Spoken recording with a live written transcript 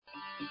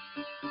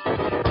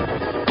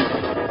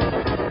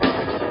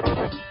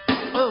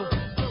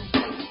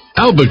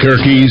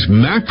Albuquerque's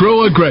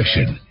macro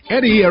aggression.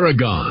 Eddie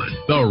Aragon,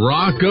 the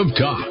Rock of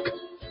Talk.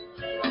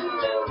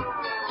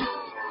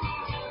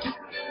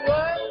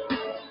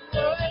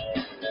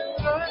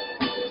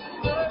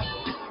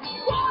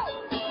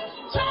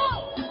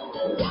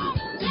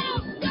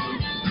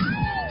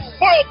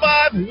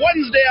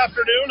 Wednesday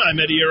afternoon, I'm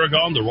Eddie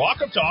Aragon, the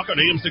Rock of Talk on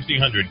AM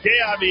 1600,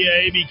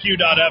 KIVA,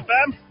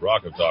 ABQ.FM,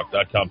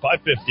 rockoftalk.com,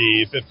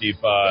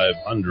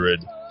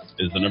 550-5500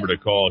 is the number to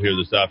call here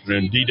this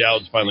afternoon.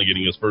 D-Dowd's finally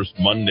getting his first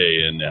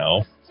Monday in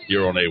now,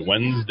 here on a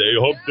Wednesday,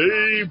 hump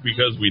day,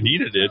 because we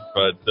needed it,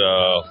 but,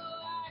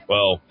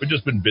 well, we've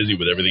just been busy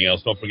with everything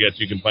else. Don't forget,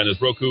 you can find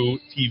us Roku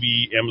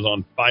TV,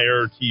 Amazon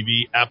Fire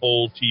TV,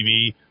 Apple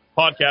TV,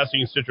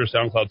 podcasting, Stitcher,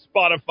 SoundCloud,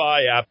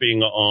 Spotify,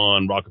 apping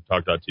on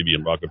rockoftalk.tv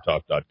and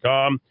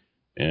rockoftalk.com.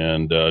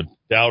 And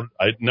Dowd,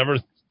 I never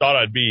thought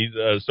I'd be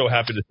so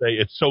happy to say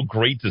it's so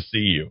great to see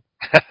you.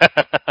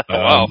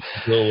 Wow.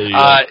 Really,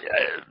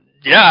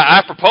 yeah,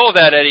 apropos of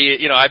that, Eddie,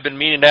 you know, I've been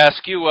meaning to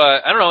ask you,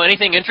 I don't know,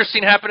 anything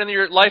interesting happened in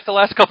your life the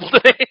last couple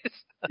of days?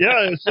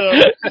 Yeah, it's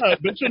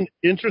been an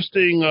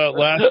interesting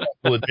last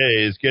couple of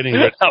days, getting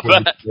ready for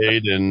the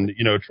debate and,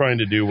 you know, trying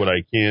to do what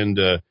I can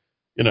to,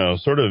 you know,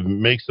 sort of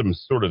make some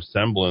sort of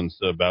semblance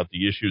about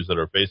the issues that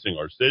are facing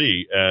our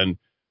city and,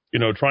 you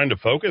know, trying to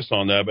focus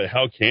on that. But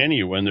how can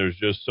you when there's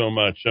just so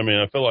much? I mean,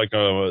 I feel like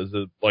a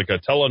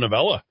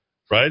telenovela,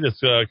 right?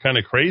 It's kind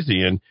of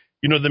crazy. And,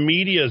 you know, the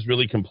media is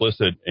really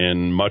complicit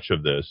in much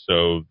of this.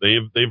 So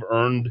they've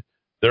earned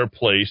their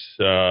place.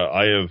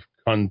 I have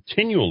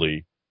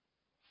continually,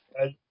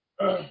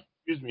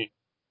 excuse me,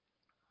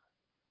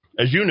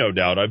 as you know,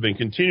 Dowd, I've been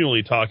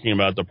continually talking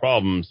about the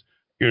problems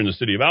here in the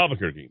city of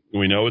Albuquerque.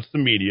 We know it's the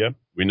media.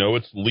 We know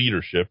it's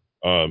leadership.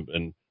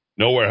 And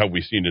nowhere have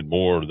we seen it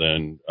more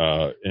than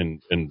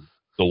in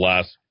the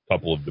last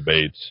couple of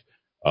debates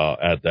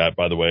at that.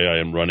 By the way, I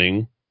am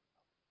running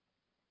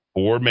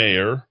for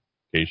mayor.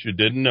 In case you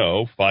didn't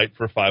know,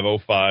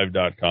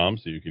 fightfor505.com.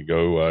 So you can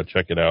go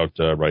check it out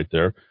right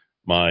there.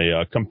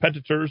 My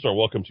competitors are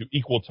welcome to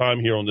equal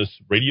time here on this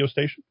radio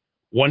station.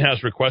 One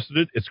has requested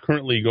it. It's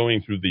currently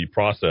going through the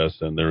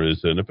process, and there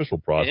is an official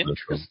process.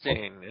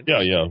 Interesting.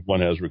 Yeah.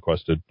 One has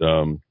requested.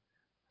 And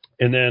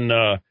then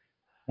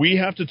we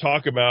have to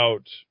talk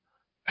about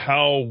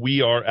how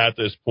we are at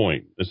this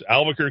point. This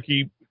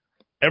Albuquerque,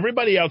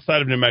 everybody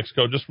outside of New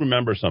Mexico, just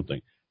remember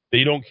something.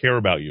 They don't care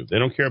about you. They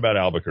don't care about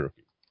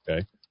Albuquerque,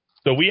 okay?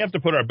 So we have to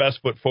put our best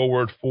foot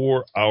forward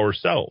for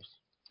ourselves,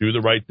 do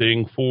the right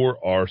thing for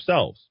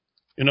ourselves.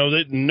 You know,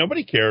 that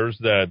nobody cares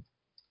that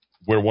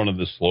we're one of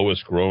the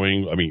slowest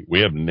growing. I mean, we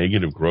have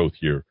negative growth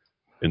here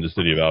in the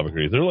city of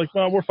Albuquerque. They're like,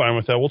 well, we're fine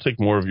with that. We'll take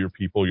more of your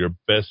people, your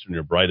best and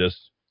your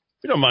brightest.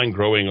 We don't mind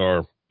growing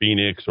our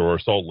Phoenix or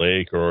Salt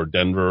Lake or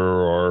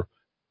Denver or,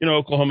 you know,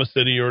 Oklahoma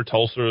City or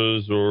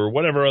Tulsa's or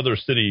whatever other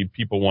city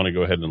people want to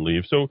go ahead and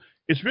leave. So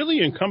it's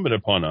really incumbent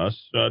upon us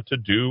to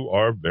do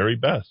our very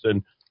best.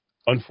 And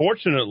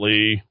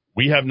unfortunately,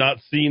 we have not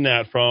seen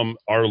that from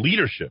our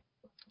leadership,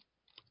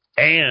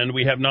 and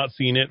we have not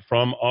seen it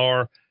from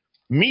our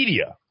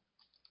media.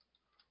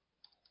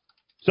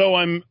 So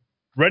I'm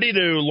ready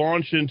to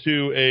launch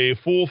into a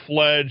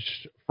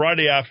full-fledged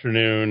Friday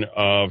afternoon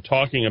of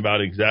talking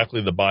about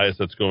exactly the bias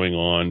that's going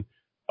on,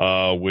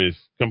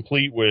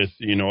 complete with,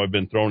 you know, I've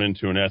been thrown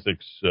into an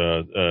ethics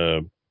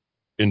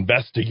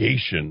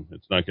investigation.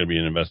 It's not going to be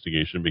an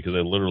investigation because I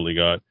literally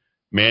got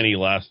Manny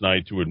last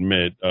night to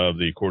admit of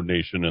the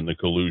coordination and the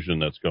collusion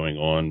that's going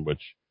on,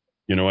 which,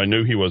 you know, I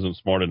knew he wasn't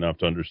smart enough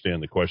to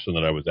understand the question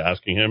that I was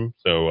asking him,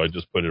 so I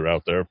just put it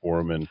out there for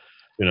him, and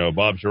you know,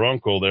 Bob's your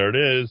uncle. There it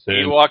is. And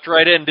he walked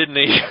right in, didn't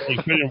he?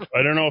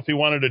 I don't know if he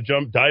wanted to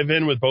dive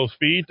in with both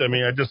feet. I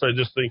mean, I just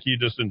think he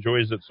just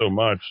enjoys it so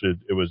much.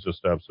 It was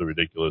just absolutely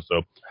ridiculous.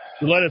 So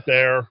we let it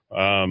there.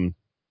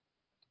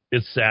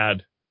 It's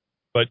sad,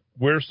 but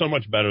we're so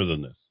much better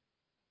than this.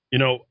 You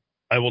know,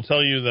 I will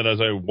tell you that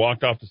as I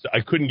walked off I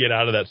couldn't get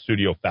out of that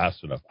studio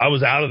fast enough. I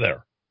was out of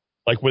there,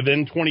 like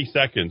within 20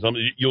 seconds.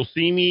 You'll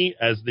see me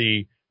as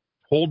the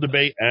whole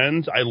debate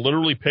ends. I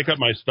literally pick up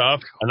my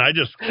stuff and I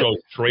just go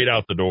straight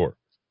out the door.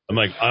 I'm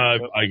like, I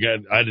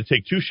had to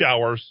take 2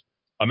 showers.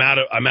 I'm out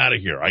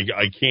of here.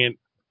 I can't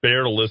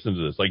bear to listen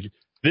to this. Like,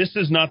 this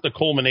is not the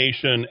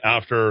culmination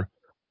after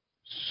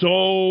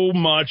so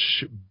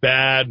much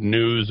bad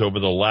news over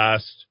the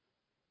last,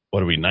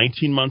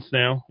 19 months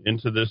now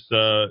into this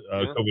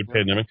COVID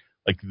pandemic.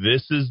 Like,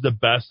 this is the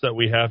best that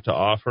we have to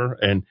offer.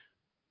 And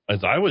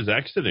as I was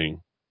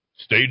exiting,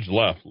 stage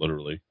left,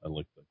 literally, I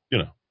looked at,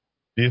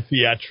 the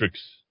theatrics,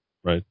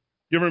 right?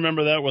 You ever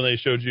remember that when they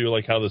showed you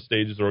like how the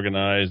stage is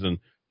organized and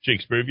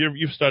Shakespeare?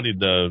 You've studied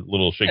the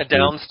little Shakespeare.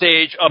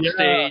 Downstage,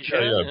 upstage.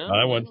 Yeah.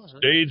 I went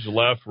stage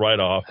left, right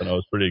off, and I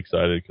was pretty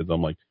excited because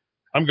I'm like,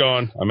 I'm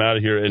gone. I'm out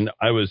of here. And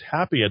I was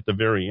happy at the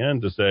very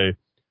end to say,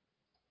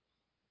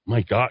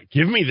 my God,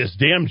 give me this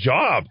damn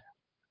job.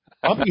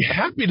 I'll be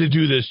happy to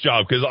do this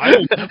job because I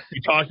don't have to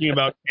be talking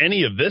about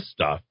any of this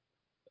stuff.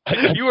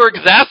 You were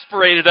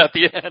exasperated at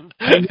the end.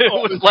 It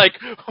was like,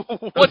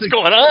 what's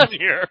going on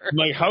here?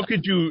 Like, how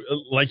could you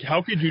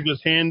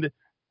just hand,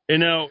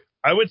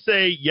 I would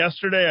say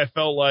yesterday I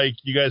felt like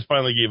you guys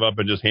finally gave up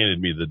and just handed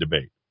me the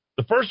debate.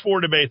 The first 4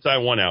 debates I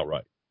won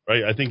outright,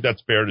 right? I think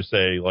that's fair to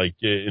say, like,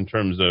 in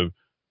terms of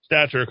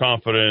stature,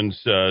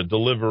 confidence,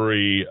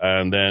 delivery,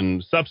 and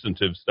then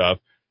substantive stuff,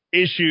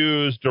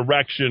 issues,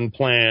 direction,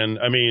 plan.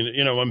 I mean,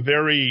 I'm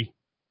very,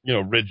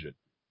 rigid.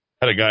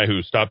 Had a guy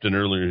who stopped in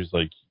earlier. He's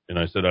like, and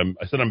I said,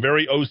 I'm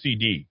very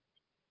OCD.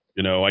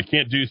 I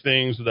can't do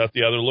things without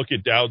the other. Look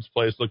at Dowd's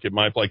place. Look at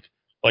my place.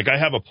 Like I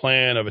have a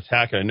plan of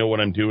attack. I know what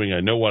I'm doing.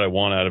 I know what I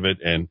want out of it.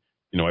 And,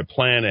 I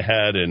plan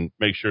ahead and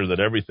make sure that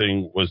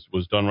everything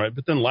was done right.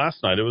 But then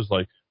last night it was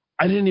like,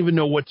 I didn't even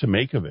know what to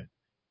make of it.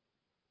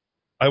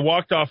 I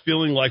walked off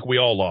feeling like we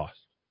all lost.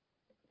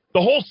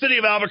 The whole city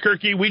of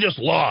Albuquerque, we just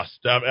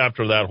lost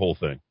after that whole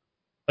thing.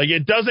 Like,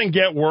 it doesn't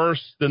get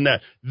worse than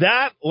that.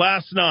 That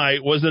last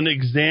night was an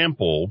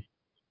example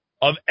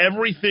of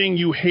everything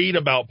you hate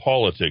about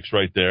politics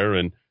right there.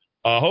 And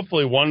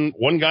hopefully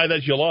one guy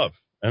that you love.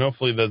 And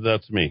hopefully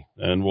that's me.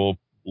 And we'll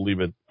leave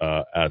it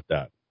at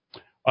that.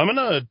 I'm going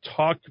to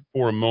talk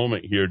for a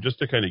moment here just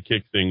to kind of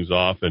kick things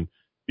off and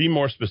be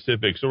more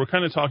specific. So we're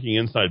kind of talking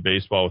inside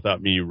baseball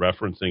without me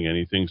referencing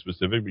anything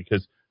specific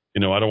because, I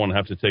don't want to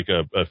have to take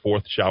a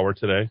 4th shower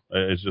today.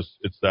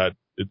 It's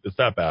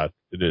that bad.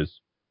 It is.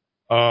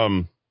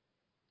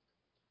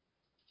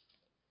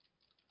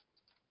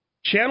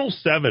 Channel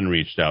 7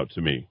 reached out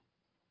to me.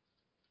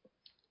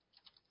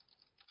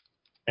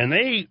 And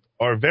they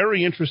are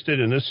very interested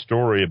in this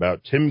story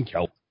about Tim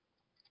Keller.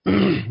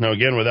 Now,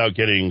 again, without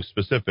getting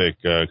specific,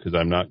 because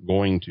I'm not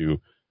going to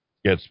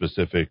get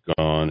specific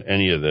on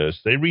any of this,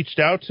 they reached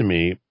out to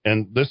me,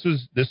 and this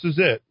is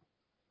it.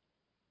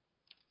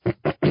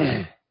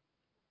 I'm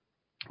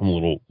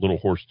a little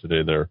hoarse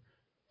today there,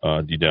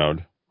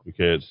 D-Dowd.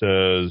 Okay, it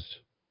says,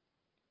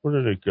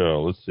 where did it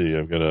go? Let's see,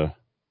 I've got to...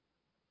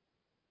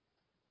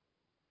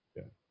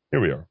 Yeah,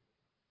 here we are.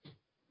 It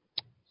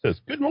says,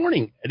 good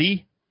morning,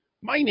 Eddie.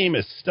 My name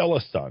is Stella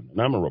Sun,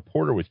 and I'm a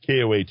reporter with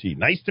KOAT.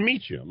 Nice to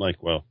meet you. I'm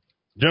like, well,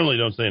 generally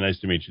don't say nice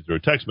to meet you through a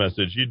text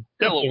message. You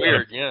definitely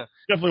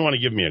want to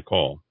give me a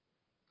call.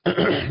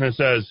 It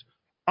says,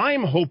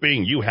 I'm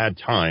hoping you had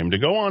time to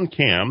go on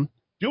cam,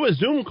 do a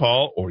Zoom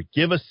call, or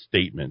give a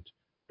statement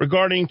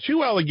regarding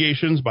 2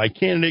 allegations by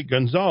candidate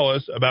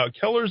Gonzalez about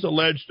Keller's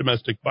alleged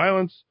domestic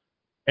violence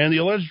and the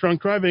alleged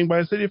drunk driving by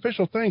a city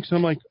official. Thanks.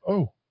 I'm like,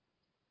 oh.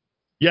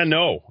 Yeah,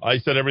 no, I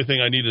said everything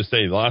I needed to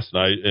say last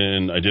night,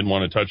 and I didn't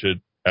want to touch it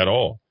at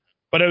all.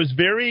 But I was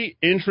very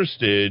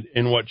interested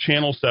in what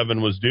Channel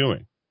 7 was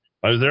doing.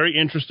 I was very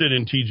interested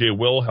in TJ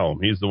Wilhelm.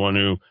 He's the one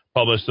who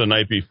published the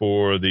night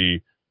before the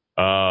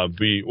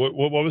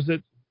what was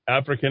it?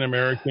 African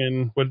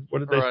American. What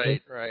did they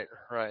say?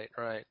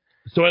 Right.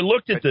 So I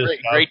looked at this.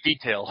 Great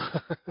detail.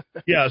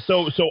 Yeah.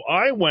 So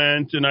I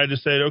went and I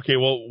just said, okay,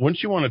 well,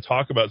 wouldn't you want to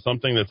talk about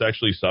something that's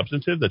actually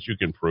substantive that you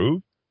can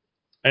prove?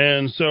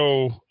 And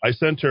so I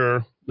sent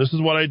her, this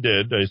is what I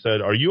did. I said,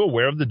 are you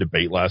aware of the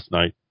debate last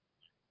night?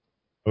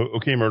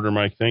 Okay, Murder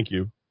Mike, thank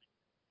you.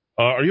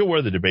 Are you aware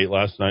of the debate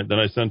last night? Then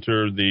I sent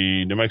her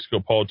the New Mexico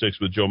Politics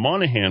with Joe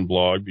Monahan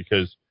blog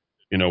because,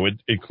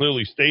 it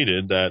clearly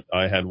stated that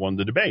I had won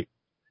the debate.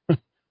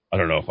 I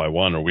don't know if I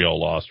won or we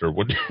all lost or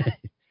what.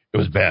 It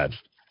was bad.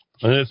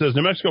 And it says,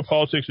 New Mexico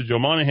Politics with Joe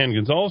Monahan,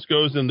 Gonzalez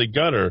goes in the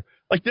gutter.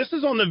 Like, this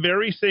is on the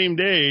very same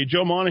day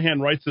Joe Monahan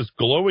writes this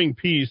glowing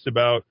piece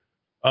about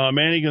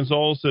Manny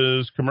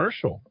Gonzalez's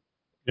commercial.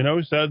 He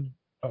said,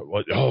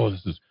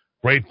 this is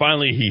great.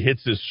 Finally, he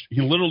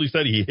literally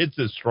said he hits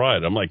his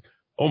stride. I'm like,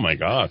 oh my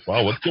gosh,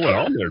 wow, what's going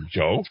on there,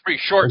 Joe? It's a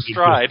pretty short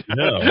stride.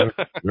 Yeah,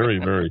 very,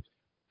 very.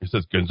 He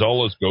says,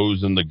 Gonzalez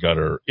goes in the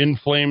gutter.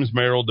 Inflames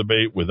mayoral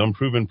debate with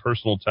unproven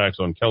personal attacks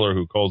on Keller,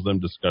 who calls them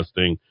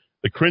disgusting.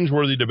 The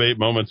cringeworthy debate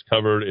moments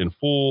covered in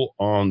full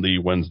on the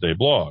Wednesday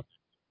blog.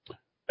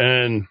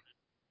 And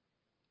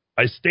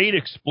I state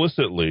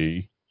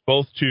explicitly,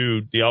 both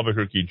to the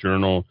Albuquerque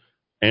Journal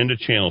and to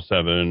Channel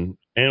 7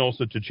 and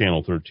also to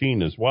Channel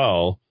 13 as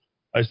well,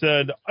 I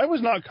said, I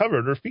was not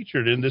covered or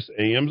featured in this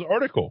AM's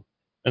article.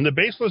 And the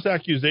baseless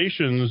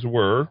accusations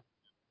were,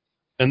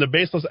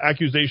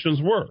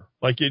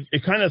 like,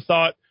 it kind of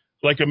thought,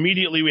 like,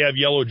 immediately we have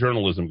yellow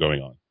journalism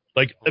going on.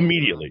 Like,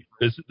 immediately.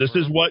 This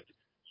is what,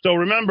 so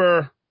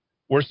remember,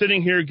 we're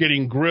sitting here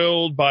getting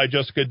grilled by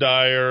Jessica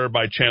Dyer,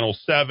 by Channel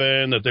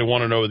 7, that they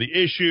want to know the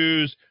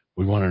issues.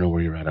 We want to know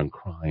where you're at on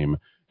crime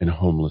and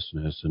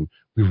homelessness, and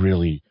we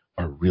really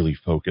are really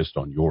focused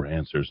on your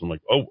answers. I'm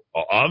like, oh,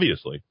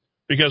 obviously.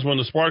 Because when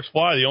the sparks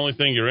fly, the only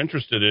thing you're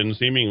interested in,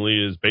 seemingly,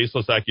 is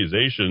baseless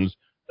accusations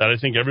that I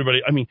think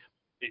everybody... I mean,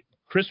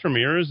 Chris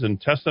Ramirez and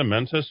Tessa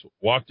Mentis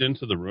walked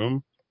into the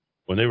room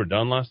when they were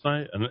done last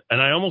night,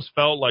 and I almost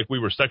felt like we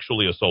were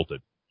sexually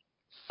assaulted.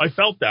 I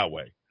felt that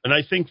way, and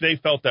I think they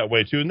felt that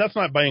way, too. And that's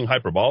not being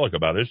hyperbolic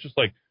about it. It's just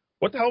like,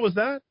 what the hell was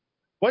that?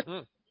 What?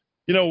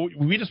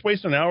 We just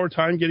waste an hour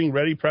time getting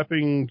ready,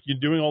 prepping,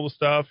 doing all the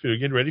stuff,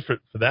 getting ready for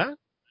that?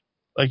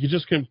 Like, you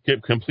just can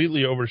get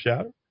completely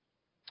overshadowed?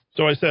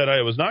 So I said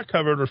I was not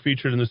covered or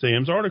featured in this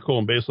AM's article,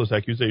 and baseless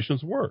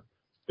accusations were.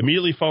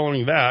 Immediately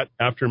following that,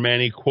 after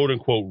Manny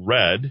quote-unquote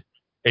read,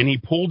 and he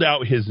pulled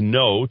out his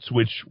notes,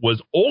 which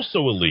was also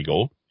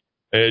illegal,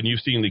 and you've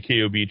seen the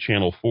KOB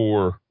Channel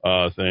 4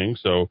 thing,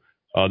 so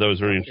that was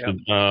very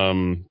interesting.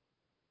 Yep.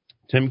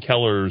 Tim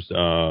Keller's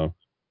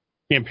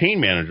campaign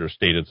manager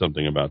stated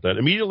something about that.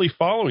 Immediately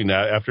following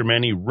that, after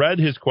Manny read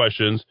his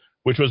questions,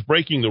 which was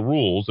breaking the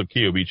rules of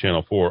KOB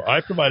Channel 4,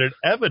 I provided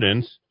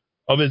evidence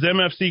of his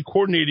MFC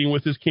coordinating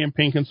with his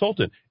campaign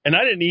consultant. And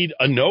I didn't need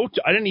a note.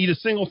 I didn't need a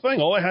single thing.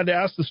 All I had to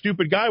ask the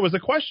stupid guy was a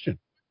question.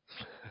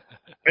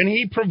 And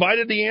he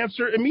provided the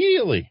answer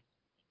immediately.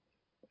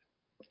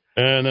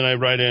 And then I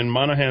write in,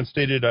 Monahan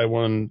stated I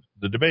won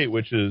the debate,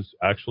 which is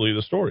actually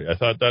the story. I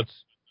thought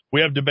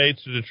we have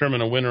debates to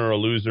determine a winner or a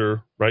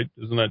loser, right?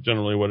 Isn't that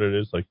generally what it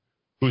is? Like,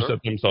 who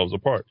set themselves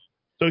apart?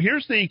 So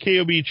here's the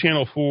KOB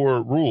Channel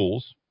 4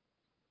 rules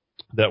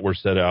that were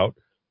set out.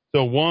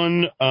 So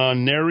one,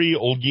 Neri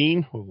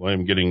Olguin,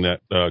 I'm getting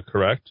that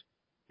correct.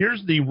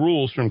 Here's the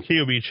rules from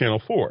KOB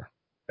Channel 4.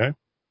 Okay, it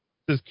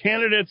says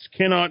candidates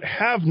cannot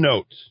have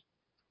notes,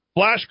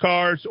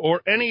 flashcards,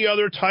 or any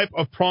other type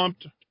of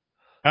prompt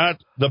at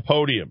the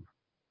podium.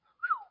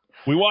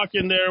 We walk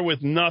in there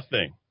with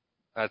nothing.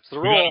 That's the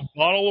rule. We got a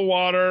bottle of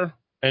water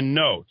and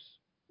notes.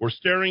 We're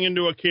staring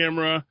into a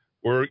camera.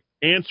 We're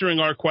answering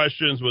our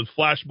questions with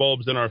flash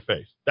bulbs in our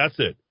face. That's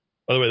it.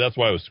 By the way, that's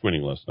why I was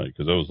squinting last night,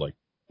 because I was like,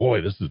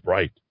 boy, this is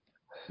bright.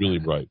 Really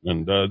bright.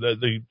 And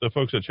the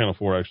folks at Channel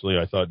 4 actually,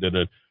 I thought, did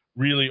a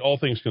really, all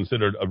things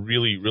considered, a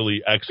really,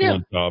 really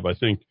excellent job. I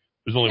think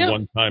there's only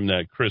one time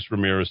that Chris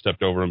Ramirez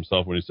stepped over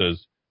himself when he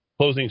says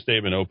closing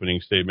statement,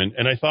 opening statement.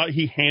 And I thought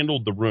he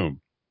handled the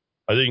room.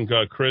 I think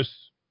Chris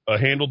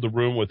handled the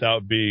room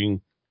without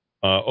being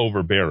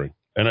overbearing.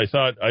 And I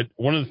thought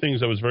one of the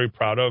things I was very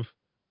proud of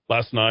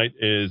last night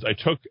is I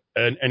took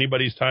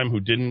anybody's time who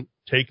didn't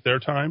take their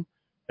time.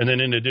 And then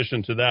in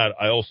addition to that,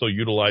 I also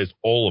utilized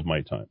all of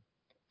my time.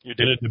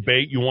 In a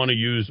debate, you want to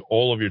use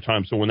all of your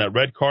time. So when that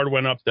red card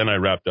went up, then I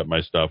wrapped up my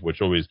stuff, which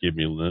always gave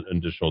me an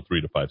additional 3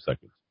 to 5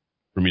 seconds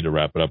for me to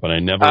wrap it up. And I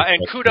never.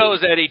 And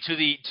kudos, Eddie, to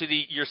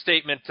your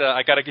statement.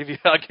 I'll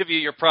give you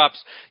your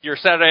props. Your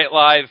Saturday Night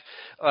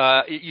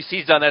Live. You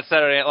seized on that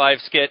Saturday Night Live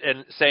skit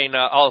and saying,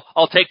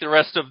 "I'll take the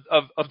rest of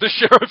the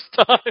sheriff's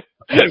time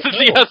since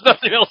he has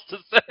nothing else to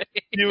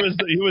say." He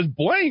was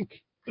blank.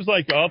 It was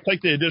like, I'll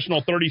take the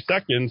additional 30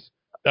 seconds.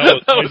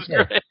 That was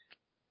great.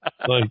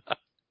 Like,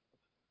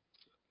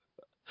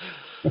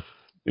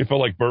 it felt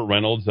like Burt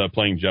Reynolds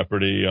playing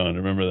Jeopardy.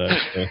 Remember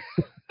that?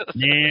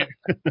 Yeah.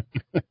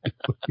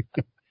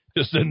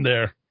 Just in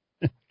there.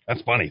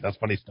 That's funny. That's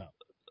funny stuff.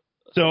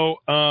 So,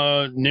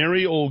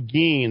 Neri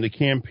Olguin, the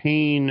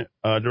campaign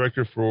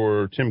director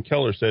for Tim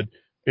Keller, said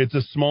it's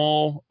a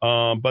small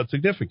but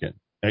significant.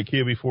 At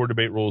KOB4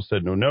 debate rules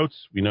said no notes.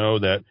 We know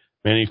that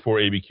Manny for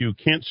ABQ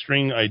can't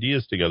string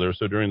ideas together.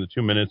 So during the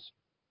 2 minutes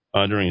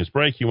during his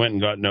break, he went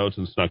and got notes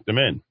and snuck them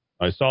in.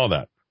 I saw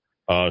that.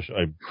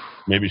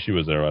 Maybe she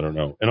was there. I don't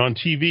know. And on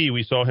TV,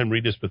 we saw him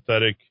read his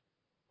pathetic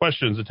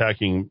questions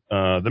attacking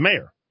the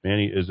mayor.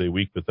 Manny is a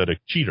weak, pathetic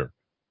cheater.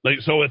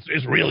 Like, so it's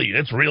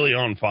really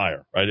on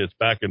fire, right? It's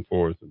back and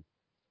forth.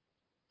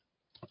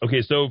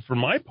 Okay, so for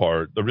my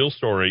part, the real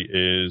story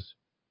is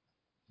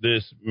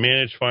this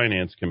measured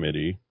finance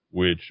committee,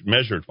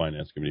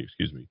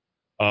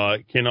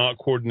 cannot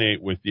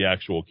coordinate with the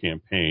actual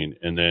campaign.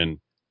 And then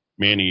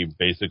Manny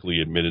basically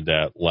admitted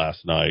that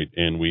last night,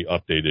 and we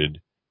updated,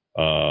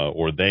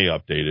 or they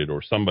updated,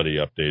 or somebody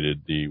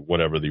updated the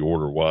whatever the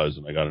order was,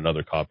 and I got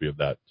another copy of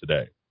that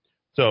today.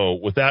 So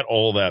with that,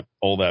 all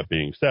that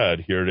being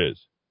said, here it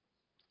is.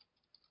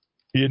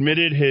 He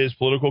admitted his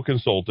political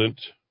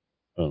consultant.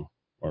 Oh,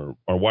 our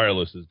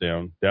wireless is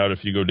down. Doubt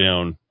if you go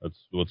down, that's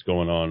what's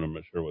going on. I'm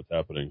not sure what's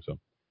happening. So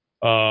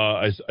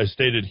I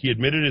stated he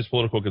admitted his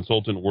political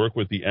consultant worked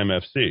with the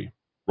MFC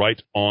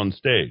right on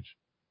stage.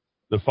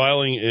 The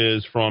filing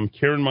is from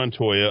Karen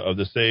Montoya of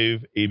the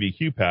Save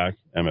ABQ PAC,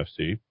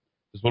 MFC.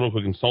 His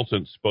political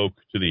consultant spoke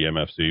to the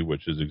MFC,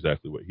 which is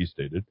exactly what he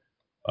stated.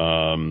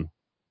 And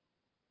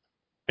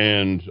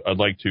I'd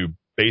like to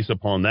base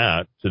upon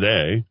that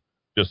today,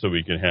 just so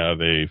we can have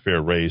a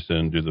fair race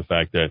and do the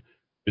fact that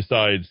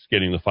besides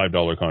getting the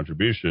 $5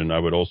 contribution, I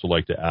would also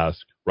like to ask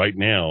right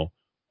now,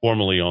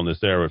 formally on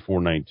this air at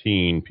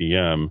 4:19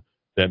 p.m.,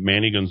 that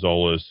Manny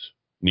Gonzalez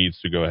needs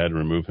to go ahead and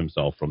remove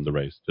himself from the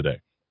race today.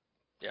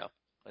 Yeah,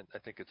 I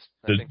think it's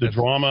the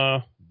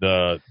drama,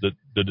 the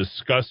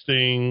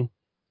disgusting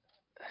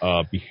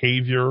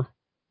behavior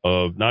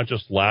of not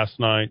just last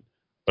night,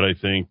 but I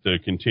think the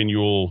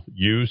continual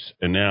use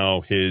and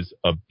now his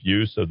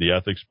abuse of the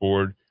ethics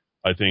board,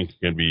 I think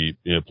can be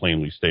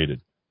plainly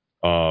stated.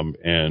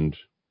 And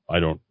I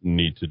don't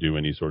need to do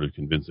any sort of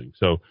convincing.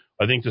 So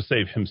I think to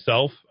save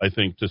himself, I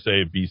think to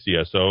save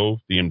BCSO,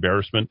 the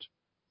embarrassment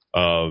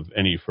of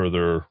any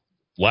further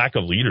lack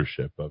of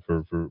leadership,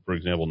 for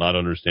example, not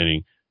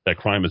understanding that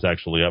crime is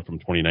actually up from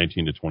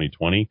 2019 to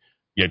 2020,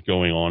 yet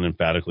going on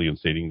emphatically and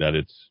stating that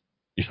it's,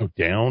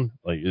 down,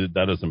 like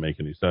that doesn't make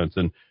any sense.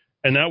 And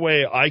And that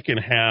way I can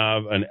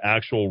have an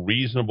actual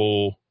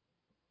reasonable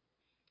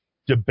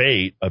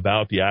debate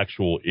about the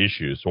actual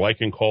issues. So I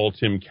can call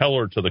Tim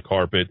Keller to the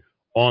carpet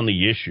on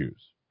the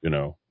issues,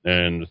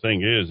 And the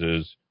thing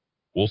is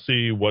we'll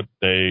see what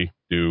they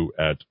do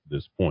at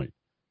this point.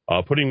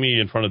 Putting me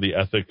in front of the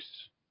ethics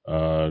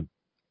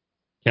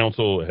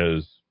council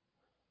has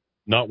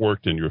not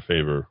worked in your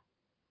favor,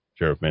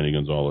 Sheriff Manny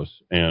Gonzalez.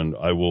 And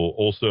I will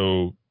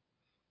also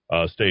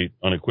state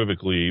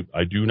unequivocally,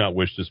 I do not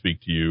wish to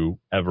speak to you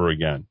ever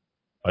again.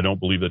 I don't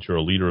believe that you're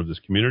a leader of this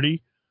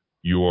community.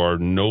 You are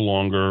no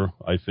longer,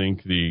 I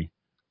think, the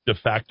de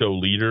facto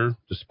leader,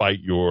 despite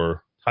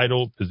your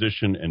title,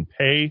 position, and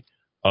pay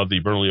of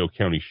the Bernalillo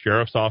County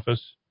Sheriff's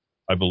Office.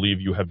 I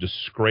believe you have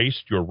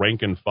disgraced your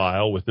rank and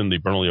file within the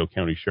Bernalillo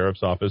County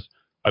Sheriff's Office.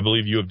 I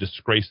believe you have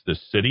disgraced the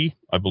city.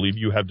 I believe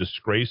you have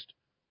disgraced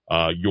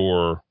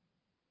your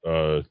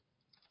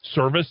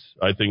service,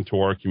 I think, to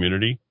our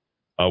community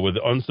with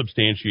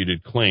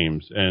unsubstantiated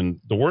claims. And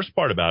the worst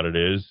part about it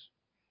is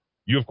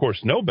you, of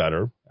course, know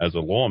better as a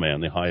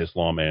lawman, the highest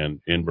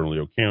lawman in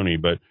Bernalillo County.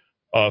 But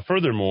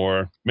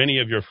furthermore, many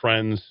of your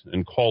friends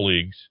and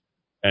colleagues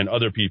and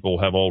other people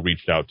have all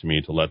reached out to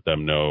me to let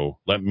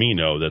me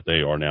know that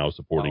they are now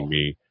supporting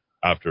me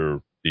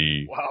after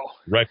the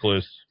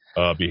reckless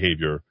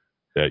behavior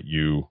that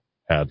you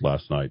had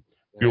last night.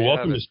 You're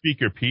welcome to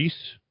speak your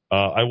piece.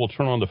 I will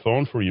turn on the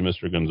phone for you,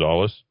 Mr.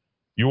 Gonzalez.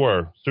 You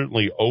are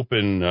certainly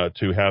open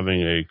to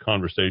having a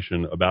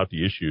conversation about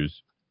the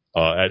issues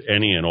at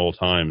any and all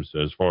times,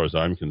 as far as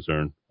I'm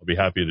concerned. I'll be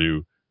happy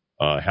to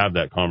have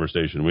that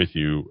conversation with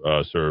you,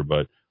 sir,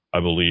 but I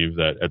believe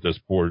that at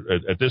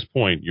this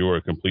point, you're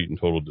a complete and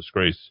total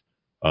disgrace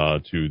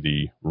to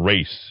the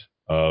race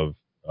of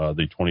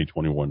the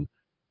 2021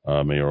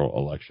 mayoral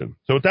election.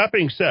 So with that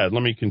being said,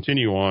 let me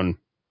continue on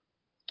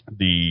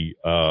this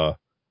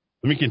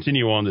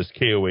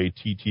KOA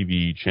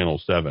TTV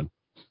Channel 7.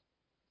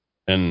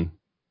 And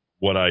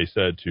what I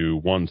said to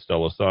one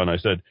Stella Sun, I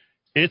said,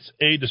 it's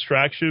a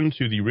distraction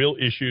to the real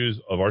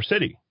issues of our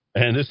city.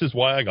 And this is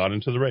why I got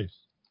into the race.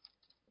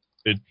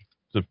 It's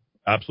an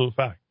absolute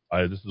fact.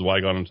 This is why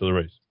I got into the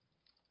race.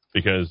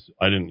 Because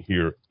I didn't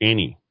hear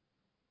any,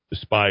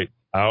 despite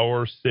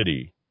our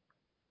city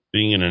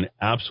being in an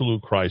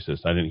absolute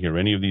crisis, I didn't hear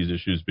any of these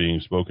issues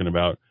being spoken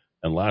about.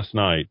 And last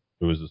night,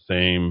 it was the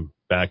same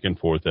back and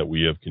forth that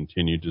we have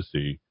continued to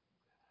see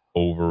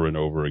over and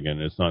over again.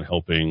 It's not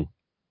helping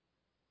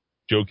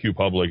Joe Q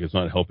Public. It's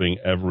not helping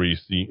every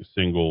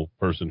single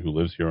person who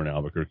lives here in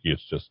Albuquerque.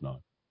 It's just not.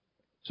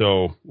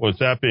 So with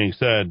that being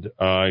said,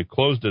 I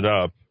closed it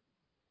up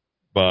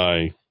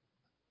by...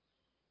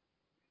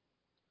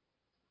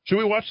 Should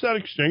we watch that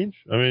exchange?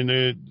 I mean,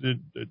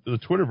 the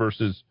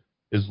Twitterverse is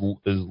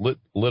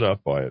lit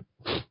up by it.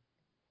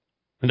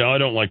 Now, I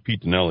don't like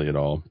Pete Dinelli at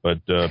all,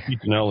 but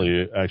Pete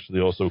Dinelli actually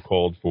also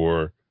called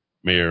for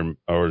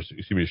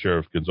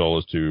Sheriff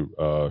Gonzalez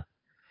to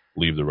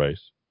leave the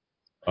race.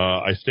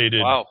 I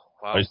stated, wow.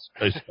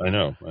 I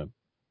know.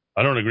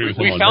 I don't agree with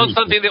him. We found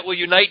something that will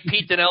unite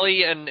Pete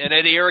Dinelli and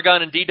Eddie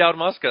Aragon and D. Dowd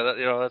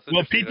Muska.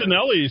 Well, Pete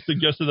Dinelli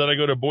suggested that I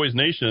go to Boys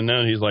Nation, and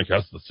now he's like,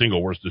 that's the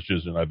single worst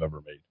decision I've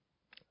ever made.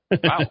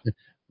 Wow.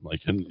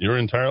 Like in your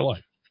entire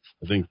life.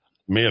 I think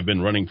may have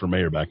been running for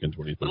mayor back in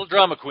 2013. Little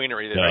drama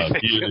queenery there. Yeah,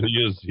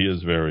 he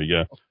is very,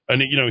 yeah.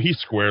 And, he's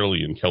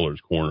squarely in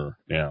Keller's corner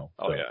now.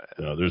 Oh,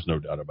 yeah. There's no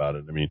doubt about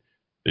it. I mean,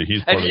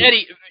 he's part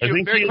Eddie, I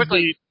think very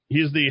quickly.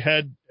 He's the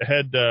head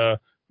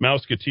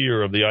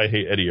Mouseketeer of the I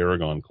Hate Eddie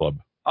Aragon Club.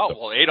 Oh,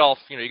 well, Adolf,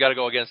 you got to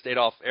go against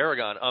Adolf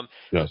Aragon.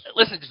 Yes.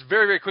 Listen, just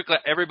very, very quickly,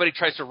 everybody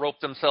tries to rope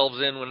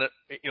themselves in when,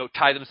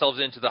 tie themselves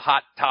into the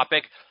hot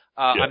topic.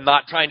 I'm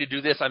not trying to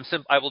do this.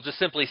 I will just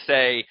simply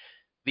say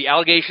the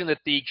allegation that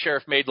the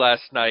sheriff made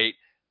last night,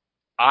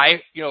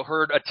 I,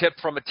 heard a tip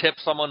from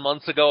someone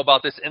months ago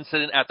about this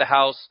incident at the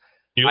house.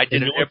 I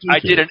did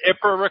an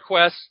IPRA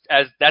request,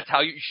 as that's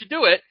how you should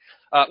do it.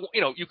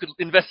 You could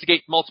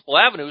investigate multiple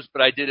avenues,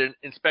 but I did an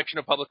inspection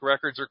of public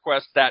records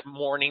request the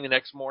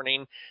next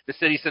morning. The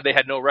city said they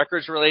had no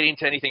records relating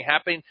to anything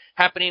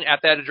happening at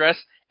that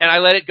address, and I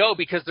let it go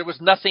because there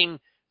was nothing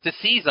to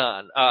seize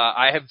on.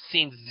 I have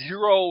seen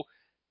zero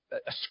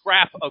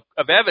scrap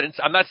of evidence.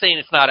 I'm not saying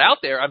it's not out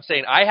there. I'm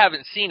saying I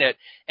haven't seen it.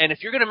 And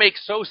if you're going to make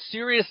so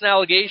serious an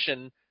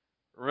allegation,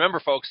 remember,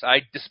 folks,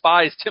 I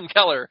despise Tim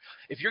Keller.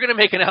 If you're going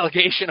to make an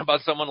allegation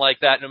about someone like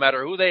that, no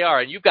matter who they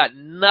are, and you've got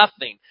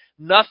nothing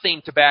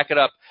to back it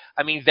up,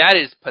 I mean, that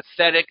is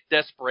pathetic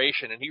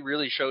desperation, and he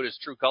really showed his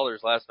true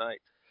colors last night.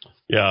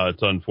 Yeah,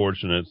 it's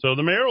unfortunate. So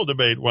the mayoral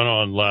debate went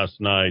on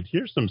last night.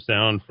 Here's some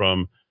sound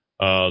from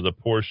the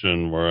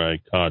portion where I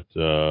caught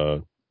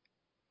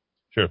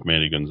Sheriff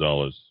Manny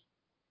Gonzalez.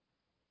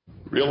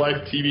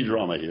 Real-life TV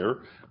drama here.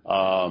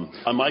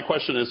 My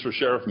question is for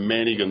Sheriff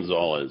Manny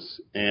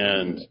Gonzalez,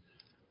 and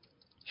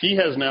he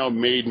has now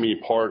made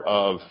me part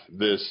of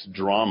this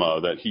drama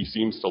that he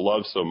seems to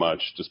love so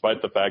much,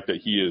 despite the fact that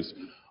he is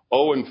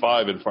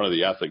 0-5 in front of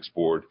the ethics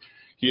board.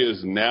 he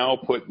has now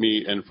put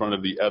me in front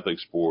of the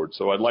ethics board.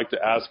 So I'd like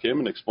to ask him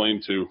and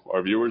explain to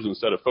our viewers,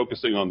 instead of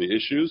focusing on the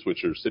issues,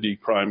 which are city,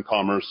 crime,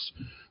 commerce,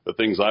 the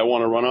things I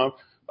want to run on,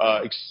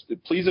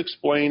 please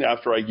explain,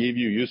 after I gave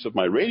you use of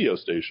my radio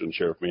station,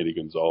 Sheriff Manny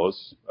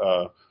Gonzalez,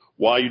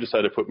 why you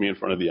decided to put me in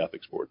front of the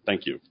ethics board.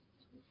 Thank you.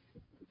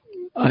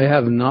 I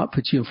have not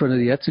put you in front of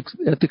the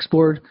ethics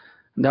board.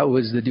 That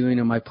was the doing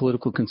of my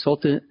political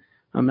consultant.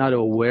 I'm not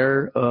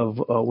aware of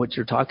what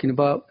you're talking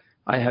about.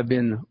 I have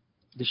been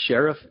the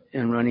sheriff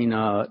and running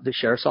the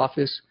sheriff's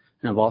office,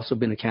 and I've also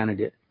been a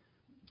candidate.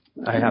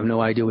 I have no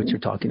idea what you're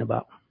talking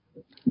about.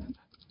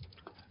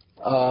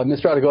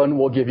 Mr. Aragon,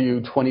 we'll give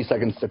you 20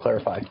 seconds to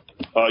clarify.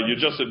 You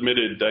just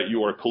admitted that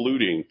you are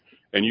colluding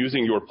and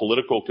using your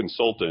political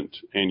consultant,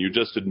 and you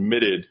just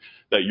admitted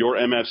that your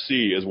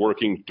MFC is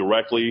working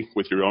directly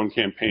with your own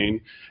campaign,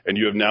 and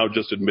you have now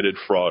just admitted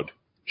fraud,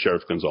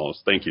 Sheriff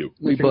Gonzalez. Thank you.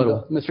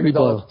 Mr.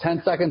 Gonzalez,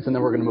 10 seconds, and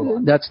then we're going to move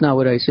on. That's not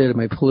what I said.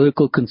 My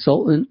political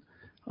consultant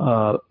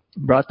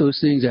brought those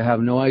things. I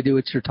have no idea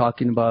what you're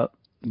talking about.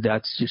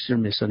 That's just your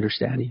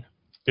misunderstanding.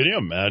 Can you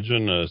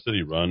imagine a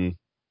city run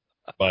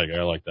by a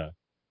guy like that?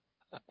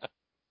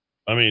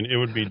 I mean, it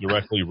would be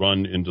directly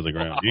run into the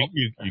ground.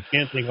 You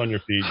can't think on your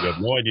feet. You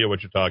have no idea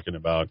what you're talking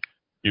about.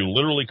 You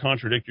literally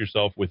contradict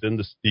yourself within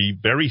the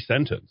very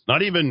sentence.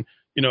 Not even,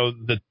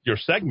 your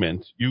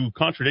segment. You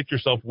contradict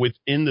yourself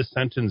within the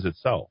sentence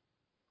itself.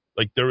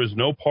 Like, there is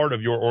no part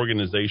of your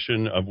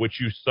organization of which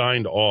you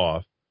signed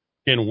off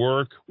can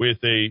work with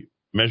a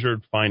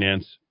measured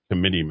finance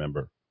committee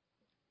member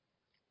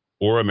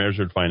or a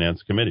measured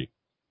finance committee.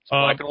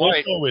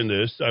 Also in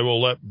this, I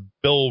will let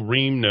Bill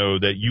Ream know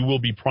that you will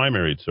be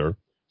primaried, sir,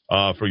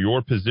 for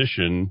your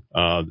position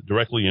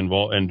directly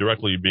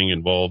being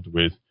involved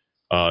with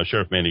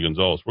Sheriff Manny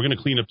Gonzalez. We're going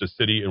to clean up the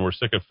city, and we're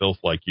sick of filth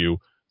like you.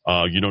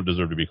 You don't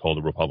deserve to be called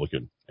a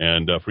Republican.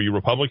 And for you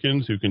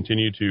Republicans who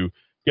continue to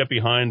get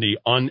behind the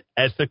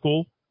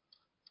unethical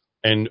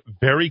and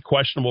very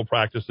questionable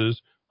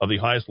practices of the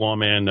highest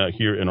lawman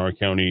here in our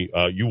county,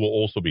 you will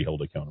also be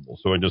held accountable.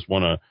 So I just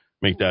want to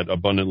make that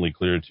abundantly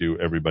clear to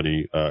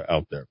everybody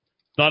out there.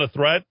 It's not a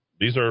threat.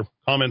 These are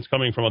comments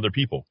coming from other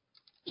people.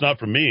 It's not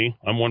from me.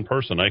 I'm one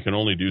person. I can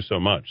only do so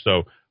much.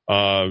 So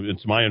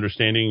it's my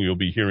understanding you'll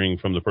be hearing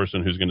from the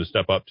person who's going to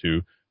step up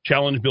to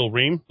challenge Bill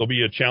Ream. There'll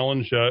be a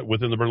challenge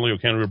within the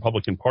Bernalillo County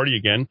Republican Party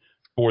again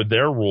for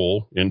their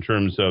role in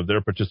terms of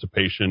their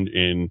participation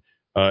in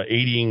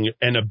aiding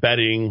and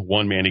abetting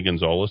one Manny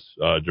Gonzalez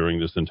during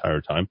this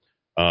entire time,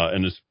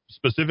 and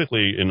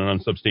specifically in an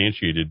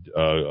unsubstantiated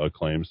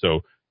claim.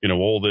 So,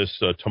 all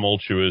this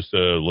tumultuous,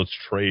 let's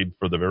trade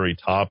for the very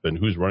top and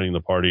who's running the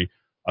party.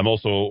 I'm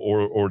also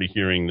already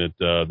hearing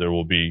that there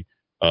will be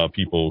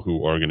people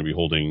who are going to be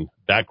holding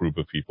that group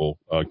of people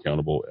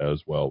accountable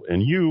as well.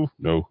 And you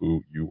know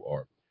who you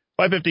are.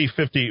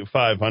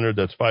 550-5500,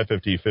 that's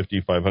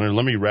 550-5500.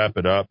 Let me wrap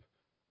it up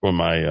for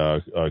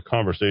my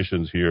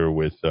conversations here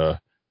with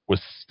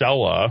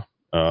Stella.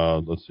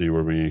 Let's see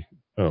where we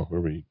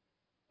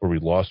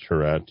lost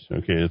her at.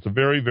 Okay, it's the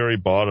very, very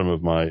bottom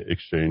of my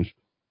exchange.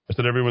 I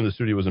said everyone in the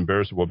studio was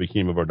embarrassed of what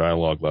became of our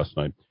dialogue last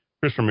night.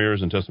 Chris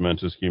Ramirez and Tessa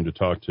Mentis came to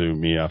talk to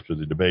me after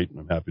the debate.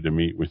 I'm happy to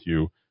meet with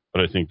you,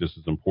 but I think this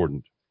is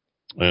important.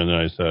 And then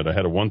I said, I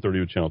had a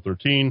 1:30 with Channel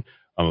 13.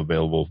 I'm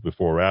available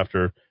before or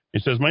after. He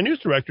says, my news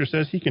director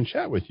says he can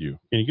chat with you.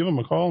 Can you give him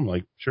a call? I'm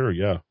like, sure,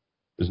 yeah.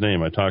 His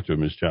name, I talked to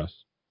him, is Chess.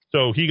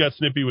 So he got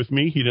snippy with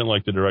me. He didn't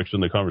like the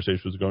direction the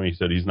conversation was going. He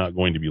said he's not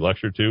going to be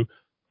lectured to.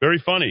 Very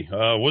funny.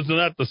 Wasn't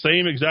that the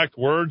same exact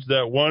words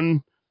that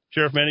one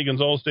Sheriff Manny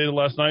Gonzalez stated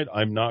last night?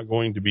 I'm not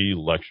going to be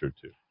lectured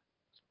to.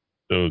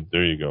 So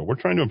there you go. We're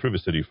trying to improve the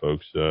city,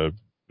 folks.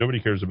 Nobody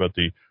cares about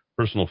the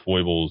personal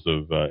foibles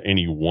of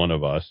any one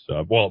of us.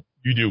 Well,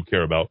 you do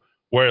care about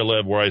where I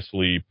live, where I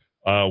sleep.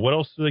 What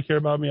else do they care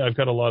about me? I've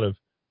got a lot of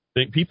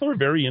things. People are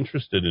very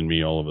interested in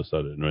me all of a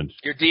sudden.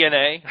 Your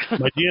DNA.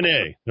 My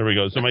DNA. There we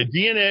go. So my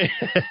DNA.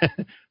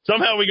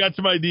 Somehow we got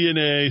to my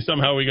DNA.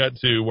 Somehow we got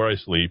to where I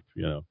sleep.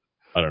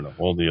 I don't know.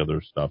 All the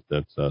other stuff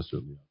that's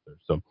certainly out there.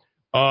 So,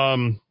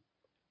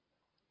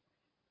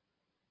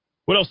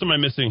 what else am I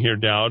missing here,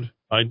 Dowd?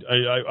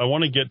 I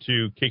want to get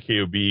to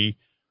KKOB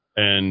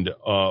and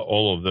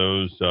all of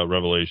those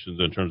revelations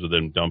in terms of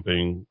them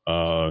dumping.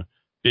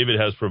 David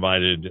has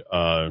provided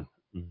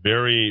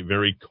very,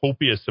 very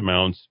copious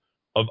amounts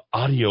of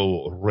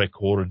audio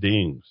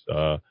recordings.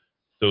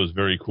 Those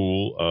very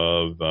cool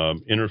of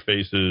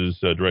interfaces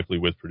directly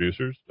with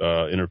producers,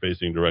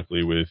 interfacing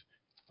directly with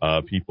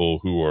people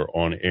who are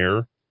on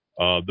air.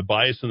 The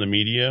bias in the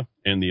media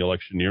and the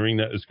electioneering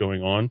that is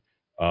going on.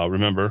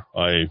 Remember,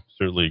 I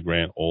certainly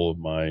grant all of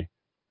my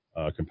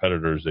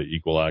competitors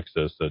equal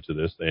access to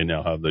this. They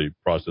now have the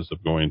process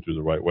of going through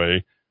the right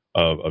way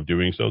of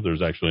doing so.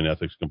 There's actually an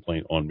ethics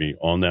complaint on me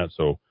on that,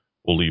 so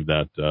we'll leave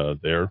that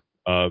there.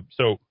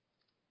 So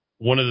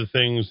one of the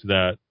things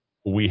that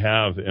we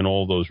have in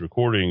all those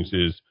recordings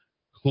is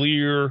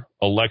clear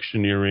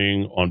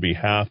electioneering on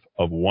behalf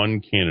of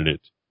one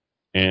candidate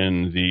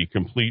and the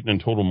complete and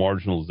total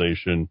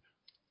marginalization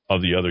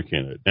of the other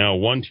candidate. Now,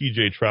 one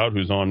TJ Trout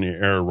who's on the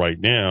air right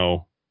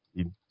now,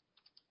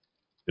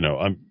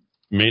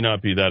 may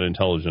not be that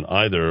intelligent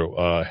either,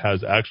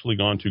 has actually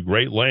gone to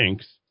great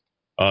lengths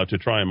to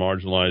try and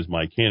marginalize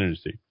my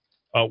candidacy.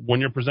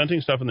 When you're presenting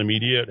stuff in the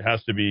media, it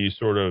has to be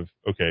sort of,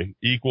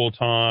 equal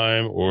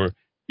time or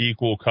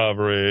equal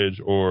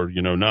coverage or,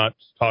 not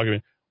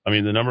talking. I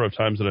mean, the number of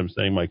times that I'm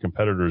saying my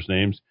competitors'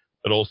 names,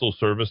 but also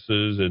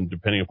services, and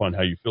depending upon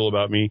how you feel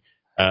about me,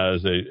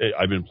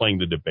 I've been playing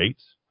the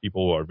debates.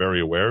 People are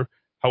very aware.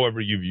 However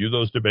you view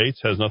those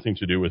debates has nothing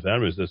to do with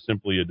them. It's just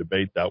simply a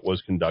debate that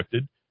was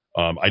conducted.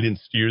 I didn't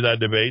steer that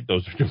debate.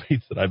 Those are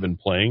debates that I've been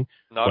playing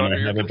Not when under I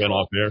your haven't been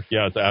control. off air.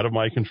 Yeah, it's out of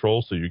my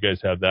control, so you guys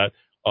have that.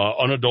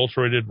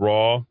 Unadulterated,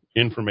 raw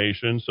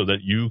information so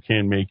that you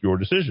can make your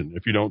decision.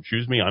 If you don't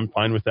choose me, I'm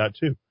fine with that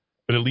too.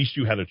 But at least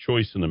you had a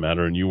choice in the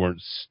matter and you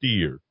weren't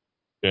steered.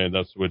 Okay,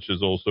 which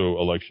is also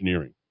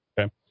electioneering.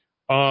 Okay.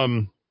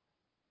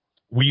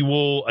 We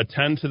will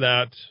attend to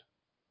that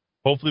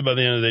hopefully by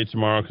the end of the day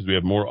tomorrow because we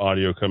have more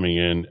audio coming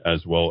in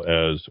as well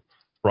as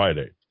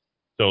Friday.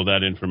 So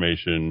that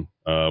information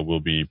will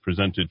be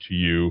presented to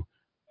you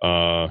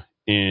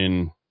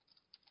in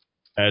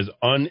as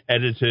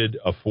unedited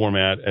a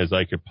format as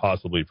I could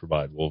possibly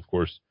provide. We'll, of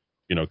course,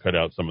 cut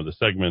out some of the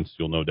segments.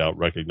 You'll no doubt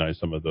recognize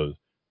some of the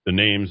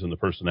names and the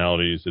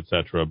personalities,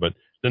 etc. But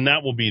then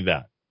that will be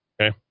that.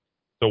 Okay.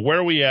 So where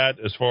are we at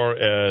as far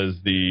as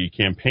the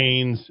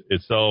campaigns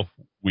itself?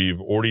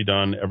 We've already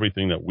done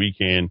everything that we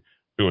can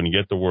do and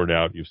get the word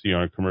out. You've seen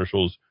our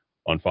commercials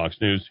on Fox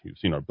News. You've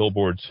seen our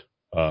billboards.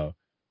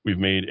 We've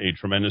made a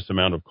tremendous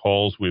amount of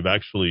calls. We've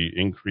actually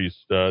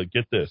increased,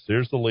 get this,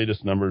 here's the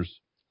latest numbers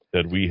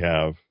that we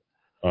have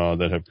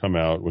that have come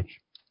out, which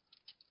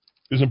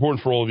is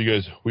important for all of you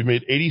guys. We've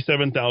made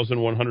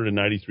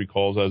 87,193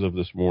 calls as of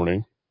this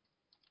morning,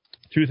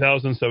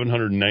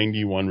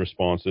 2,791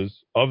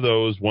 responses. Of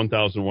those,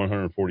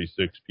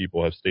 1,146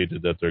 people have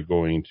stated that they're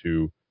going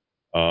to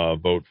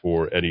vote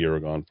for Eddie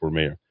Aragon for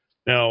mayor.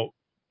 Now,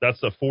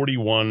 that's a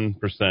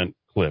 41%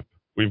 clip.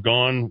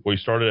 We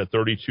started at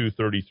 32,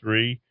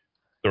 33,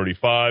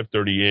 35,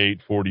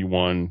 38,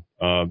 41.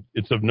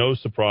 It's of no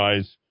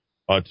surprise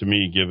to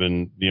me,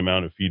 given the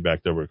amount of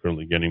feedback that we're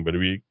currently getting, but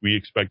we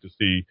expect to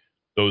see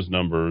those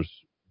numbers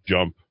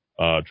jump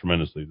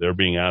tremendously. They're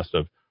being asked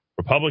of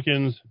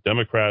Republicans,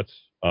 Democrats,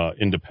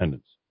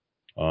 independents,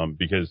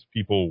 because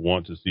people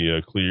want to see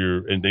a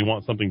clear, and they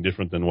want something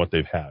different than what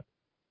they've had.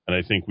 And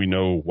I think we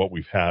know what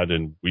we've had,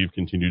 and we've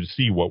continued to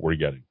see what we're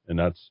getting, and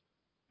that's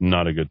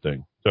not a good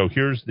thing. So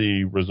here's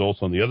the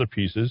results on the other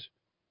pieces,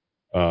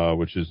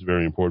 which is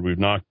very important. We've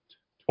knocked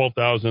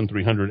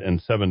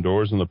 12,307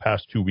 doors in the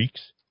past 2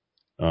 weeks.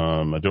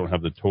 I don't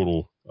have the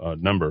total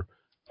number.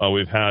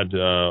 We've had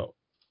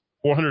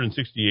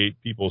 468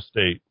 people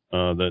state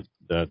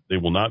that they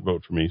will not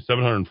vote for me.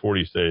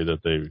 740 say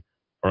that they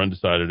are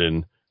undecided,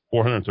 and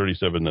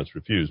 437 that's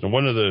refused. And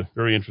one of the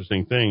very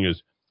interesting thing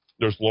is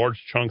there's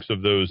large chunks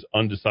of those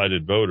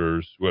undecided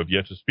voters who have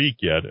yet to speak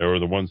yet, or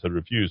the ones that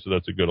refuse. So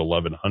that's a good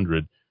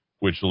 1,100,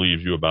 which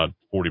leaves you about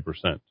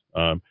 40%.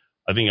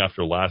 I think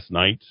after last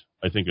night,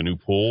 I think a new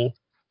poll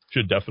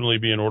should definitely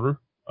be in order.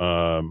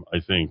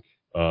 I think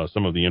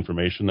some of the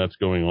information that's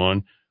going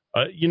on,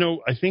 I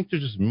think they're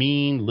just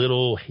mean,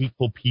 little,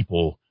 hateful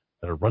people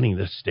that are running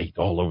this state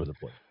all over the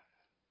place.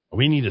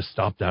 We need to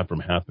stop that from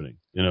happening.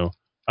 I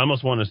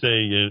almost want to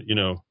say,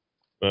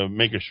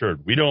 make a shirt.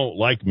 We don't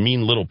like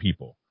mean little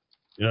people.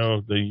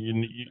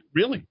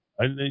 Really,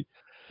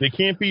 they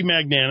can't be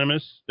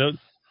magnanimous.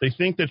 They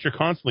think that you're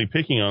constantly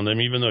picking on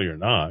them, even though you're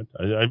not.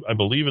 I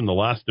believe in the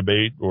last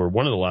debate, or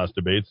one of the last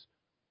debates,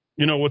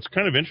 what's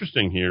kind of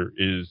interesting here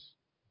is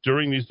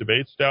during these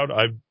debates, Dowd,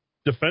 I've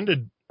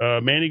defended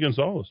Manny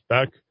Gonzalez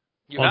back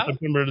on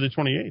September the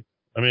 28th.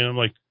 I mean, I'm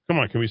like, come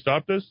on, can we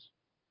stop this?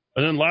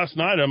 And then last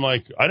night, I'm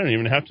like, I don't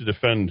even have to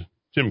defend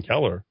Tim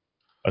Keller.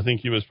 I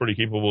think he was pretty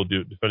capable of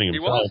defending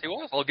himself. He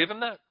was. I'll give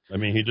him that. I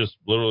mean, he just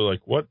literally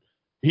what?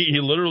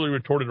 He literally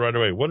retorted right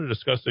away. What a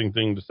disgusting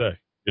thing to say.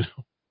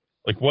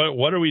 Like,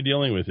 what are we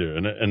dealing with here?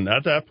 And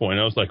at that point,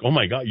 I was like, oh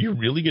my God, you're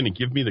really going to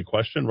give me the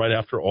question right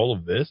after all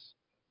of this?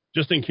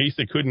 Just in case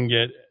they couldn't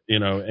get,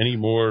 any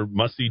more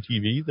must-see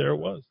TV? There it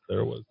was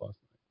last night.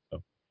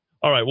 So,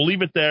 all right, we'll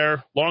leave it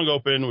there. Long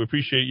open. We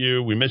appreciate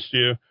you. We missed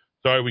you.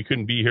 Sorry we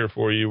couldn't be here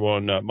for you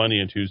on Monday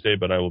and Tuesday,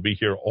 but I will be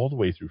here all the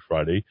way through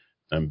Friday.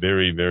 I'm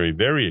very, very,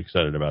 very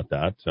excited about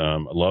that. I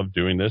love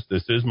doing this.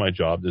 This is my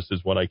job. This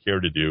is what I care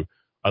to do.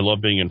 I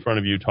love being in front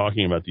of you,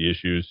 talking about the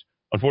issues.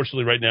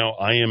 Unfortunately, right now,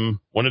 I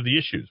am one of the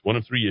issues, one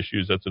of 3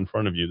 issues that's in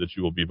front of you that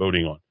you will be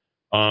voting on.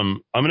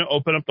 I'm going to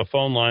open up the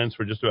phone lines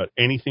for just about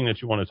anything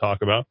that you want to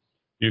talk about.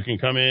 You can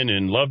come in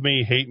and love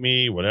me, hate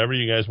me, whatever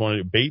you guys want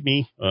to do. Bait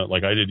me,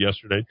 like I did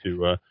yesterday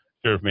to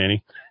Sheriff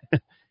Manny.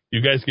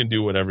 You guys can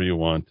do whatever you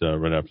want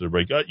right after the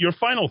break. Your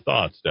final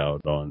thoughts,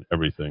 Dowd, on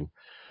everything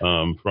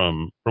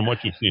from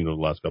what you've seen over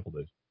the last couple of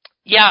days.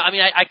 Yeah, I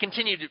mean, I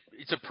continue to,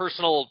 it's a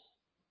personal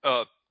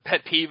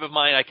pet peeve of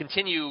mine. I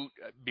continue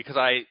because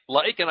I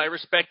like and I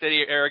respect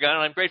Eddie Aragon,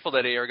 and I'm grateful to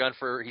Eddie Aragon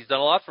he's done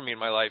a lot for me in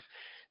my life.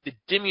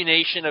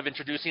 diminution of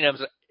introducing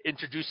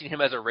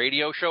him as a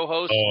radio show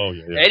host. Oh,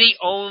 yeah. Eddie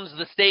owns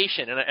the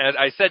station, and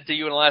I said to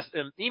you in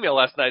an email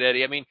last night,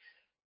 Eddie. I mean,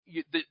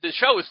 the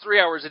show is 3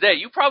 hours a day.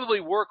 You probably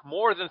work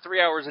more than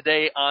 3 hours a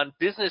day on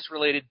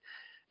business-related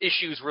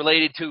issues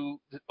related to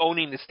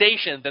owning the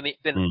station than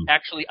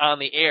actually on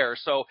the air.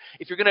 So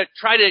if you're going to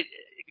try to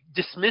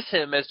dismiss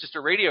him as just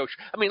a radio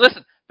show, I mean,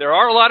 listen, there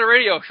are a lot of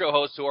radio show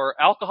hosts who are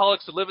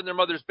alcoholics who live in their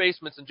mother's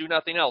basements and do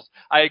nothing else.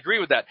 I agree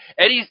with that.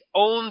 Eddie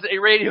owns a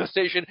radio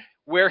station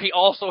where he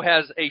also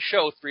has a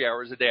show 3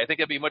 hours a day. I think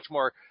that'd be much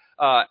more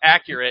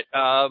accurate.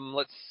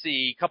 Let's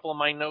see, a couple of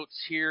my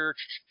notes here.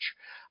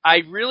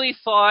 I really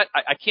thought,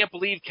 I can't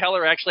believe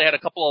Keller actually had a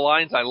couple of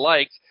lines I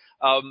liked.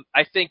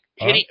 I think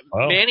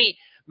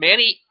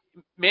Manny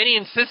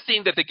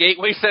insisting that the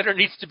Gateway Center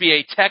needs to be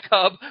a tech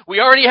hub.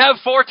 We already have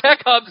 4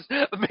 tech hubs,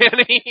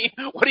 Manny.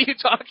 What are you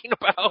talking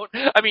about?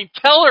 I mean,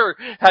 Keller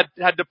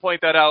had to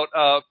point that out.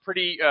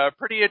 Pretty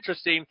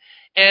interesting.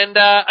 And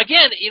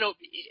again,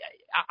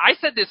 I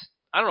said this,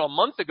 I don't know, a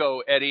month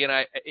ago, Eddie,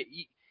 and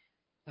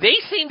they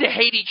seem to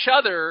hate each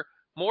other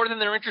more than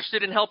they're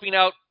interested in helping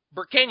out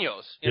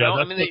Burqueños.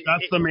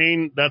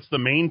 That's the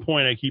main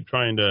point I keep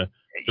trying to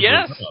bring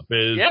up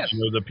is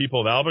the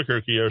people of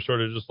Albuquerque are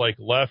sort of just like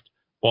left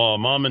while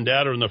mom and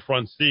dad are in the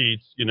front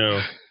seats,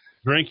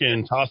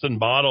 drinking, tossing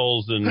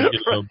bottles, and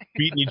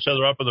beating each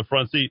other up in the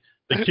front seat.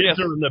 The kids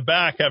are in the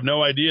back, have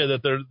no idea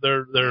that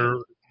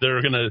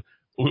they're going to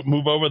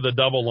move over the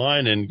double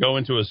line and go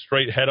into a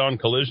straight head-on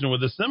collision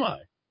with a semi,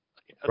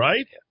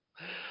 right?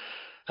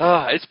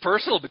 It's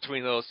personal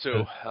between those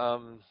two.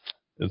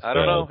 I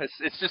don't know.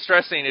 It's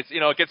distressing. It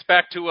gets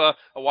back to a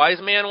wise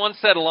man once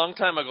said a long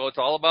time ago. It's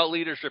all about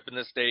leadership in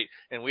this state,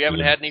 and we haven't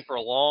had any for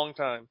a long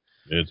time.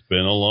 It's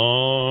been a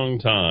long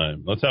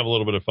time. Let's have a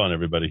little bit of fun,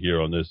 everybody,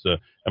 here on this. And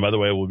by the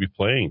way, we'll be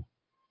playing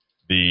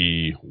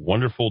the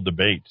wonderful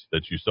debate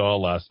that you saw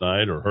last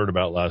night or heard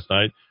about last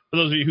night. For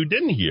those of you who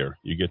didn't hear,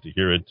 you get to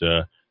hear it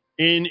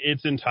in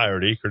its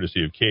entirety,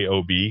 courtesy of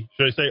KOB.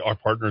 Should I say our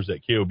partners at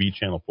KOB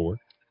Channel 4?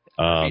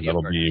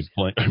 That'll be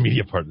playing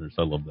media partners.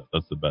 I love that.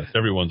 That's the best.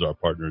 Everyone's our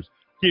partners.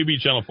 KOB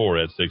Channel 4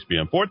 at 6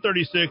 p.m.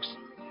 436,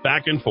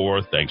 back and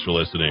forth. Thanks for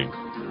listening.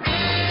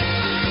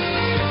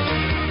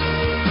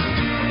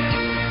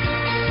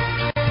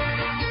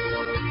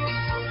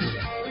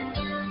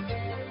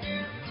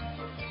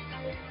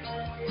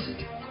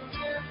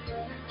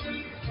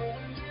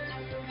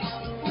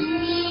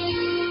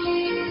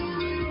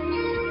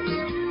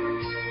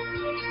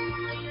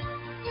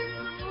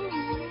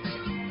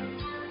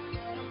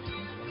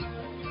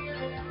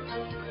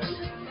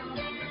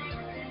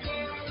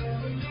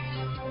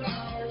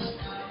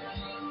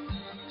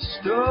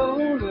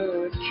 Stole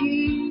a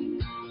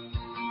key,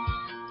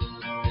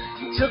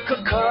 took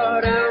a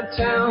car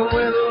downtown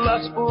where the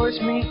lost boys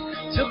meet.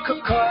 Took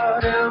a car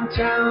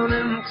downtown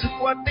and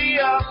took what they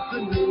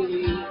offered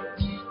me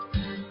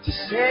to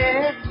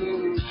set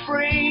me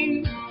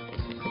free.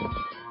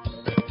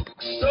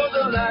 So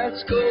the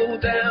lights go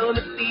down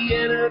at the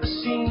end of the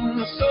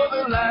scene. So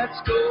the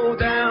lights go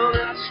down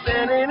and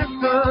standing in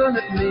front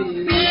of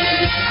me.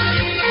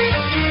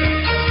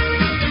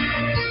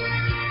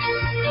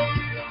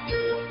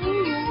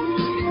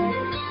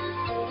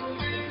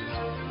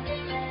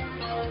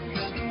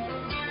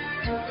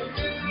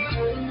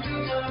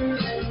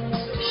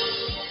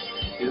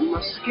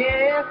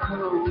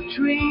 Scarecrow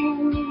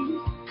dream,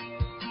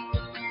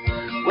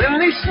 when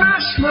they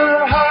smash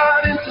my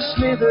heart into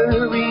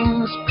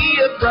smithereens, be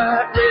a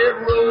bright red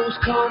rose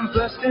come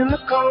bursting the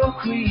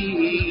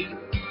concrete,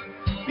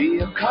 be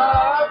a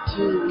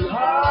cartoon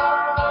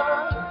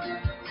heart.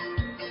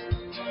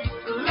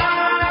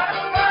 Light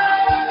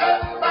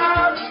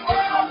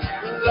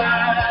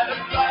a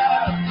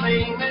fire,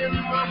 flame in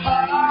my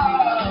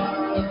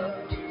heart,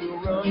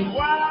 run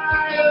wild.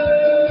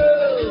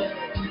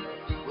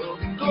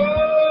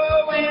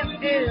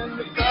 In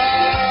the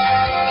dark,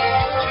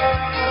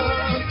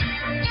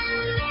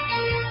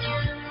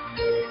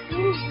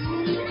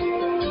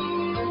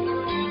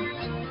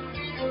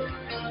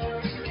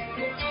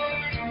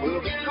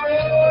 we'll be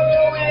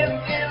growing in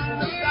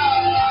the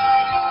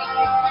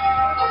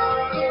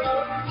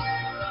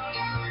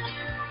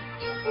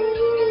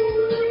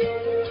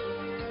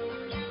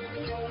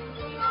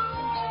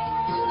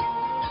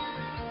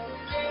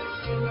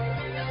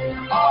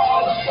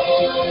all the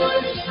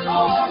boys,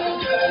 all the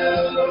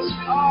girls,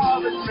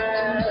 all the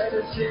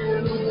matters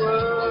in the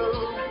world.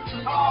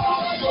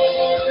 All the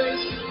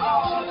boys,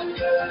 all the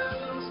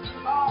girls,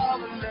 all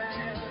the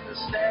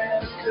matters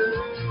that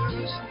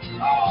occurs.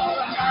 All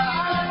the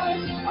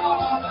highs,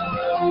 all the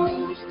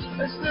lows,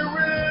 as the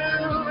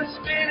room is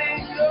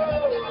spinning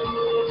goes.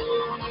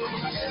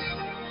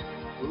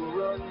 We'll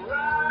run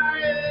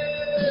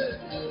riot,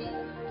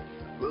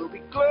 we'll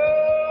be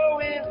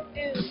glowing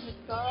in the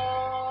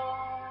dark.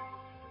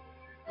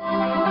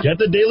 Get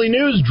the daily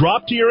news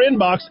dropped to your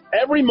inbox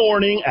every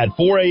morning at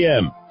 4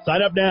 a.m.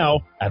 Sign up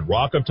now at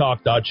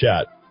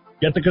rockoftalk.chat.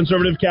 Get the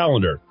conservative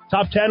calendar,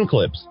 top 10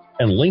 clips,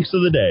 and links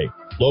of the day,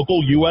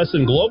 local, U.S.,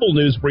 and global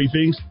news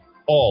briefings,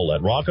 all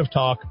at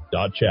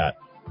rockoftalk.chat.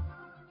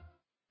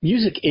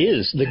 Music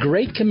is the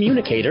great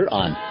communicator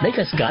on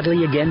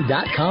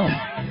MakeUsGodlyAgain.com.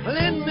 Well,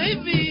 it may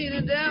be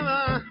the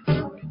devil,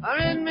 or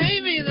it may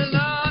be the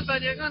Lord,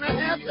 but you're gonna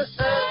have to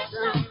serve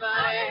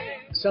somebody.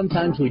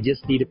 Sometimes we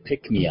just need a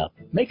pick-me-up.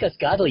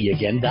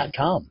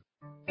 MakeUsGodlyAgain.com.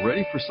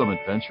 Ready for some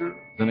adventure?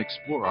 Then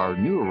explore our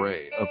new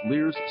array of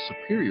Lear's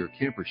superior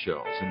camper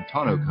shells and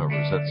tonneau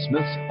covers at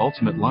Smith's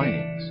Ultimate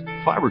Linings.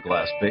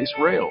 Fiberglass base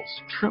rails,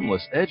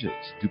 trimless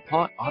edges,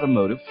 DuPont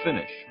automotive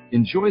finish.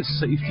 Enjoy the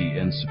safety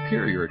and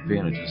superior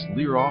advantages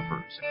Lear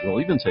offers. We'll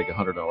even take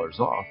 $100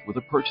 off with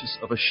a purchase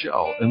of a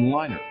shell and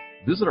liner.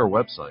 Visit our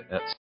website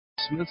at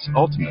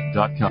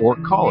smithsultimate.com or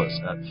call us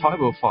at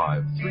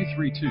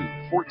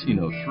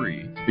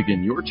 505-332-1403 to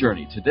begin your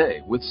journey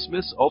today with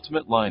Smith's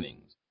Ultimate Linings.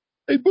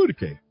 Hey,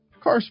 Boudica,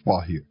 Car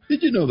Spa here.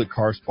 Did you know that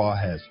Car Spa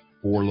has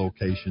 4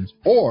 locations,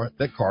 or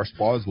that Car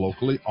Spa is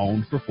locally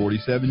owned for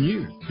 47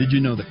 years? Did you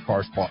know that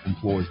Car Spa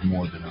employs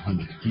more than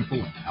 100 people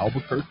in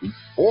Albuquerque,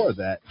 or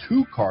that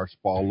 2 Car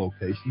Spa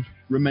locations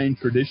remain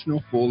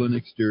traditional full and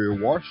exterior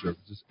wash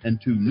services, and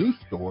 2 new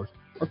stores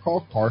are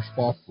called Car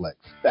Spa Flex?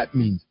 That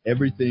means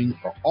everything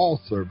or all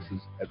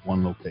services at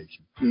one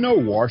location. No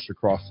wash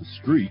across the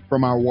street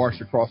from our wash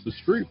across the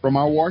street from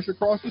our wash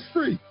across the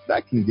street.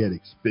 That can get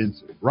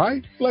expensive,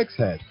 right? Flex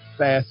has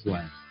fast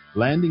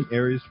landing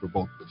areas for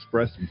both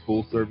express and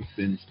full service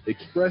finished,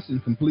 express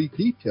and complete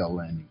detail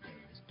landing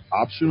areas,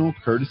 optional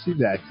courtesy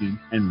vacuum,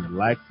 and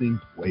relaxing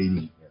waiting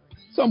areas.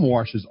 Some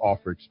washes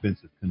offer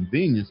expensive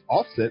convenience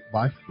offset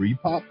by free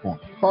popcorn.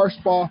 Car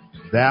Spa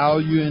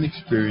value and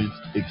experience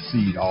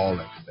exceed all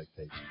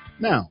expectations.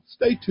 Now,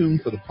 stay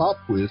tuned for the pop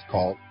quiz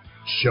called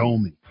Show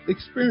Me.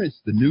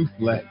 Experience the new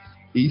Flex,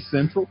 East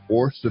Central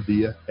or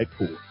Sevilla at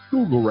Coors.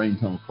 Google Rain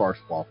Tunnel Car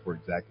Spa for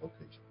exact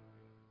location.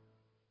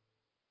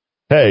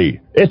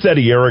 Hey, it's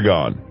Eddie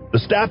Aragon. The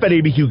staff at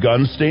ABQ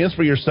Guns stands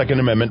for your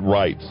Second Amendment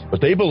rights, but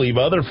they believe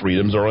other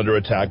freedoms are under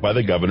attack by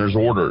the governor's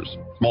orders.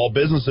 Small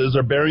businesses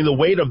are bearing the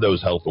weight of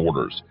those health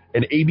orders,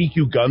 and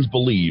ABQ Guns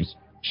believes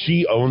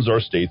she owns our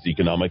state's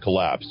economic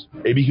collapse.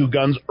 ABQ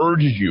Guns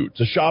urges you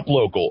to shop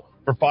local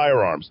for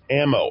firearms,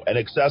 ammo, and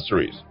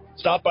accessories.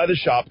 Stop by the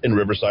shop in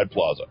Riverside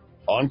Plaza,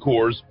 on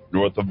Coors,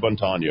 north of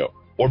Montano,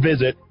 or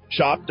visit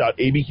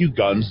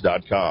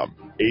shop.abqguns.com.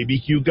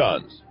 ABQ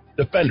Guns,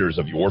 defenders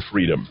of your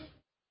freedom.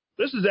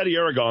 This is Eddie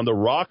Aragon, the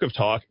Rock of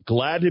Talk.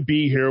 Glad to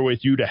be here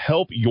with you to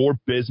help your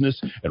business.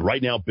 And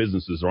right now,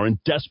 businesses are in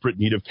desperate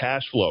need of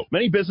cash flow.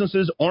 Many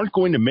businesses aren't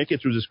going to make it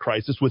through this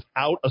crisis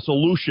without a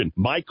solution.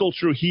 Michael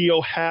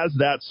Trujillo has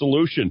that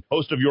solution.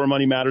 Host of Your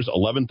Money Matters,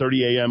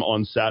 11:30 a.m.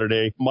 on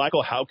Saturday.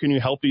 Michael, how can you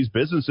help these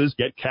businesses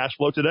get cash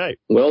flow today?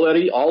 Well,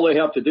 Eddie, all they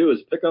have to do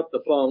is pick up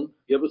the phone,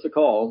 give us a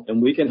call,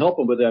 and we can help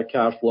them with that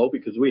cash flow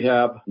because we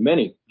have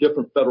many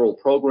different federal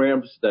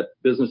programs that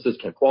businesses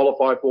can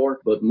qualify for.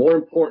 But more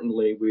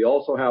importantly, we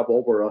also have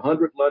over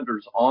 100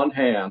 lenders on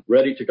hand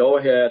ready to go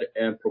ahead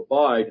and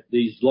provide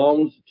these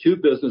loans to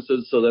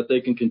businesses so that they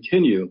can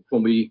continue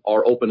when we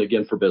are open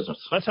again for business.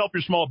 Let's help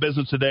your small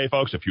business today,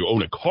 folks. If you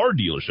own a car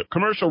dealership,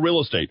 commercial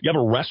real estate, you have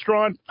a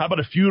restaurant, how about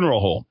a funeral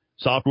home,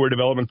 software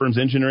development firms,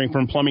 engineering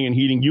firm, plumbing and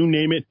heating, you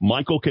name it,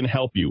 Michael can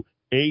help you.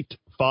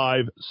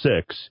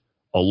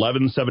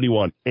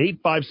 856-1171,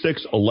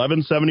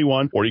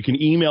 856-1171, or you can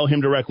email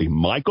him directly,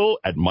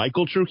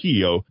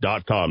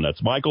 michael@michaeltrujillo.com.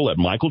 That's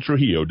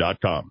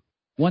michael@michaeltrujillo.com.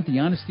 Want the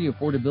honesty,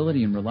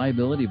 affordability, and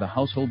reliability of a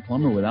household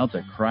plumber without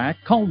the crack?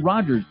 Call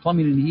Rogers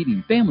Plumbing and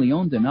Heating, family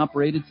owned and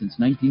operated since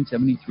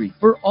 1973,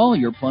 for all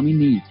your plumbing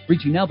needs.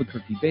 Reaching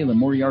Albuquerque, Bala,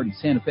 Moriarty,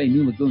 Santa Fe,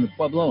 New Laguna,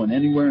 Pueblo, and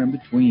anywhere in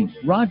between.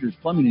 Rogers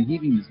Plumbing and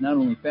Heating is not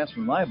only fast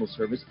and reliable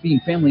service,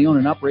 being family owned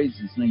and operated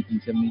since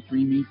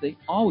 1973 means they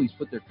always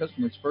put their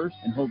customers first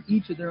and hold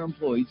each of their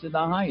employees to the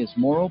highest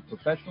moral,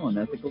 professional, and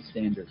ethical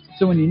standards.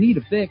 So when you need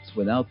a fix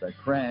without the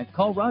crack,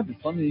 call Rogers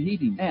Plumbing and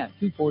Heating at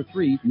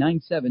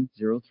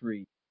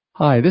 243-9703.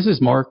 Hi, this is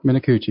Mark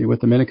Minicucci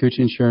with the Minicucci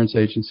Insurance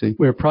Agency.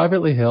 We are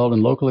privately held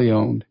and locally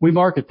owned. We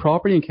market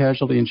property and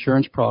casualty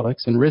insurance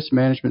products and risk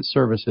management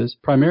services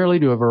primarily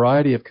to a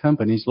variety of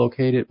companies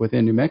located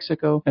within New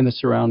Mexico and the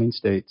surrounding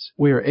states.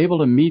 We are able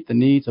to meet the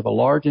needs of a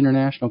large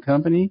international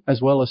company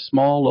as well as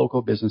small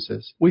local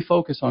businesses. We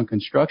focus on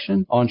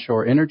construction,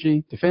 onshore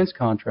energy, defense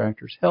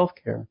contractors,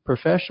 healthcare,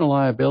 professional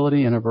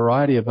liability, and a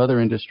variety of other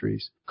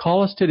industries.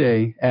 Call us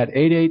today at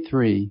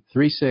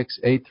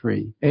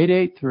 883-3683,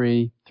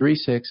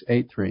 883-3683.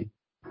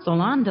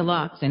 Salon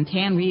Deluxe and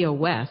Tan Rio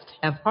West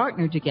have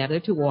partnered together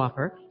to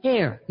offer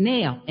hair,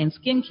 nail, and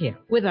skincare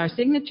with our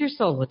signature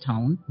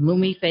Solatone,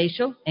 Lumi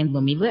Facial, and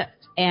Lumi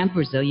Lift, and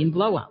Brazilian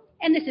Blowout.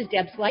 And this is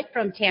Deb Slight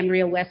from Tan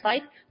Rio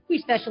Westlight. We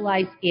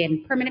specialize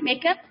in permanent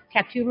makeup,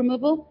 tattoo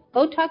removal,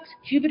 Botox,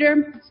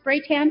 Juvederm, spray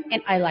tan,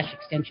 and eyelash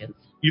extensions.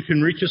 You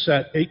can reach us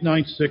at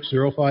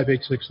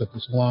 896-0586 at the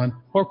salon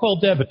or call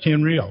Deb at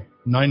Tan Rio,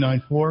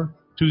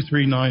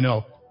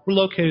 994-2390. We're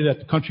located at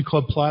the Country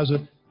Club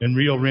Plaza in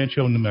Rio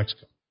Rancho, New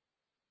Mexico.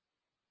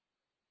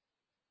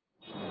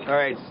 All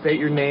right, state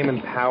your name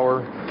and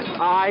power.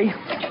 I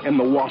am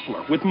the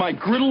Waffler. With my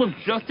griddle of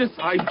justice,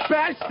 I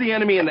bash the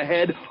enemy in the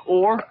head,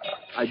 or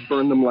I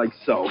burn them like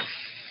so.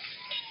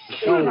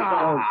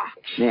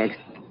 Next.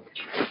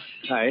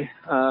 Hi,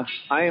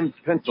 I am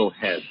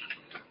Pencilhead.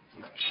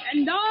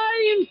 And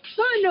I am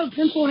son of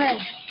Pencilhead.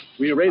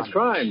 We erase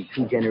crime.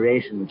 2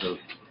 generations of...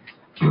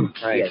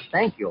 Right. Yes,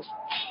 thank you.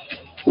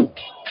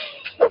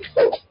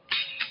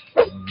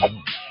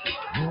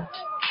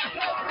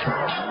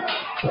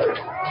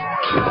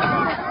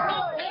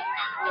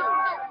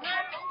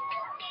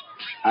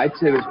 I'd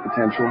say there's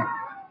potential.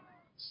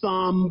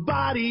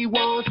 Somebody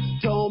once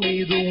told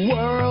me the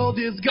world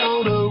is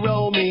gonna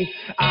roll me.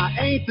 I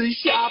ain't the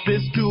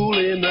sharpest tool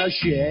in the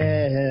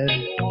shed.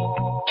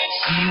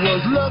 She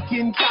was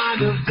looking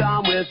kind of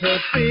dumb with her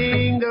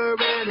finger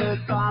and her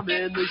thumb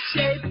in the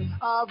shape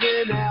of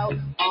an L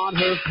on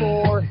her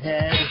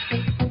forehead.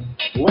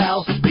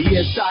 Well, the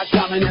years start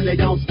coming and they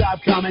don't stop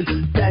coming.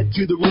 Fed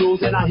to the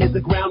rules and I hit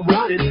the ground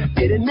running.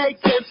 Didn't make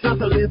sense not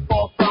to live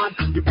for fun.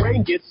 Your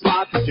brain gets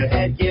smart but your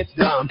head gets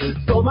dumb.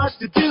 So much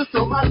to do,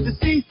 so much to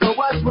see. So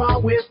what's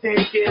wrong with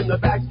taking the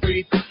back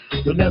streets?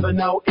 You'll never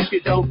know if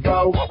you don't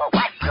go.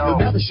 You'll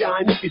never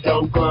shine if you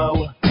don't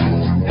glow.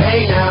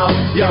 Hey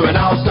now, you're an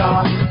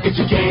all-star. Get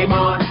your game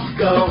on,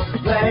 go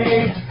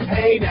play.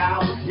 Hey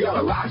now, you're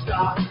a rock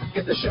star.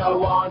 Get the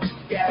show on,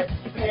 get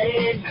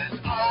paid. And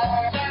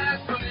all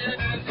that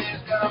glitters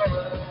is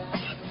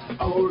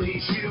gold. Only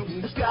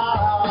shooting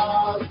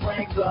stars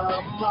break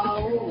the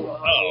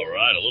mold. All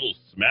right, a little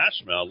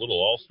Smash Mouth, a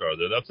little all-star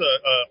there. That's a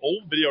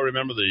old video. I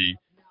remember the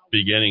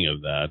beginning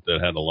of that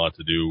had a lot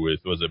to do with,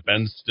 was it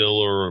Ben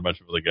Stiller or a bunch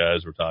of other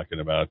guys were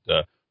talking about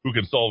who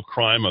can solve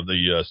crime of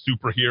the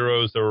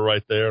superheroes that were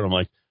right there. And I'm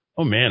like,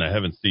 oh, man, I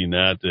haven't seen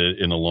that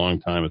in a long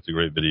time. It's a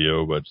great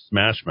video. But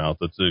Smash Mouth,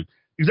 that's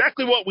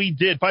exactly what we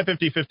did.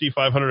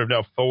 550-5500 have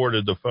now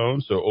forwarded the phone,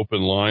 so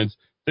open lines.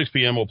 6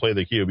 p.m. we'll play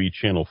the KOB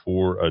Channel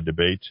 4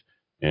 debate.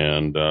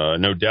 And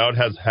No Doubt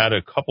has had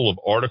a couple of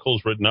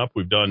articles written up.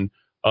 We've done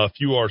a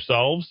few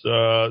ourselves.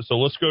 So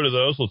let's go to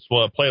those. Let's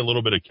play a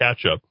little bit of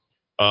catch-up.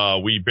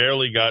 We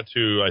barely got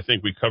to, I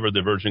think we covered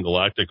the Virgin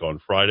Galactic on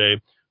Friday.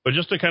 But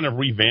just to kind of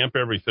revamp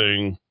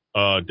everything,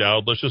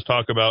 Dowd, let's just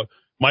talk about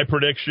my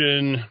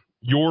prediction,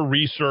 your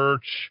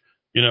research,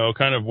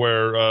 kind of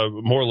where,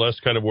 more or less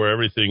kind of where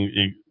everything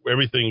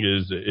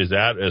is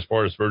at as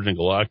far as Virgin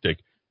Galactic.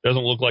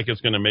 Doesn't look like it's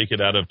going to make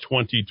it out of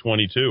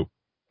 2022.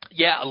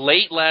 Yeah,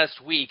 late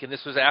last week, and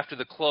this was after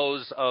the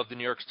close of the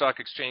New York Stock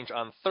Exchange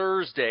on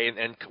Thursday,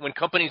 and when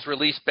companies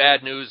release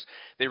bad news,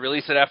 they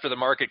release it after the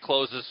market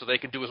closes so they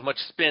can do as much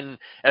spin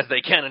as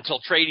they can until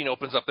trading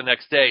opens up the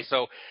next day.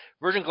 So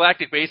Virgin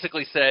Galactic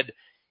basically said,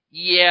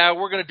 yeah,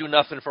 we're going to do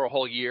nothing for a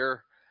whole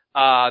year.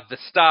 The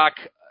stock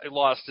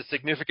lost a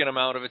significant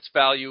amount of its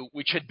value,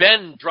 which had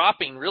been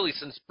dropping really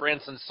since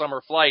Branson's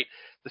summer flight.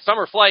 The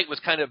summer flight was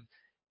kind of,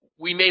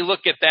 we may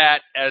look at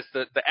that as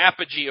the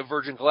apogee of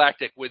Virgin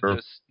Galactic with sure.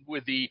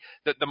 the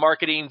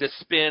marketing, the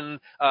spin,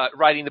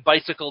 riding the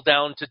bicycle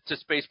down to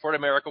Spaceport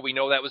America. We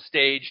know that was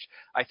staged.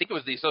 I think it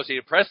was the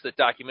Associated Press that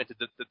documented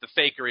the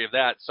fakery of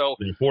that. So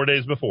 4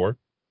 days before.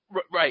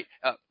 Right.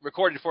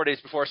 Recorded 4 days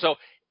before. So,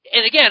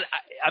 and again,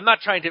 I'm not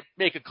trying to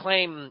make a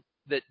claim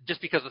that just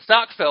because the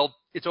stock fell,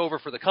 it's over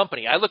for the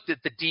company. I looked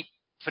at the deep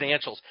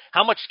financials.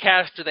 How much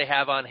cash do they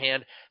have on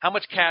hand? How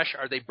much cash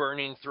are they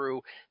burning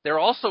through? They're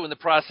also in the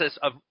process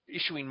of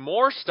issuing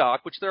more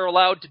stock, which they're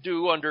allowed to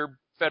do under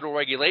federal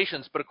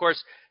regulations. But of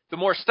course, the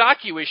more stock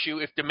you issue,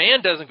 if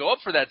demand doesn't go up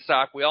for that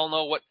stock, we all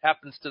know what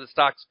happens to the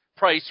stock's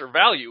price or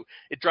value.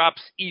 It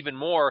drops even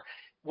more.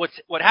 What's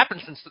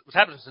happened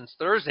since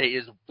Thursday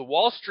is the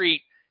Wall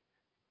Street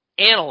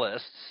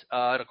analysts,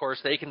 and of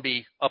course they can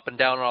be up and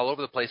down and all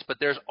over the place, but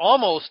there's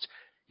almost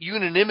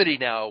unanimity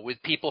now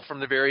with people from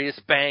the various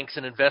banks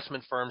and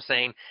investment firms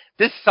saying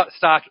this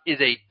stock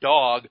is a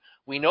dog.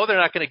 We know they're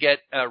not going to get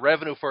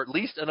revenue for at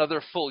least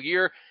another full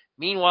year.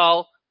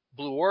 Meanwhile,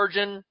 Blue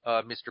Origin,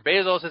 Mr.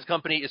 Bezos'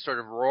 company, is sort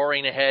of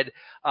roaring ahead.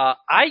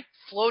 I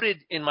floated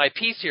in my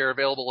piece here,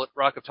 available at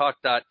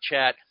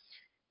rockoftalk.chat.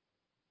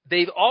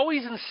 They've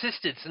always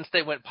insisted since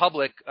they went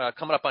public,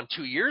 coming up on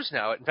 2 years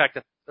now. In fact,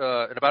 in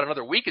about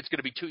another week, it's going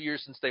to be 2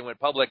 years since they went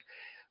public.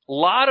 A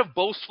lot of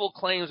boastful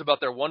claims about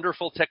their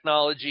wonderful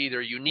technology,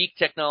 their unique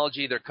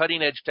technology, their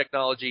cutting-edge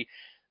technology.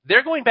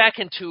 They're going back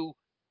into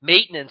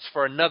maintenance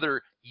for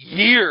another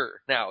year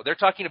now. They're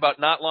talking about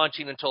not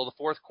launching until the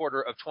fourth quarter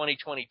of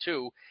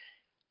 2022.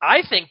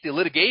 I think the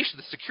litigation,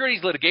 the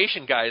securities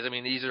litigation guys, I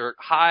mean, these are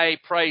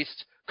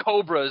high-priced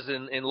cobras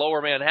in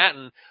lower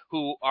Manhattan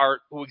who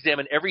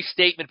examine every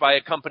statement by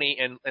a company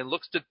and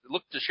look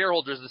to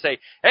shareholders and say,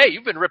 hey,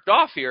 you've been ripped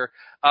off here.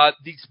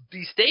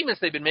 These statements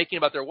they've been making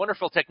about their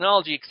wonderful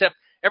technology, except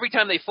every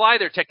time they fly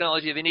their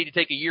technology, they need to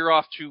take a year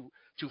off to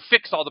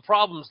fix all the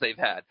problems they've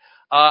had.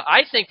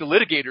 I think the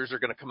litigators are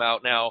going to come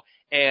out now,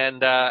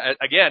 and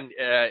again,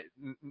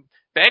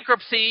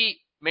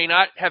 bankruptcy may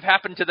not have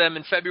happened to them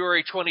in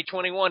February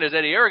 2021, as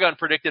Eddie Aragon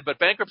predicted, but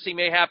bankruptcy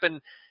may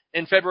happen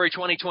in February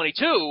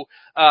 2022.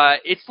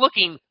 It's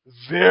looking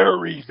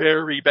very,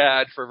 very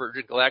bad for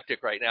Virgin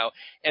Galactic right now.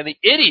 And the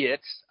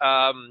idiots,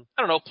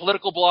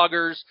 political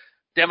bloggers,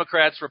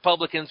 Democrats,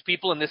 Republicans,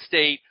 people in this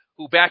state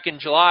who back in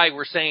July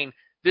were saying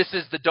this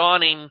is the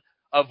dawning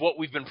of what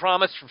we've been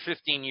promised for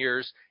 15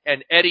 years.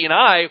 And Eddie and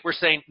I were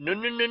saying,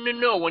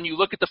 no. When you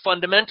look at the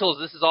fundamentals,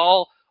 this is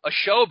all a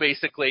show,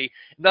 basically.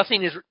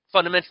 Nothing has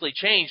fundamentally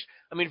changed.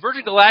 I mean,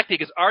 Virgin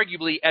Galactic is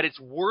arguably at its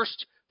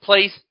worst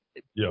place,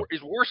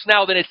 is worse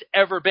now than it's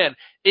ever been.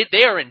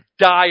 They are in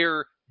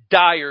dire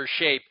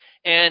shape.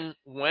 And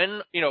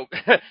when, you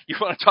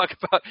want to talk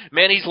about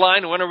Manny's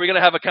line, when are we going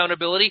to have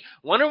accountability?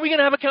 When are we going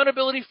to have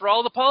accountability for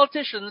all the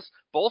politicians,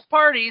 both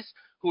parties,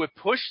 who have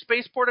pushed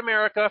Spaceport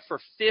America for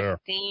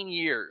 15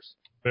 years?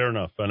 Fair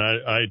enough. And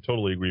I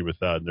totally agree with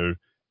that. There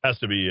has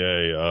to be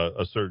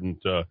a certain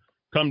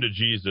come to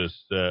Jesus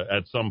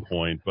at some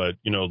point. But,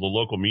 the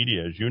local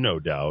media, as you know,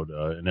 Dowd,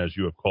 and as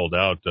you have called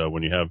out,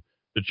 when you have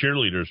the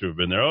cheerleaders who have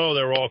been there,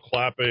 they're all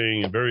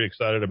clapping and very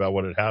excited about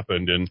what had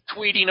happened and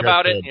tweeting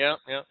about it. Yeah.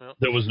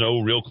 There was no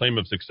real claim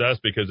of success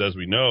because, as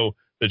we know,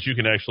 that you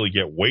can actually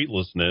get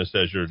weightlessness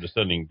as you're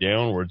descending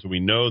downwards. We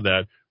know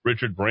that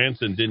Richard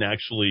Branson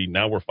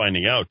now we're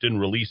finding out, didn't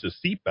release a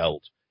seatbelt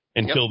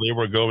until they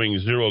were going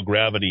zero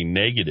gravity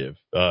negative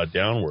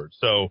downward.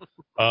 So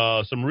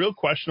some real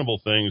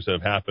questionable things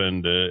have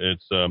happened.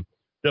 It's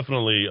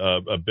definitely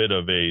a bit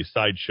of a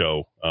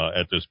sideshow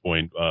at this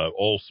point.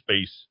 All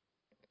space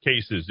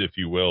cases, if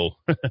you will.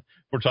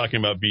 We're talking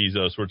about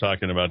Bezos. We're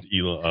talking about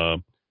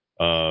Elon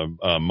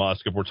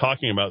Musk. If we're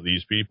talking about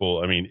these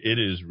people, I mean, it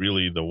is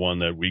really the one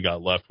that we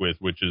got left with,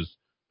 which is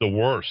the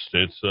worst.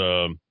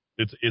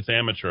 It's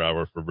amateur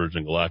hour for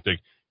Virgin Galactic.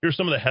 Here's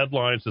some of the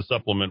headlines to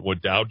supplement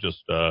what Dowd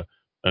just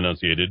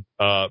enunciated.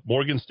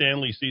 Morgan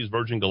Stanley sees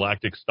Virgin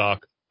Galactic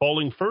stock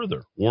falling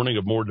further, warning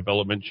of more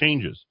development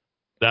changes.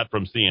 That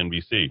from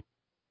CNBC.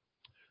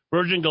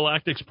 Virgin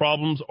Galactic's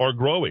problems are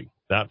growing.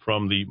 That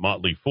from the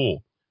Motley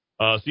Fool.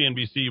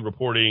 CNBC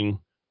reporting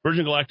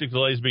Virgin Galactic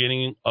delays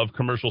beginning of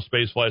commercial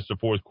space flights to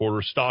fourth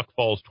quarter. Stock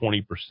falls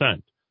 20%.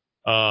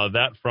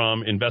 That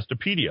from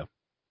Investopedia.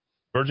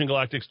 Virgin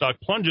Galactic stock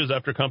plunges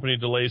after company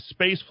delays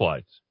space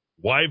flights.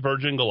 Why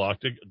Virgin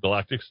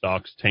Galactic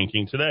stocks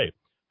tanking today?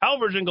 How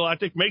Virgin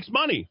Galactic makes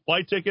money.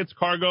 Flight tickets,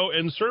 cargo,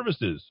 and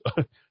services.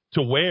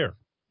 To where?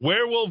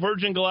 Where will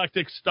Virgin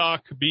Galactic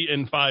stock be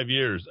in 5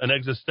 years? An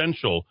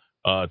existential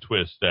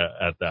twist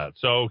at that.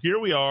 So here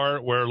we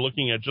are. We're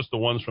looking at just the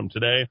ones from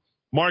today.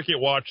 Market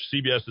Watch,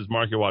 CBS's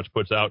Market Watch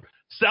puts out,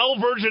 sell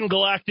Virgin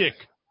Galactic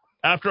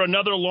after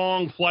another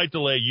long flight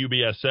delay,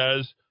 UBS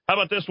says. How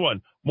about this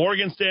one?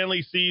 Morgan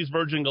Stanley sees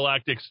Virgin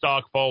Galactic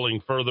stock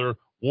falling further,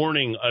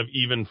 warning of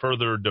even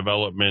further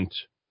development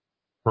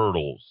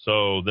hurdles.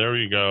 So there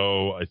you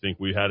go. I think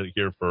we had it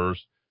here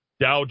first.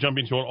 Dow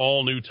jumping to an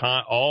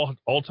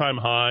all-time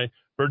high.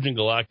 Virgin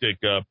Galactic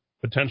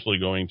potentially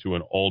going to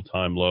an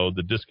all-time low.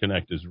 The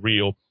disconnect is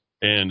real.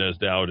 And as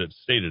Dowd had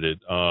stated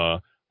it,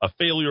 a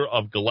failure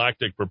of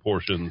galactic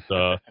proportions.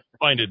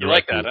 Find it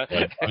directly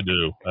to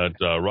do at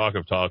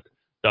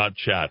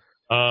rockoftalk.chat.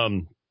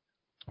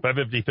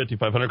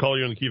 550-5500. Call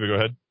you on the Kiva. Go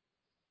ahead.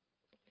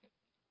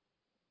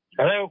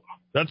 Hello.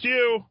 That's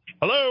you.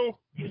 Hello.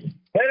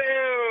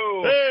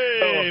 Hello.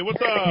 Hey,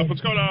 what's up?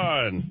 What's going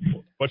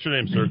on? What's your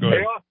name, sir? Go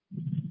ahead.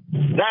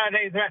 My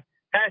name's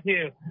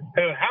Matthew.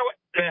 How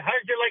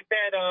did you like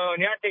that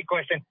Nyate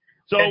question?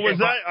 So was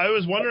that? I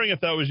was wondering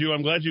if that was you.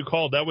 I'm glad you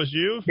called. That was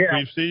you. Yeah.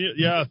 We've seen you.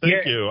 Yeah.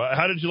 Thank you.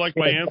 How did you like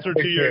my answer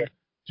to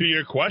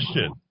your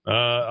question?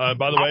 By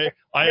the way,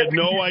 I had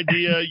no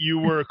idea you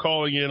were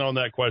calling in on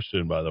that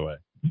question. By the way.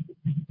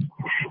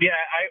 Yeah,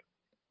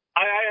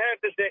 I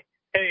have to say,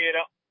 hey,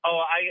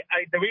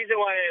 the reason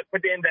why I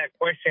put in that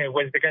question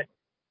was because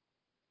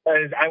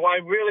I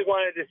really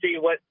wanted to see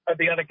what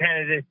the other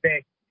candidates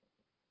think.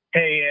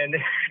 Hey, and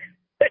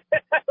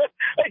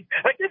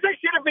I guess I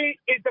shouldn't be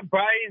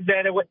surprised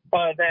that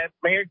that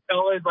Mayor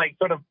Cohen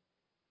sort of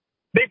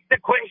missed the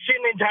question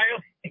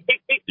entirely.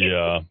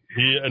 Yeah,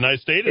 I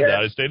stated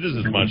that. I stated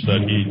as much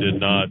that he did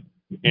not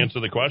answer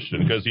the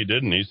question because he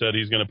didn't. He said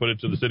he's going to put it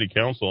to the city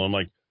council. I'm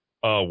like,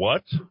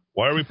 what?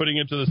 Why are we putting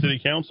it to the city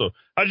council?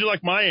 How'd you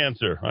like my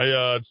answer?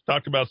 I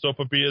talked about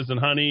sopapillas and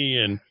honey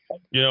and,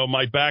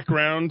 my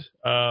background.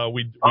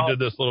 We did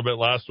this a little bit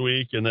last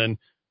week and then,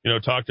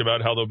 talked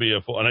about how there'll be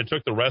and I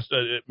took the rest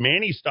of it.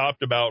 Manny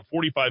stopped about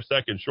 45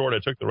 seconds short. I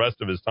took the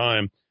rest of his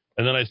time.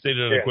 And then I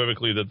stated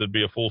unequivocally that there'd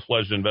be a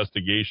full-fledged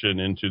investigation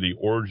into the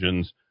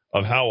origins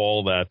of how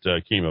all that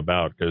came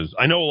about. Because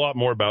I know a lot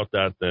more about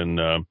that than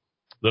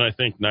I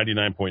think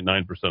 99.9%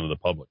 of the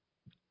public.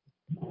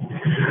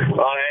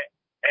 Well,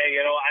 hey,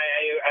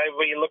 I'll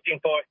be looking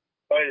forward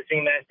to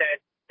seeing that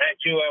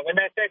statue. When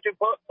that statue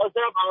posts up,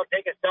 I'll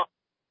take a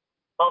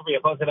selfie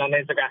and post it on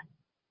Instagram.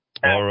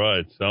 All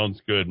right. Sounds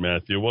good,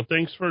 Matthew. Well,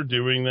 thanks for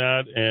doing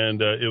that.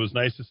 And it was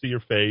nice to see your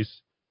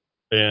face.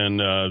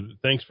 And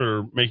thanks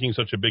for making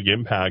such a big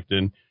impact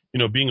and,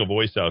 being a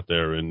voice out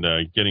there and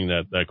getting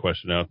that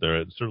question out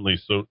there. It certainly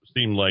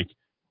seemed like,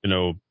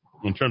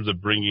 in terms of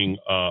bringing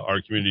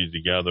our community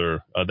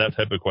together, that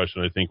type of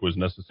question, I think, was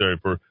necessary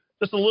for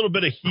just a little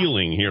bit of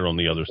healing here on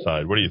the other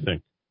side. What do you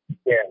think?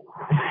 Yeah.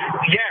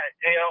 Yeah.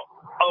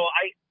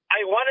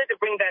 I wanted to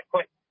bring that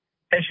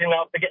question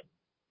up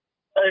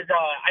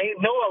I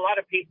know a lot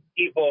of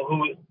people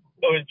who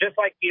was just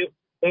like you,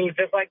 who was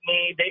just like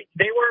me.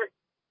 They were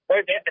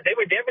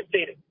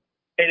devastated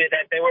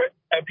that there were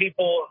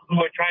people who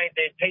were trying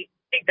to take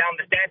down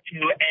the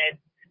statue, and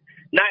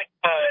not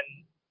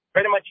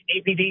pretty much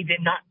APD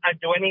did not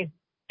do anything,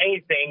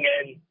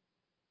 and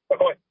of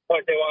course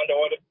they wanted to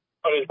order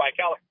by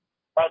Cali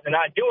to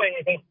not do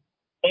anything,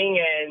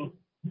 and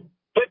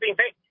flipping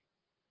face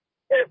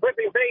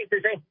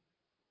is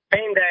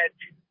saying that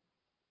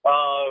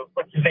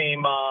what's his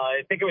name?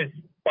 I think it was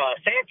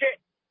Sanchez.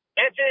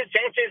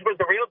 Sanchez was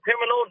the real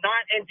criminal,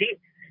 not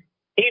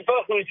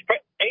Antifa, who's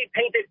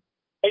painted.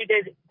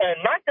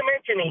 Not to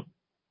mentioning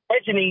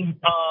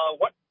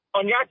what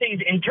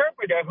Onyate's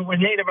interpreter, who was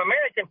Native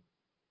American.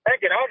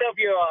 Heck, I don't know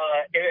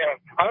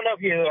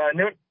if you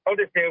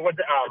noticed there was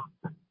the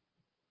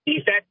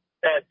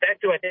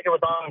statue. I think it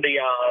was on the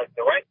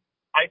right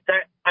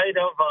side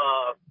of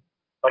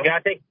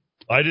Onyate.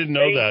 I didn't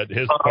know that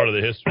his part of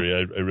the history. I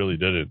really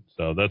didn't.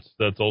 So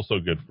that's also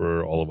good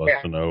for all of us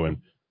to know, and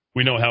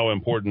we know how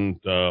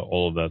important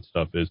all of that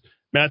stuff is.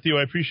 Matthew,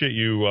 I appreciate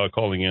you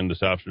calling in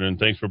this afternoon.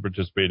 Thanks for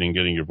participating and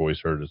getting your voice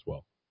heard as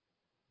well.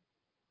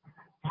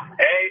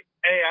 Hey,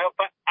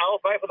 I'll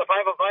fight for the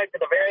 505 to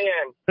the very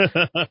end.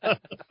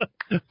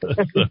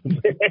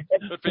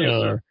 Good for you,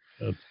 sir.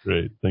 That's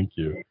great. Thank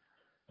you.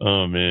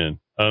 Oh, man.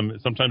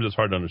 Sometimes it's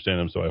hard to understand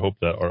him, so I hope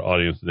that our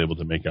audience is able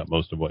to make out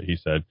most of what he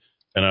said.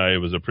 And I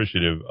was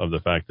appreciative of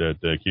the fact that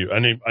I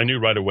knew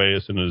right away,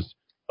 as soon as,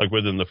 like,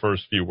 within the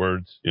first few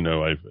words,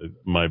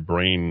 my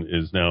brain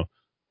is now,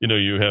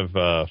 you have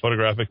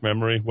photographic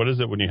memory. What is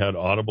it when you had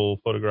audible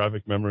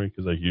photographic memory?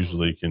 Because I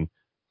usually can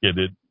get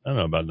it, I don't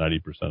know, about 90%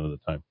 of the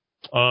time.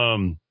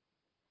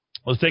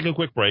 Let's take a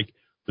quick break.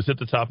 Let's hit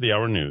the top of the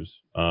hour news.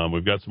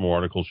 We've got some more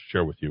articles to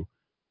share with you.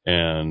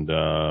 And,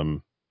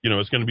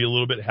 it's going to be a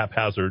little bit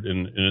haphazard.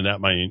 And in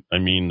that, I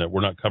mean that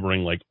we're not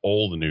covering, like,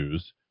 all the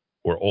news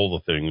or all the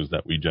things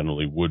that we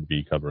generally would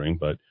be covering.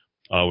 But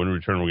when we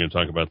return, we're going to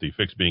talk about the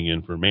fix being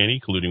in for Manny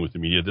colluding with the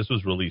media. This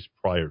was released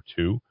prior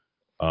to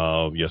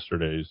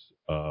yesterday's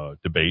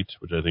debate,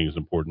 which I think is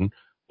important.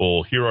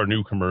 We'll hear our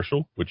new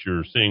commercial, which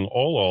you're seeing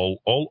all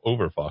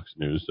over Fox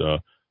News.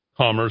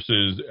 Commerce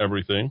is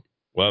everything.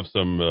 We'll have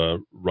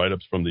some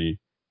write-ups from the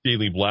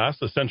Daily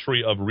Blast, a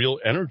century of real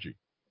energy.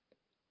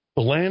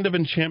 The land of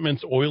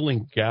enchantment's oil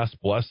and gas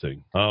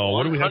blessing.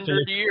 What do we have to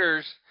look,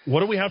 years.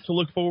 What do we have to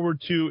look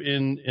forward to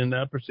in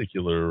that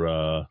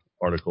particular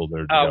article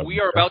there?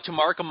 We are about to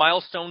mark a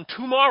milestone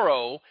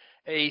tomorrow,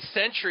 a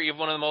century of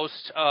one of the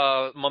most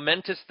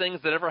momentous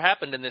things that ever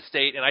happened in this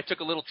state. And I took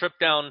a little trip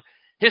down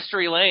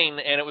history lane,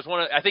 and it was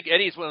I think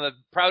Eddie's one of the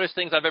proudest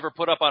things I've ever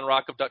put up on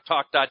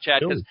rockoftalk.chat,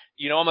 because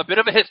I'm a bit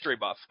of a history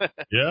buff.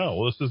 Yeah,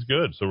 well, this is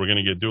good. So we're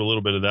going to do a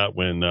little bit of that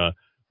when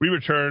we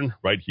return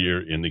right here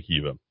in the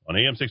Kiva on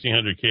AM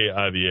 1600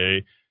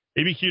 KIVA,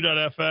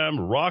 abq.fm,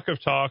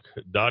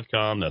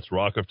 rockoftalk.com. That's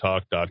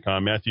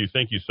rockoftalk.com. Matthew,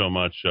 thank you so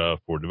much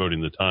for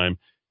devoting the time,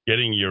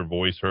 getting your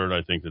voice heard.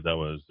 I think that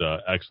was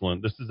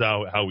excellent. This is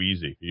how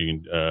easy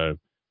you can,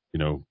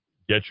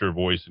 get your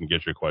voice and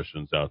get your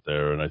questions out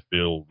there. And I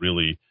feel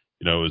really,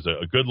 it was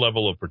a good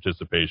level of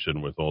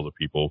participation with all the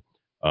people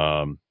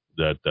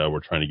that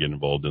we're trying to get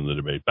involved in the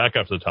debate. Back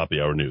after the top of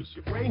the hour news.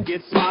 Your brain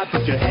gets smart,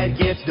 but your head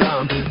gets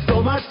dumb.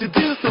 So much to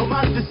do, so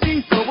much to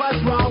see. So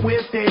what's wrong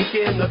with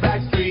taking the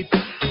back streets?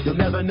 You'll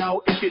never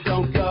know if you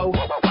don't go.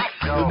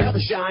 You'll never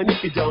shine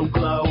if you don't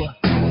glow.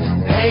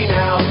 Hey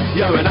now,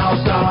 you're an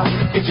all-star.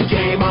 Get your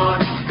game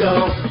on,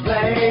 go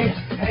play.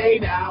 Hey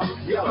now,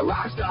 you're a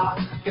rock star.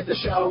 Get the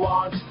show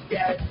on,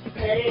 get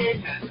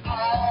paid. And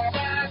all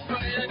that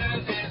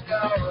glitters is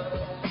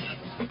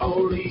gold.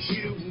 Only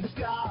shooting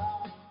stars.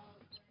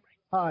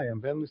 Hi, I'm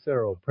Ben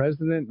Lucero,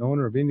 president and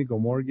owner of Indigo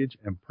Mortgage,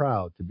 and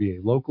proud to be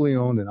a locally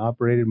owned and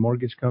operated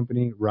mortgage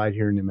company right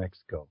here in New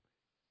Mexico.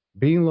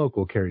 Being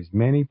local carries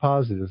many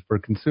positives for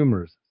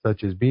consumers,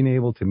 such as being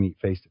able to meet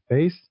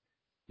face-to-face.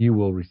 You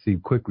will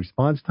receive quick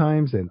response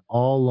times, and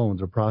all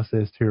loans are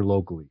processed here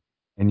locally.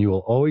 And you will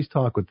always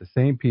talk with the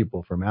same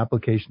people from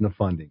application to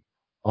funding.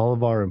 All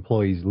of our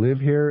employees live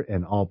here,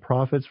 and all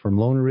profits from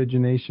loan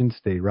origination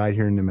stay right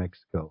here in New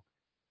Mexico.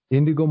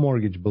 Indigo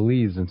Mortgage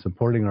believes in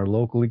supporting our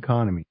local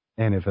economy,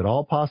 and if at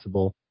all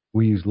possible,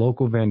 we use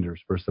local vendors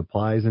for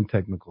supplies and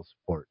technical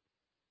support.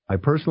 I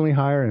personally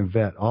hire and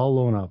vet all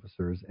loan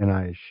officers, and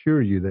I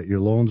assure you that your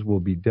loans will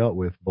be dealt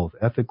with both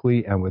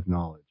ethically and with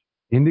knowledge.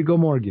 Indigo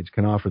Mortgage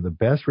can offer the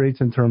best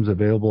rates and terms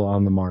available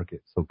on the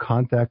market, so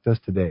contact us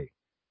today.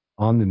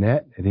 On the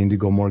net at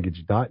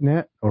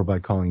indigomortgage.net or by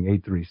calling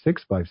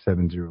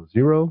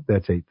 836-5700.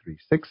 That's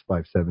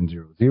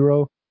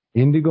 836-5700.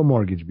 Indigo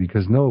Mortgage,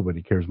 because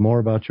nobody cares more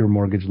about your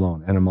mortgage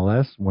loan.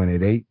 NMLS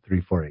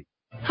 188348.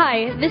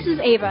 Hi, this is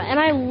Ava, and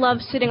I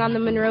love sitting on the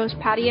Monroe's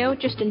patio,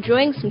 just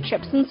enjoying some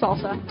chips and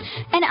salsa.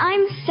 And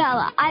I'm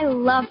Stella. I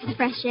love the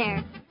fresh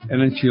air.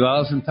 And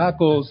enchiladas and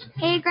tacos.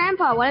 Hey,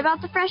 Grandpa, what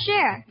about the fresh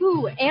air?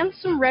 Ooh, and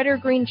some red or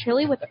green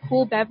chili with a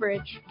cool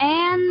beverage.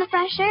 And the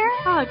fresh air?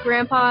 Oh,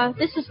 Grandpa,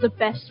 this is the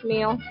best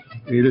meal.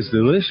 It is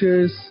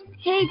delicious.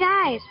 Hey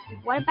guys,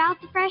 what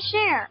about the fresh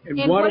air?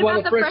 And what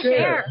about the fresh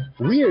air?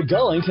 We're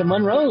going to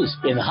Monroe's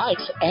in the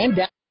Heights and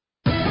down.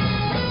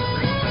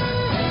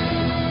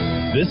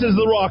 This is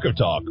the Rock of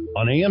Talk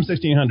on AM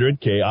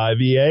 1600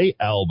 KIVA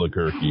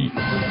Albuquerque.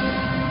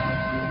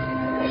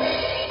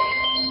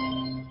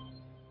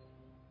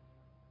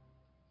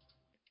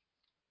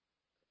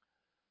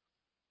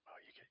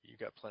 You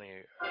got plenty of...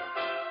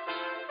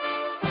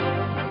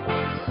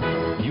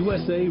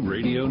 USA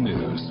Radio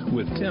News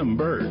with Tim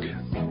Berg.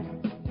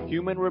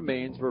 Human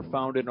remains were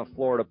found in a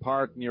Florida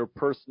park near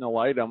personal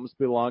items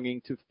belonging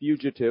to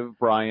fugitive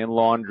Brian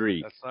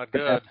Laundrie. That's not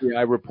The good.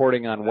 FBI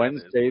reporting on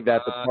Wednesday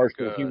that the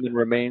partial human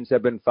remains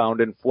have been found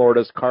in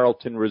Florida's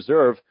Carlton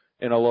Reserve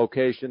in a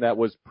location that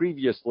was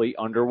previously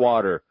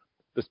underwater.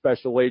 The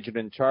special agent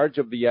in charge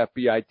of the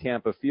FBI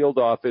Tampa field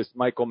office,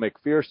 Michael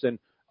McPherson,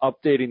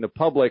 updating the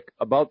public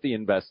about the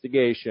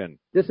investigation.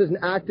 This is an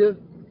active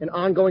and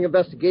ongoing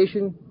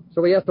investigation,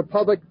 so we ask the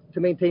public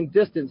to maintain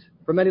distance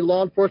from any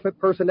law enforcement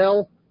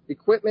personnel,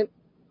 equipment,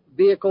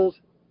 vehicles,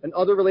 and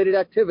other related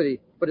activity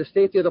for the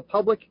safety of the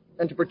public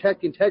and to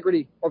protect the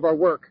integrity of our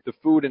work. The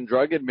Food and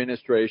Drug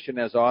Administration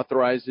has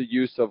authorized the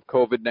use of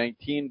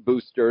COVID-19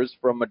 boosters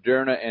from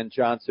Moderna and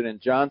Johnson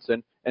 &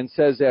 Johnson and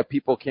says that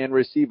people can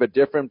receive a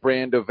different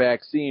brand of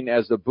vaccine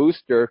as a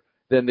booster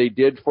than they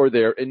did for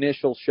their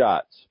initial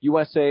shots.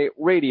 USA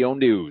Radio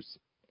News.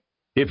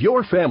 If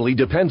your family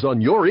depends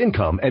on your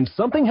income and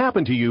something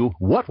happened to you,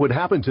 what would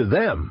happen to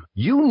them?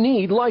 You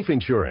need life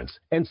insurance,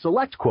 and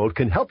SelectQuote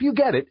can help you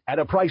get it at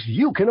a price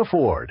you can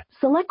afford.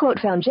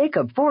 SelectQuote found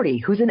Jacob, 40,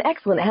 who's in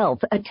excellent health,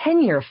 a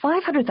 10-year,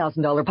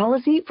 $500,000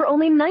 policy for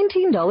only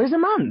 $19 a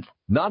month.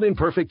 Not in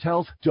perfect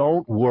health?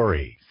 Don't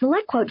worry.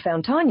 SelectQuote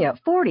found Tanya,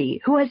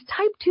 40, who has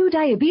type 2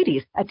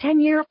 diabetes, a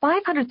 10-year,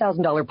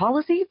 $500,000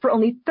 policy for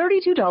only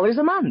 $32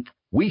 a month.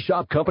 We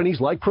shop companies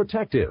like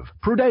Protective,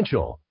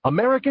 Prudential,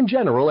 American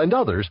General, and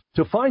others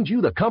to find you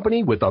the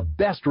company with the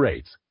best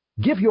rates.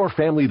 Give your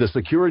family the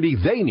security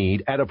they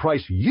need at a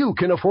price you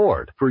can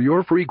afford. For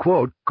your free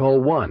quote,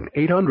 call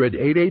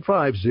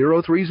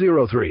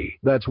 1-800-885-0303.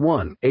 That's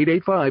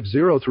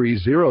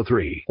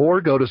 1-885-0303.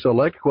 Or go to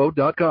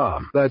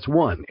SelectQuote.com. That's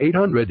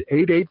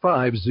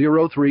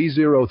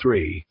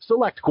 1-800-885-0303.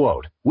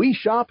 SelectQuote. We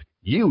shop,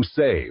 you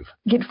save.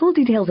 Get full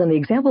details on the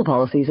example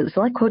policies at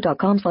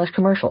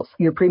SelectQuote.com/commercials.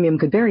 Your premium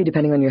could vary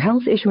depending on your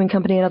health, issuing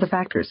company, and other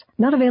factors.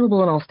 Not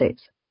available in all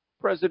states.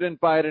 President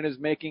Biden is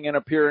making an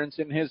appearance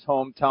in his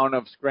hometown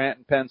of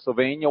Scranton,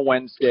 Pennsylvania,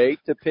 Wednesday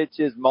to pitch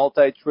his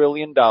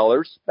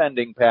multi-trillion-dollar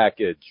spending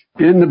package.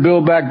 In the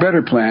Build Back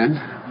Better plan,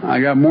 I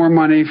got more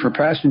money for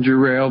passenger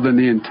rail than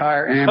the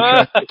entire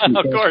Amtrak.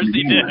 Of course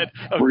he did.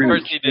 We're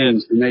going to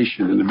change the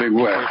nation in a big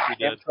way.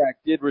 Amtrak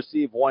did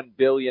receive $1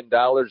 billion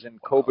in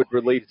COVID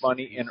relief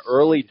money in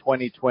early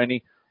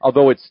 2020,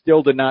 although it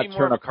still did not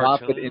turn a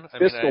profit in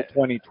fiscal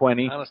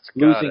 2020,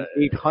 losing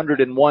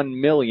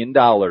 $801 million.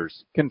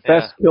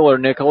 Confessed killer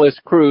Nicholas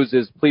Cruz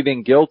is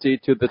pleading guilty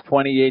to the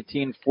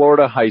 2018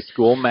 Florida high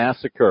school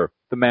massacre.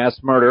 The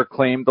mass murder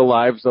claimed the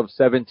lives of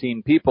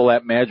 17 people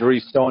at Marjorie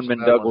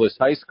Stoneman Douglas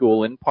High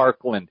School in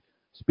Parkland.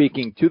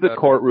 Speaking to the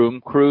courtroom,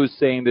 Cruz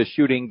saying the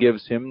shooting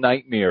gives him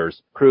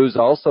nightmares. Cruz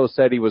also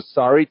said he was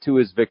sorry to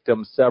his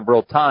victims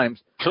several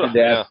times and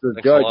asked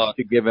the judge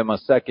to give him a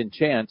second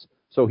chance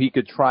so he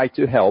could try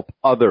to help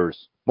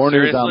others. More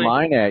news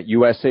online at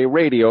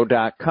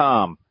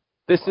usaradio.com.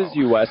 This is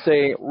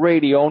USA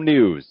Radio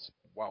News.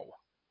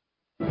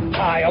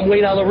 Hi, I'm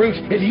Wayne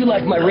Alaroot. If you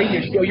like my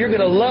radio show, you're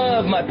going to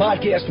love my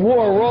podcast,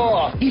 War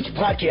Raw. Each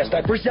podcast,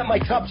 I present my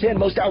top 10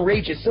 most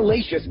outrageous,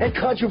 salacious, and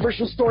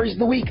controversial stories of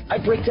the week. I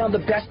break down the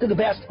best of the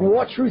best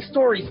raw truth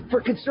stories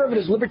for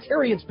conservatives,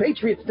 libertarians,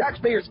 patriots,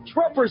 taxpayers,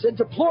 Trumpers, and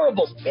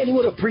deplorables.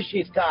 Anyone who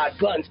appreciates God,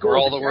 guns, girls, We're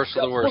all the worst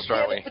of the worst,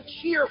 aren't we?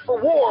 Cheer for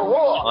War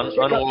Raw.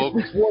 Check out this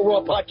week's War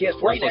Raw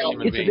podcast right now.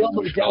 It's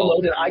available to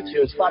download on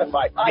iTunes,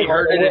 Spotify,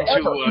 herd it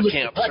into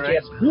camps,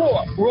 right?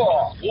 War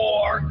Raw.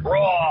 War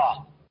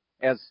Raw.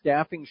 As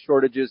staffing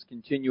shortages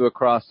continue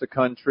across the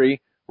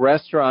country,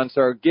 restaurants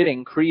are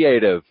getting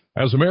creative.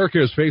 As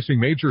America is facing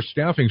major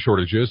staffing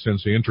shortages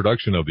since the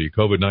introduction of the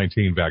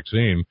COVID-19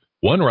 vaccine,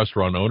 one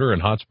restaurant owner in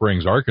Hot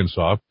Springs,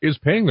 Arkansas, is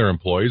paying their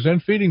employees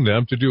and feeding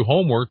them to do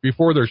homework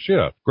before their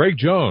shift. Greg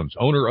Jones,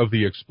 owner of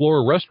the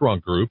Explorer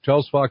Restaurant Group,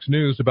 tells Fox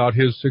News about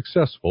his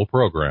successful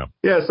program.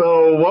 Yeah,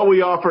 so what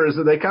we offer is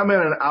that they come in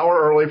an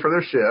hour early for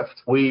their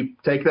shift. We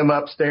take them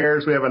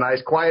upstairs. We have a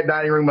nice quiet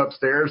dining room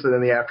upstairs, and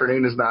in the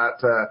afternoon is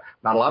not a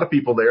lot of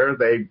people there.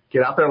 They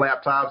get out their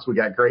laptops. We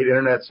got great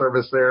internet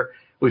service there.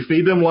 We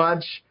feed them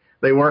lunch.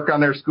 They work on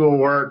their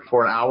schoolwork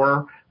for an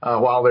hour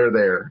while they're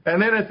there.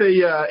 And then at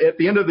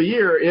the end of the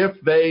year,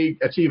 if they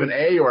achieve an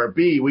A or a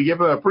B, we give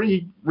them a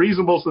pretty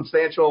reasonable,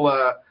 substantial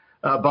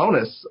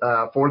bonus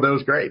for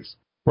those grades.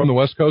 From the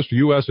West Coast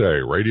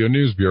USA Radio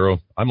News Bureau,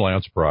 I'm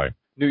Lance Pry.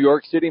 New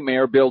York City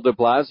Mayor Bill de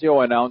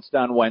Blasio announced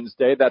on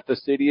Wednesday that the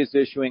city is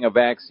issuing a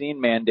vaccine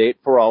mandate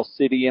for all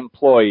city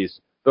employees.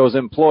 Those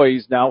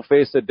employees now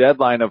face a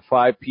deadline of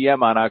 5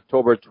 p.m. on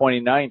October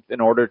 29th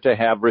in order to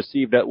have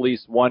received at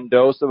least one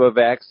dose of a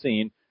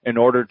vaccine in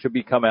order to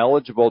become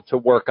eligible to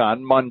work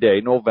on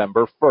Monday,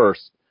 November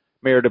 1st.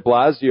 Mayor de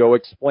Blasio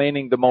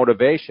explaining the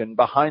motivation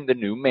behind the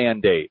new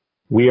mandate.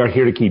 We are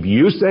here to keep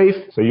you safe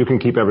so you can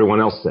keep everyone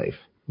else safe.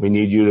 We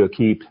need you to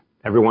keep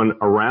everyone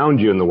around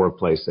you in the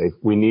workplace safe.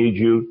 We need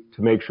you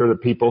to make sure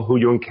that people who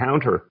you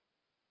encounter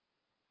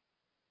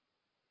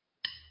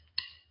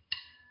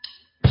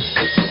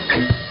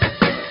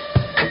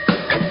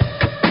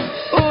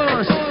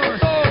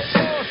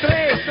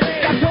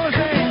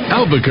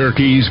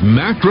Albuquerque's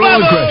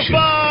macro-aggression.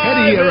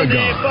 Eddie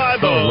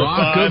Aragon, the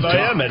Rock of Talk.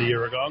 I am Eddie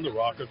Aragon, the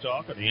Rock of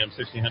Talk on AM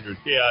 1600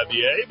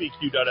 KIVA,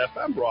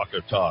 BQ.FM,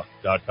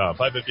 rockoftalk.com,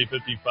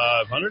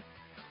 550-5500.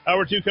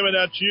 Hour 2 coming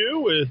at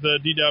you with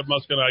D-Dowd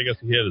Muskin. I guess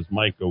he had his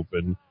mic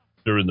open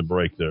during the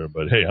break there,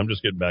 but hey, I'm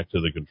just getting back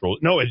to the control.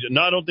 No,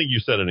 I don't think you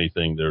said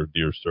anything there,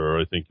 dear sir.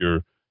 I think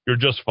you're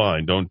just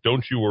fine.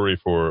 Don't you worry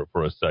for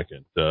a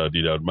second,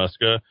 D-Dowd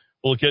Muska.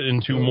 We'll get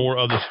into more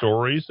other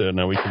stories, and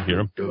now we can hear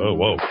them. Oh,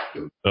 whoa.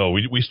 Oh,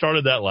 we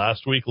started that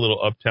last week, a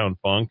little Uptown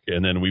Funk,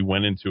 and then we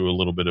went into a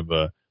little bit of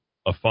a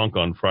funk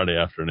on Friday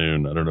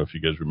afternoon. I don't know if you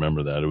guys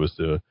remember that. It was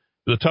a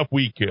tough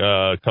week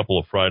a couple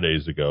of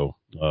Fridays ago,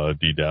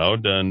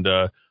 D-Dowd, and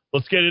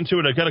let's get into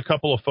it. I got a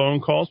couple of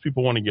phone calls.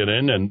 People want to get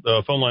in, and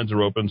phone lines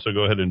are open, so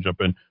go ahead and jump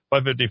in.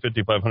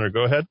 550-5500,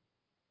 go ahead.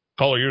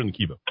 Caller, you're in the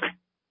Kiva.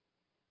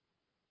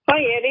 Hi,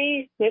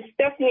 Eddie. It's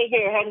Stephanie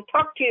here. Hadn't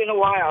talked to you in a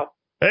while.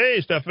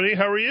 Hey, Stephanie,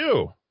 how are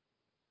you?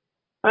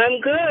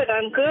 I'm good.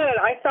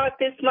 I thought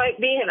this might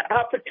be an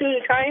opportune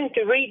time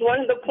to read one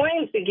of the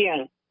poems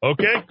again.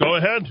 Okay, go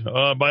ahead.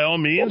 By all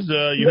means,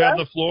 you have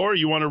the floor.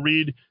 You want to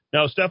read.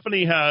 Now,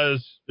 Stephanie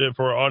has,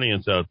 for our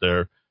audience out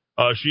there,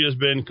 she has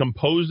been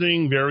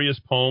composing various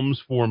poems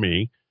for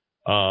me,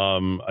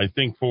 I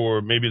think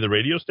for maybe the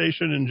radio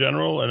station in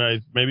general,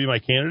 and maybe my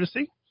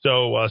candidacy.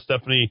 So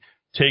Stephanie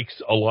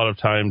takes a lot of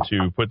time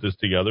to put this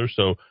together.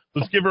 So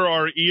let's give her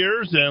our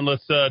ears and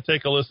let's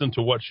take a listen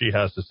to what she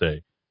has to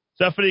say.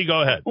 Stephanie,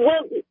 go ahead.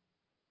 Well,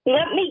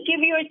 let me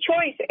give you a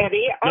choice,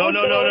 Eddie.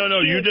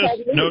 No. You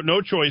just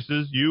no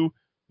choices.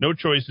 No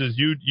choices.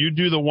 You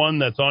do the one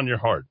that's on your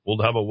heart. We'll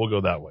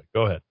go that way.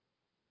 Go ahead.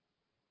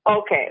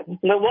 Okay.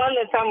 The one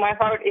that's on my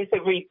heart is a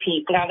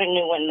repeat, not a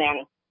new one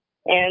then.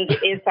 And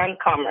it's on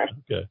commerce.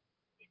 Okay.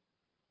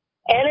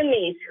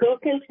 Enemies, who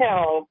can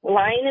tell,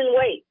 lying in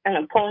wait, an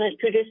opponent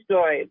to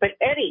destroy. But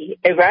Eddie,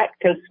 a rat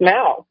can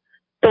smell.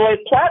 So I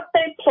plot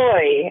they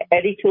ploy,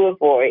 Eddie to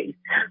avoid.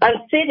 On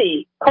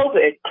city,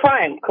 COVID,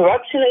 crime,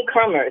 corruption, and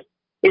commerce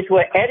is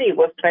where Eddie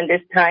will spend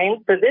his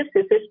time, for this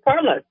is his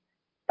promise.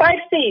 5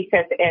 C's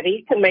has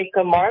Eddie to make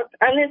a mark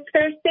on his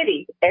fair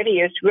city. Eddie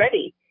is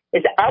ready.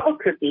 His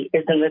Albuquerque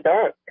is in the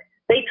dark.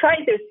 They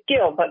tried their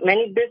skill, but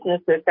many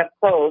businesses have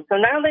closed. So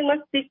now they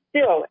must be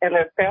still and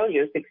their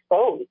failures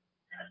exposed.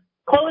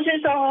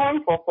 Closures are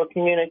harmful for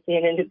community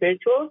and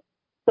individuals,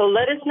 so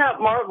let us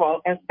not marvel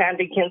and stand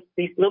against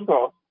these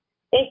liberals.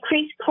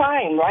 Increased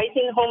crime,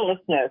 rising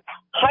homelessness,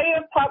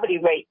 higher poverty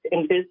rates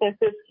and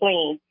businesses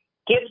fleeing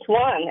gives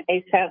one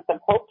a sense of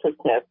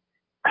hopelessness.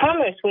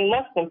 Commerce we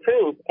must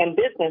improve and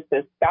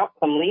businesses stop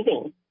from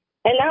leaving.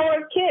 And now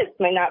our kids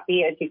may not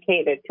be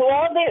educated. To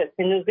all this,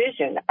 a new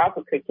vision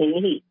Albuquerque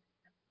needs.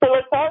 So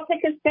let's all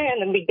take a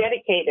stand and be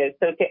dedicated.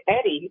 So to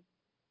Eddie,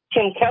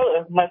 Tim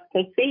Keller must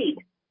concede.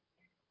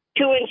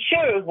 To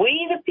ensure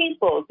we, the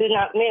people, do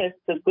not miss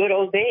the good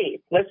old days,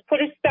 let's put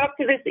a stop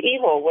to this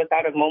evil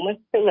without a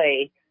moment's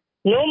delay.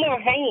 No more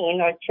hanging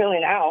or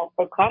chilling out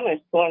for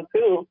commerce to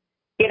improve.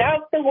 Get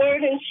out the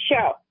word and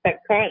shout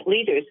that current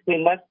leaders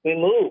we must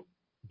remove.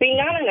 Be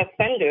not an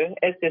offender,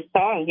 as this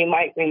song you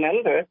might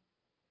remember.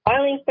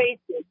 Smiling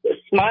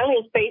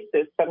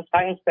faces,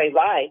 sometimes they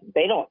lie.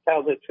 They don't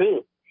tell the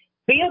truth.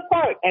 Be a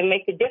part and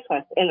make a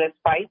difference in this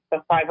fight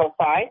for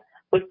 505.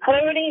 With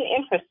clarity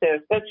and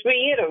emphasis, let's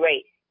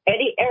reiterate.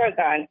 Eddie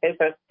Aragon is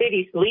our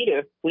city's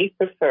leader we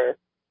prefer.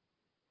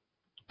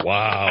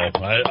 Wow.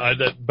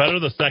 Better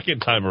the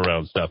second time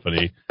around,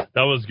 Stephanie.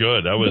 That was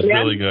good. That was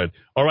really good.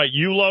 All right,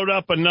 you load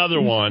up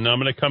another one. I'm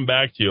going to come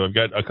back to you. I've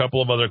got a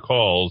couple of other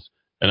calls,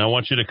 and I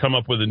want you to come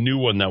up with a new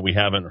one that we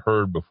haven't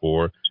heard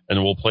before,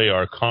 and we'll play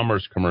our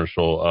commerce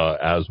commercial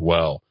as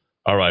well.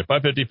 All right,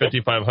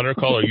 550-5500.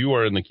 Caller, you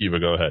are in the Kiva.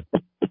 Go ahead.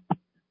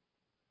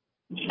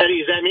 Eddie,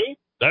 is that me?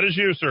 That is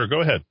you, sir.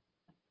 Go ahead.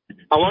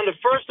 I wanted to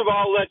first of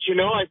all let you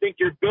know I think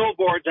your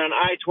billboards on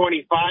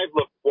I-25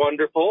 look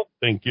wonderful.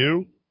 Thank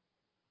you.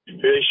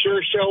 They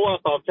sure show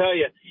up, I'll tell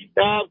you.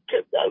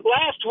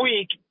 Last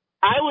week,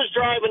 I was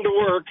driving to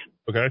work,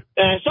 okay,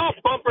 and I saw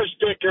a bumper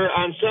sticker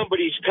on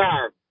somebody's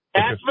car.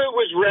 Half of it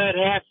was red,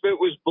 half of it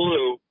was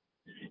blue.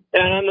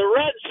 And on the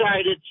red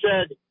side, it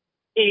said,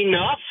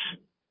 enough.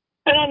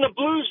 And on the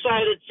blue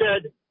side, it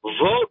said,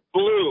 vote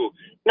blue.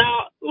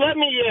 Now, let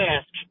me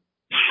ask,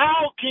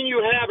 how can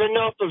you have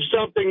enough of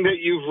something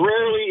that you've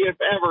rarely, if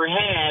ever,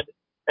 had?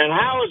 And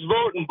how is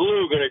voting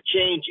blue going to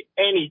change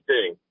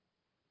anything?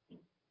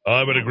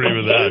 I would agree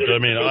with that. I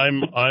mean,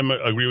 I'm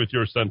agree with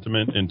your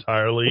sentiment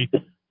entirely.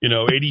 You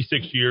know,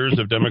 86 years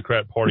of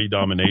Democrat Party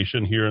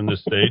domination here in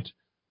this state.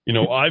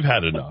 I've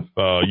had enough.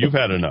 You've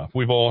had enough.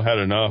 We've all had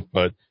enough.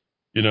 But,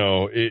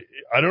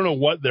 I don't know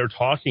what they're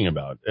talking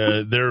about.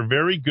 They're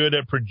very good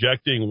at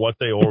projecting what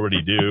they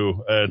already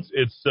do.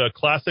 It's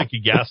classic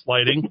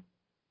gaslighting.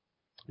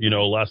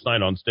 Last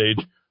night on stage,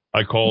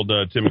 I called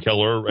Tim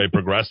Keller a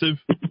progressive.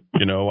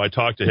 I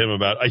talked to him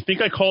about, I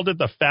think I called it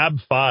the Fab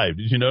Five.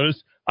 Did you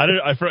notice? As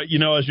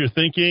you're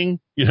thinking,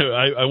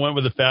 I went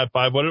with the Fab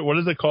Five. What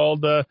is it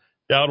called, Dowd?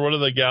 What are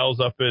the gals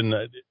up in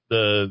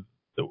the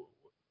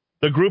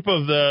group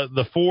of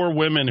the four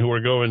women who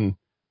are going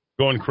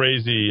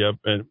crazy up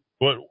and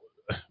what?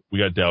 We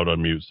got Dowd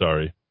on mute.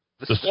 Sorry.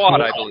 The squad,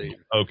 I believe.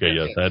 Okay,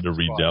 yes, I had to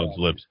read Dowd's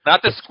lips.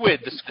 Not the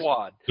squid, the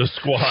squad. The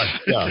squad,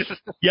 yeah.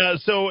 Yeah,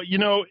 so,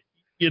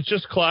 it's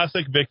just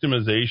classic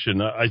victimization.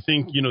 I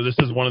think, this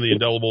is one of the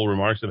indelible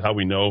remarks of how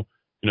we know,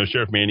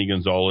 Sheriff Manny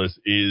Gonzalez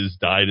is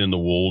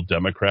dyed-in-the-wool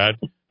Democrat.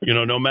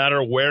 No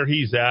matter where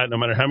he's at, no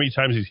matter how many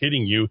times he's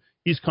hitting you,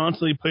 he's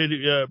constantly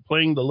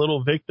playing the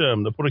little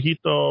victim, the Porojito.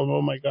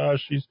 Oh, my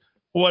gosh,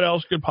 what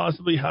else could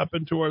possibly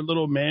happen to our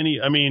little Manny?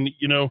 I mean,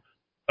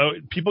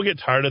 people get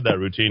tired of that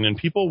routine, and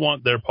people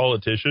want their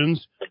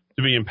politicians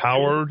to be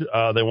empowered.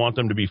 They want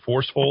them to be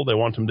forceful. They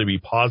want them to be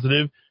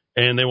positive,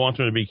 and they want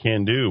them to be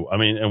can-do. I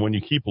mean, and when you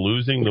keep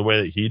losing the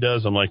way that he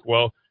does, I'm like,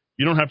 well,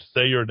 you don't have to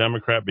say you're a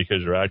Democrat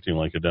because you're acting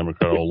like a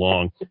Democrat all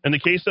along. In the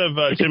case of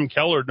Tim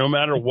Keller, no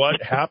matter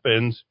what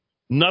happens,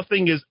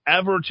 nothing is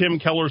ever Tim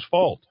Keller's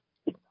fault.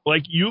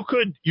 Like, you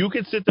could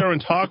sit there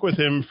and talk with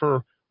him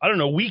for, I don't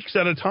know, weeks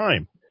at a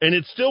time, and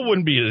it still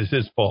wouldn't be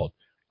his fault.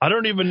 I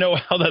don't even know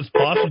how that's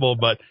possible,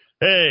 but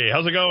hey,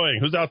 how's it going?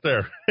 Who's out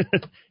there?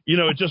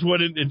 It just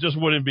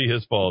wouldn't be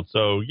his fault.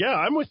 So yeah,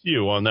 I'm with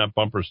you on that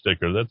bumper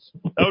sticker. That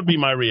would be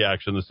my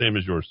reaction, the same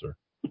as yours, sir.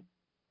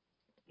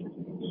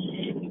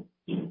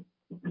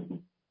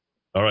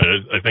 All right,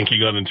 I think he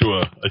got into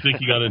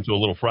a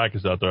little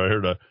fracas out there. I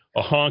heard a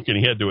honk, and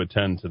he had to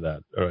attend to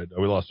that. All right,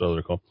 we lost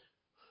another call.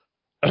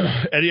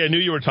 Eddie, I knew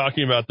you were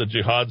talking about the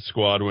Jihad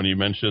Squad when you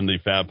mentioned the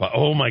Fab Five.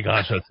 Oh my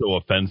gosh, that's so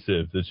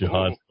offensive. The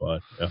Jihad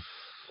Squad. Yeah.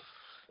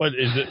 What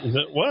is it? Is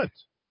it what?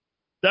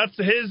 That's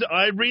his.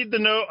 I read the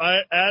note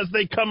as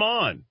they come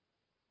on.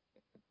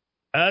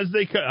 I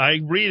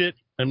read it,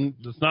 and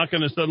it's not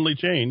going to suddenly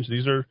change.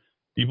 These are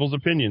people's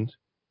opinions.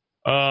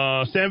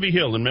 Sam V.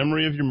 Hill, in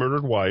memory of your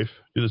murdered wife,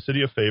 do the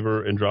city a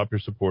favor and drop your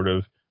support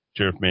of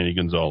Sheriff Manny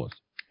Gonzalez.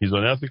 He's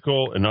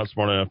unethical and not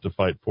smart enough to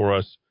fight for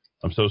us.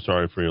 I'm so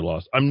sorry for your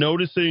loss. I'm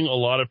noticing a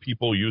lot of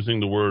people using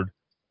the word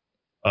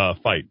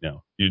fight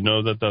now. You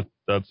know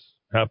that's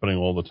happening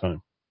all the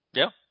time.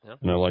 Yeah.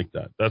 And I like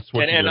that. That's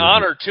what. And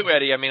honor too,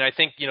 Eddie. I mean, I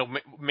think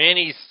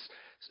Manny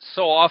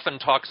so often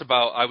talks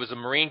about I was a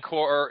Marine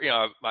Corps.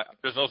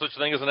 There's no such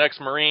thing as an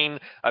ex-Marine.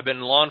 I've been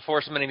in law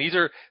enforcement, and these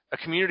are a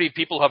community of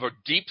people who have a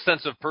deep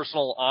sense of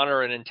personal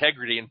honor and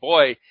integrity. And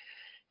boy,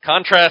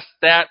 contrast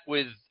that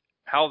with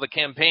how the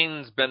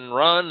campaign's been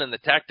run and the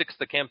tactics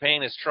the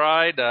campaign has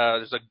tried.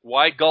 There's a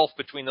wide gulf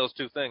between those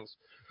two things.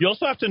 You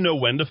also have to know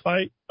when to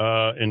fight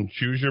and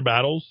choose your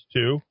battles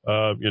too.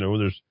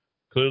 There's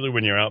clearly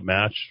when you're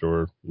outmatched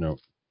or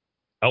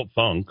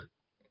outthunk.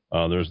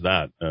 There's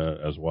that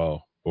as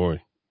well.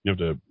 Boy, you have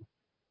to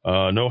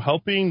no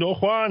helping, no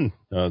Juan.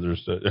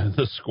 There's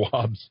the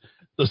squabs,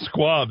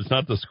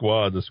 not the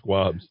squad, the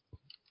squabs.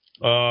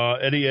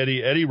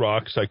 Eddie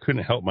rocks. I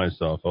couldn't help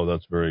myself. Oh,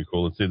 that's very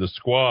cool. Let's see the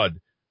squad.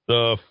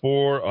 The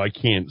four. I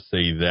can't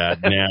say that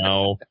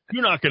now.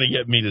 You're not going to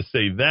get me to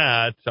say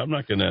that. I'm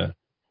not going to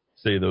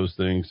say those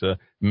things.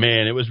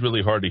 Man, it was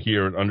really hard to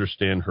hear and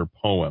understand her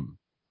poem.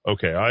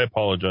 Okay, I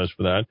apologize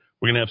for that.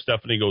 We're going to have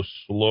Stephanie go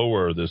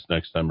slower this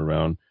next time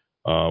around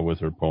with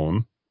her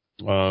poem.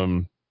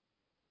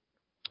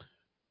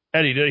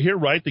 Eddie, did I hear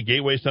right? The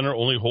Gateway Center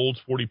only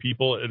holds 40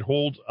 people. It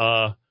holds,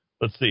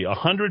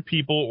 100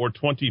 people or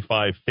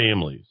 25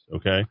 families,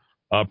 okay?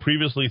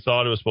 Previously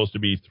thought it was supposed to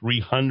be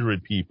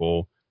 300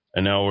 people,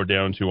 and now we're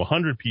down to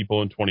 100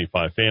 people and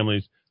 25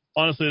 families.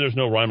 Honestly, there's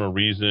no rhyme or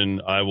reason.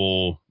 I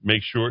will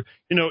make sure.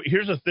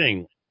 Here's the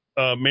thing.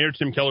 Mayor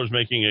Tim Keller is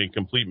making a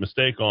complete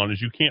mistake on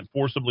is you can't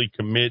forcibly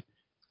commit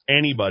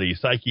anybody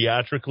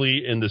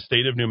psychiatrically in the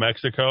state of New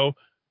Mexico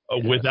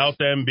without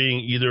them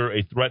being either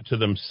a threat to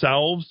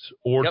themselves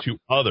or to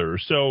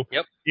others. So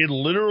it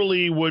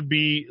literally would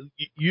be,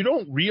 you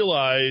don't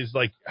realize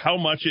like how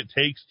much it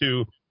takes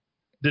to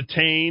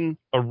detain,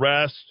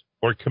 arrest,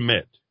 or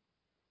commit.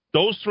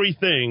 Those three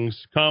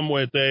things come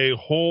with a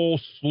whole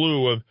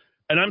slew of,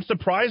 and I'm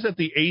surprised that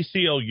the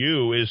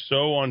ACLU is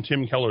so on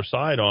Tim Keller's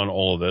side on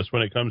all of this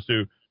when it comes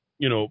to,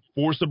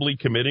 forcibly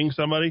committing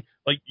somebody.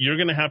 Like you're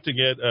going to have to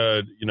get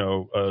a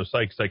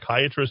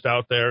psychiatrist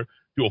out there,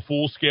 do a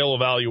full scale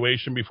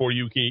evaluation before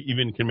you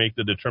can make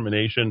the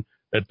determination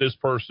that this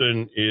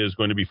person is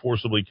going to be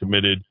forcibly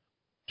committed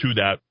to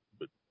that,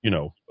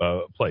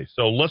 place.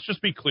 So let's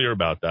just be clear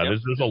about that.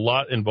 There's a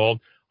lot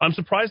involved. I'm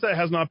surprised that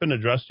has not been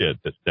addressed yet,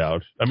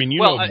 Dowd. I mean,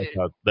 know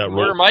about that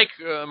role.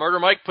 Murder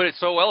Mike put it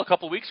so well a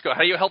couple of weeks ago.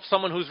 How do you help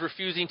someone who's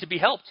refusing to be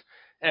helped?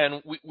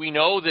 And we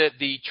know that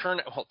the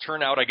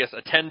turnout, I guess,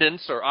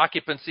 attendance or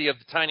occupancy of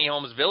the Tiny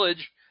Homes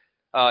Village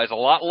is a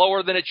lot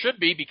lower than it should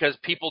be because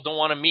people don't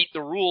want to meet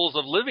the rules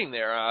of living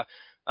there. I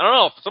don't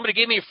know. If somebody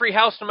gave me a free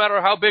house, no matter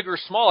how big or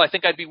small, I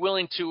think I'd be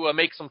willing to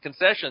make some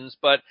concessions,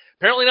 but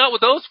apparently not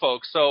with those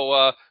folks.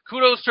 So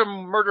kudos to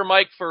Murder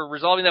Mike for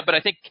resolving that, but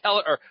I think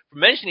Keller, or for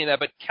mentioning that,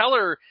 but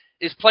Keller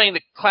is playing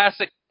the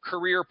classic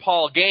career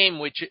Paul game,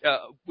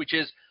 which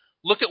is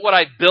look at what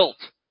I built.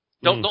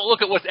 Don't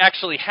look at what's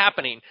actually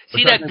happening.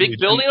 See that big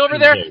building over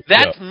there?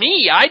 That's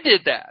me. I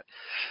did that.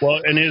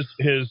 Well, and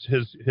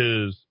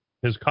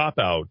his cop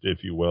out,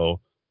 if you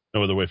will,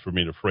 no other way for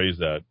me to phrase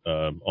that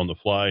on the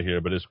fly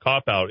here, but his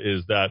cop out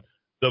is that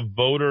the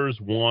voters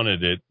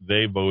wanted it,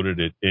 they voted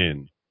it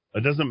in.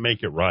 That doesn't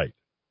make it right.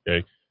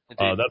 Okay,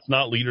 that's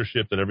not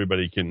leadership that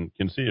everybody can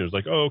see. It's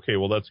like, oh, okay,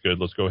 well that's good.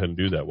 Let's go ahead and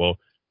do that. Well,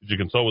 did you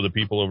consult with the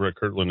people over at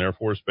Kirtland Air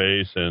Force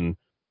Base and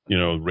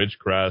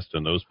Ridgecrest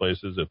and those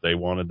places if they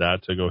wanted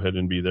that to go ahead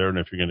and be there? And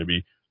if you're going to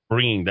be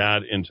bringing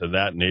that into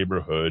that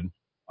neighborhood,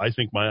 I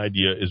think my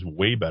idea is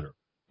way better,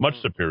 much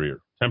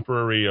superior.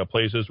 Temporary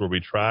places where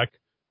we track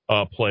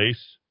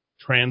place,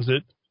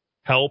 transit,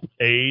 help,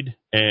 aid,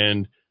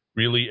 and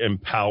really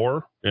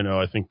empower.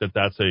 I think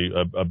that's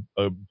a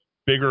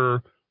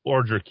bigger,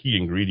 larger key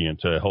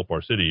ingredient to help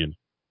our city. And,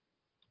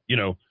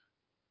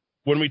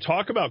 when we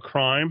talk about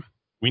crime,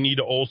 we need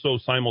to also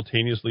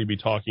simultaneously be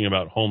talking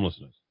about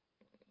homelessness.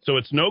 So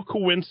it's no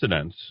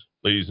coincidence,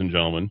 ladies and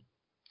gentlemen,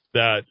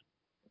 that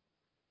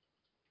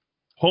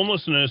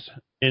homelessness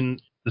in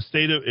the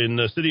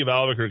city of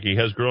Albuquerque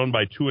has grown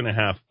by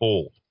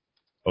 2.5-fold.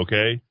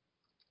 Okay?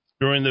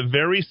 During the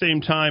very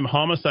same time,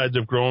 homicides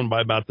have grown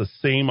by about the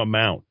same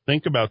amount.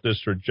 Think about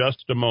this for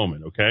just a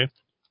moment, okay?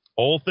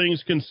 All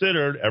things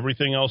considered,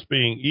 everything else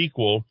being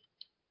equal,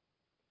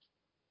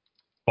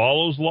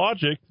 follows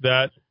logic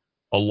that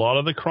a lot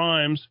of the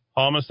crimes,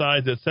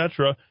 homicides,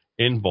 etc.,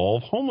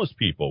 involve homeless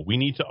people. We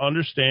need to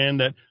understand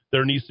that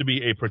there needs to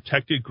be a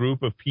protected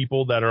group of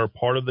people that are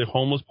part of the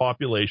homeless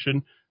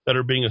population that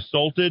are being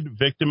assaulted,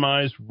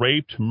 victimized,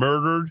 raped,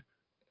 murdered,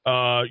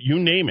 you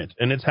name it.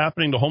 And it's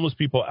happening to homeless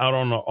people out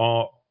on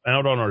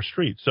our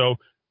streets. So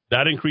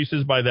that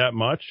increases by that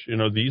much.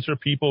 These are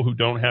people who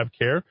don't have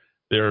care.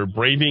 They're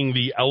braving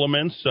the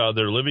elements.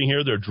 They're living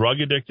here. They're drug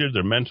addicted.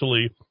 They're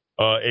mentally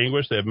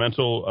anguished. They have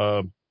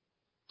mental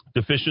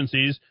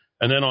deficiencies.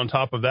 And then on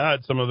top of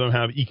that, some of them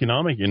have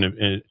economic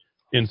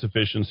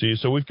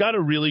insufficiencies. So we've got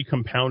a really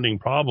compounding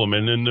problem.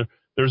 And then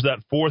there's that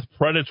fourth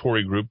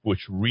predatory group,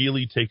 which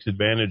really takes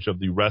advantage of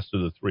the rest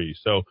of the three.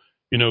 So,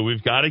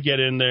 we've got to get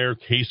in there.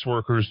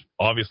 Caseworkers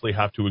obviously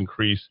have to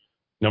increase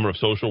number of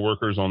social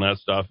workers on that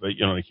stuff.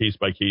 On a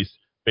case-by-case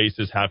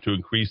basis have to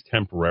increase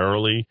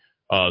temporarily.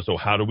 So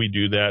how do we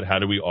do that? How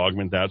do we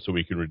augment that so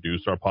we can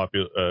reduce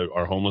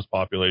our homeless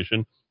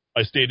population?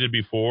 I stated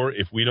before,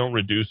 if we don't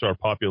reduce our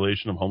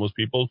population of homeless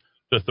people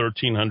to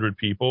 1,300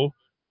 people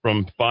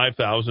from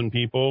 5,000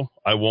 people,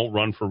 I won't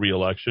run for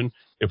re-election.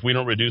 If we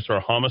don't reduce our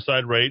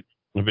homicide rate,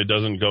 if it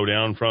doesn't go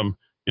down from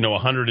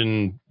 100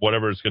 and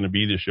whatever it's going to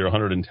be this year,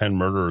 110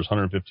 murderers,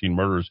 115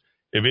 murders,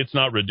 if it's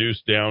not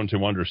reduced down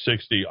to under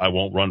 60, I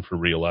won't run for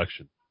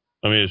re-election.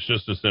 I mean, it's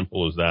just as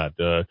simple as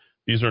that.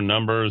 These are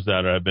numbers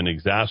that have been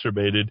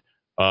exacerbated,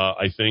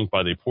 I think,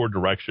 by the poor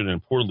direction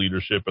and poor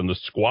leadership and the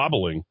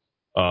squabbling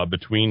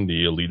between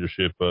the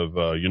leadership of,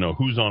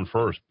 who's on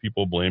first,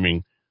 people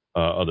blaming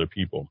other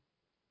people.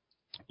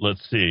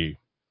 Let's see.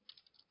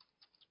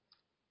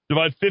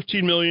 Divide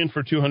 15 million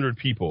for 200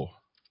 people.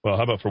 Well,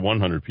 how about for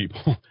 100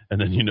 people? And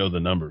then you know the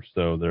numbers.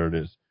 So there it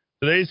is.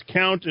 Today's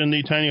count in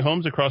the tiny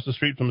homes across the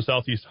street from the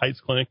Southeast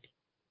Heights Clinic.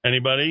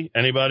 Anybody?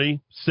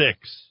 6.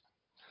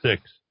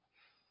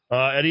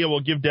 Eddie will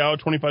give Dow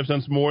 25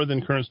 cents more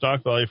than current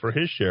stock value for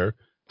his share.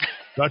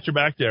 Got your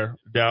back there,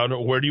 Dowd.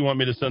 Where do you want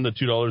me to send the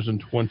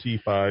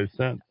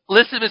 $2.25?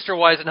 Listen, Mr.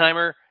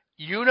 Weisenheimer,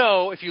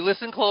 if you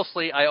listen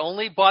closely, I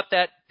only bought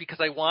that because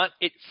I want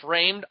it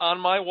framed on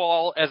my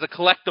wall as a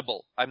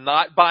collectible. I'm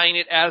not buying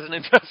it as an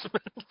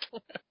investment.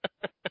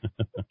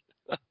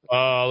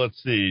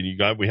 Let's see.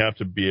 We have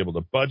to be able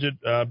to budget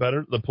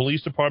better. The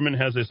police department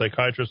has a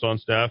psychiatrist on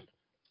staff.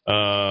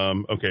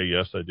 Okay,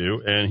 yes, I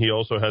do. And he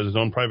also has his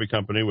own private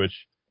company, which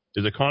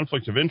is a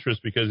conflict of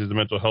interest because he's a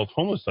mental health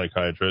homeless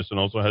psychiatrist and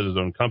also has his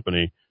own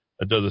company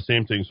that does the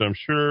same thing. So I'm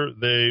sure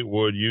they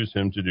would use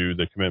him to do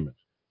the commitment.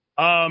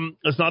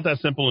 It's not that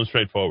simple and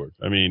straightforward.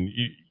 I mean,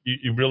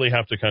 you really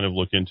have to kind of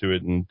look into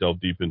it and delve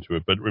deep into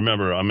it. But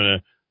remember, I'm going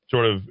to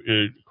sort of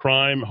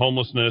crime,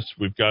 homelessness.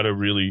 We've got to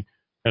really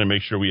kind of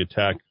make sure we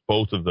attack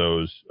both of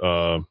those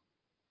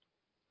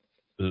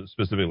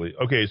specifically.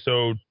 Okay,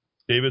 so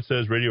David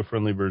says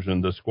radio-friendly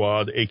version, the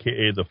squad,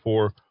 a.k.a. the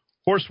 4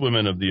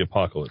 horsewomen of the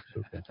apocalypse.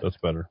 Okay, that's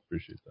better.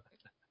 Appreciate that.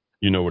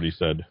 You know what he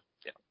said.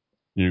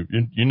 Yeah.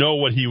 You know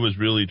what he was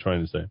really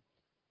trying to say.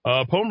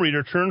 Poem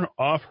reader, turn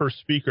off her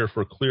speaker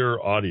for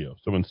clearer audio.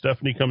 So when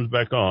Stephanie comes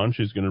back on,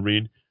 she's going to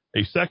read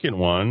a second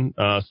one.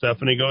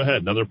 Stephanie, go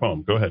ahead. Another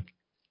poem. Go ahead.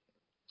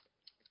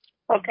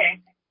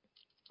 Okay.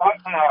 I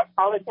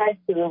apologize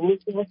to the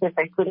listeners if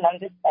I couldn't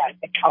understand.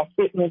 I'll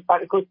speak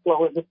methodical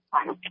slower this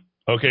time.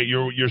 Okay,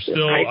 you're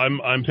still.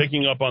 I'm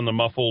picking up on the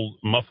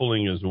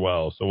muffling as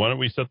well. So why don't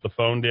we set the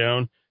phone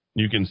down?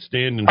 You can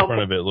stand in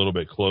front of it a little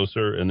bit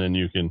closer, and then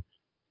you can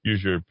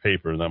use your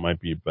paper. That might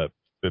be a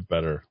bit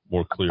better,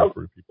 more clear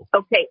for people.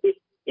 Okay,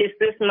 is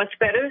this much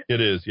better?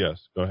 It is.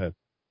 Yes. Go ahead.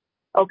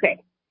 Okay.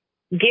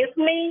 Give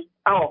me.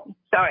 Oh,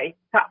 sorry.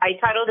 I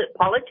titled it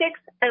 "Politics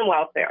and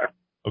Welfare."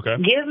 Okay.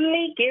 Give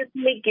me, give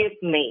me, give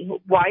me.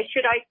 Why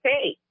should I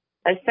pay?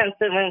 A sense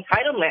of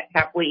entitlement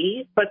have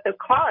we, but the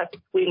cost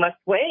we must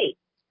weigh.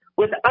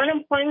 With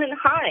unemployment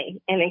high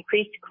and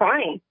increased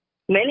crime,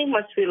 many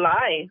must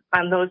rely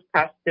on those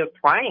past their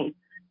prime.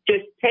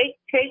 Just take,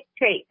 take,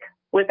 take,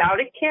 without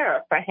a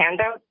care for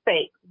handout's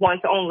sake,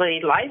 one's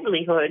only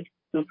livelihood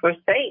to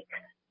forsake.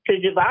 To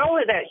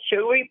devour that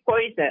sugary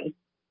poison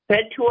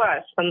fed to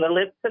us from the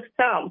lips of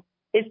some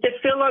is to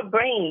fill our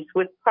brains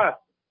with pus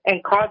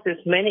and causes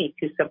many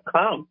to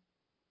succumb.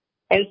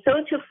 And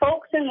so to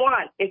folks in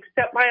want,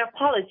 accept my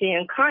apology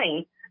in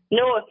kind.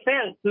 No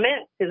offense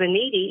meant to the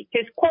needy.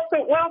 'Tis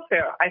corporate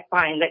welfare, I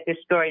find, that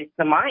destroys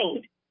the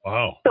mind.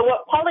 Wow. So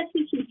what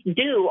politicians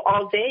do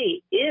all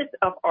day is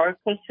of our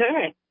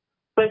concern.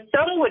 But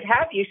some would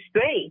have you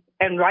stray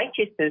and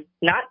righteousness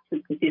not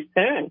to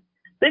discern.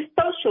 This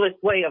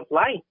socialist way of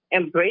life,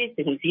 embraced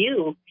in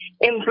view,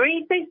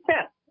 embreeds a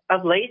sense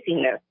of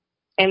laziness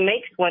and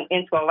makes one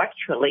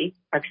intellectually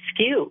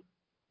askew.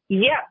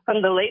 Yet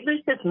from the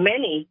labors of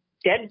many,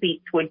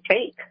 deadbeats would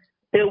take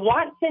their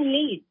wants and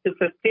needs to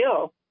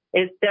fulfill,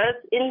 as does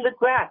in the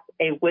grass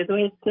a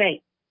withering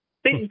snake.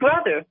 Big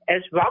brother,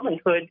 as Robin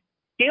Hood,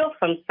 steal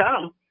from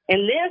some,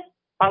 and this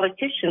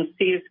politicians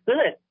see as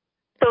good.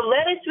 So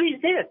let us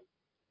resist,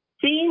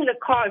 seeing the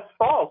cause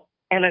false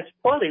and as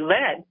poorly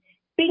led.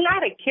 Be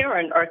not a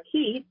Karen or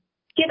Keith.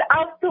 Get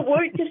out the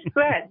word to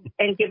spread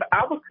and give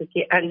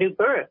Albuquerque a new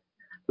birth.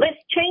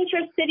 Let's change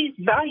our city's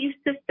value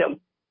system.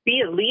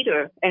 Be a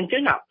leader and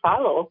do not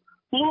follow.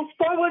 Move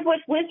forward with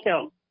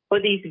wisdom,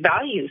 for these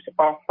values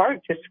are hard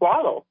to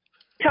swallow.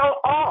 Tell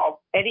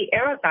all Eddie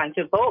Aragon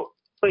to vote,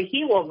 for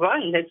he will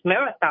run this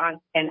marathon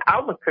and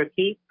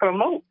Albuquerque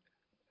promote.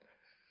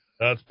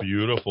 That's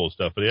beautiful,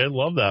 Stephanie. I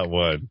love that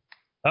one.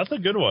 That's a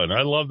good one.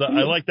 I love that.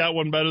 I like that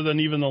one better than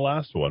even the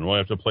last one. We'll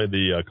have to play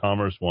the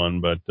commerce one,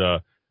 but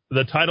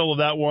the title of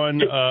that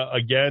one,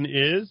 again,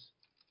 is?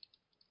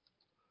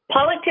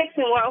 Politics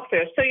and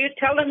Welfare. So you're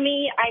telling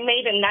me I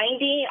made a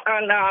 90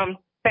 on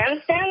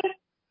Bandstand?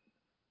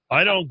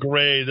 I don't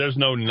grade. There's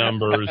no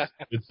numbers.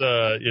 It's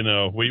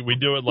we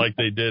do it like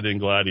they did in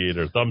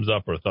Gladiator, thumbs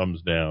up or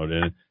thumbs down,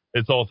 and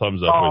it's all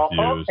thumbs up with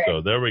you. Okay.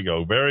 So there we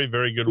go. Very,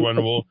 very good one.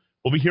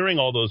 We'll be hearing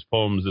all those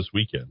poems this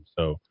weekend.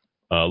 So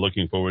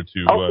looking forward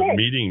to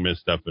meeting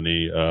Miss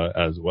Stephanie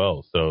as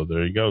well. So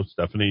there you go,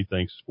 Stephanie.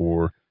 Thanks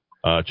for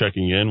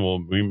checking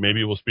in.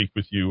 Maybe we'll speak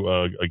with you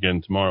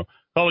again tomorrow.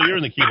 Caller, you're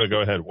in the Kiva.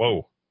 Go ahead.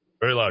 Whoa,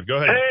 very loud. Go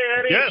ahead. Hey,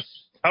 Eddie. Yes.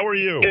 How are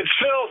you? It's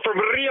Phil from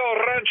Rio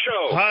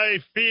Rancho. Hi,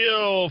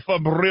 Phil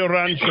from Rio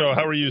Rancho.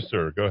 How are you,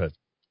 sir? Go ahead.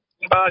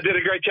 Did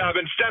a great job,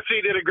 and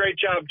Stephanie did a great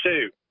job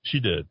too. She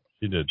did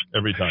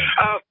every time.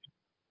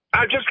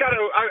 I've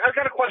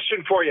got a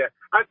question for you.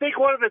 I think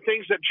one of the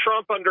things that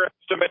Trump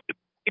underestimated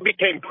when he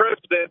became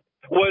president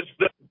was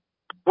the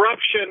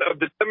corruption of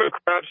the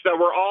Democrats that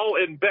were all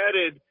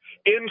embedded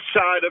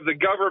inside of the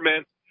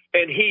government,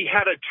 and he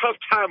had a tough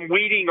time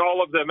weeding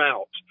all of them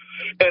out.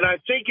 And I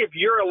think if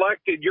you're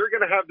elected, you're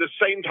going to have the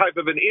same type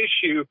of an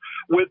issue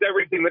with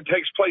everything that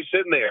takes place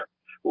in there.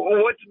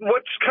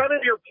 What's kind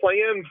of your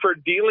plan for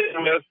dealing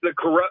with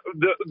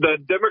the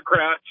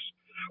Democrats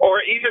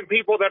or even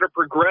people that are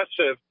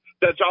progressive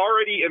that's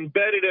already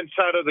embedded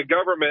inside of the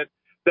government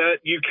that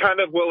you kind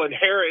of will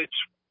inherit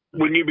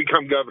when you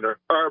become governor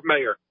or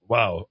mayor?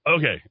 Wow.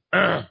 Okay.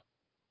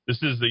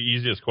 This is the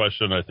easiest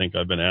question I think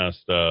I've been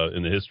asked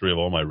in the history of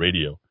all my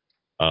radio.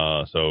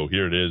 So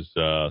here it is,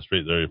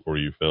 straight there for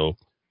you, Phil.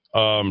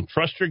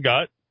 Trust your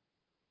gut.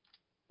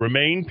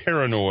 Remain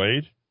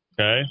paranoid.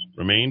 Okay?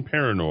 Remain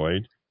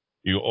paranoid.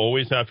 You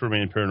always have to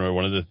remain paranoid.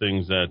 One of the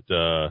things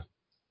that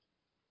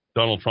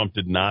Donald Trump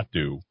did not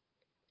do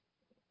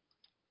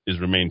is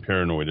remain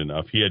paranoid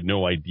enough. He had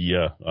no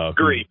idea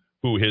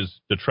who his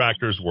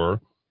detractors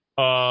were.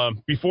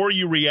 Before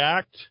you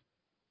react,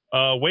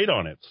 wait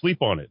on it.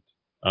 Sleep on it.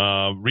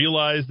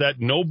 Realize that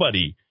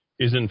nobody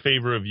is in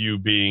favor of you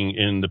being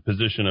in the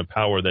position of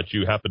power that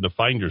you happen to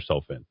find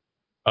yourself in,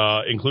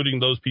 including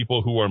those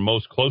people who are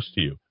most close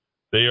to you.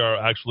 They are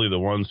actually the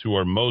ones who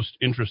are most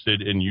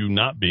interested in you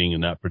not being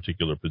in that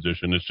particular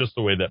position. It's just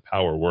the way that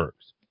power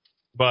works.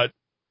 But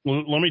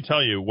let me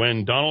tell you,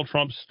 when Donald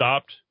Trump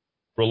stopped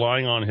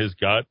relying on his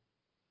gut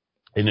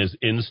and his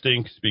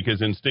instincts,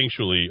 because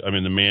instinctually, I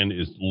mean, the man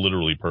is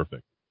literally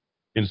perfect.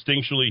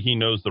 Instinctually, he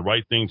knows the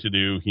right thing to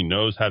do. He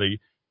knows how to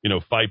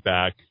fight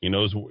back. He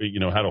knows,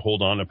 how to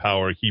hold on to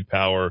power, keep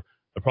power.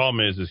 The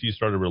problem is he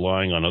started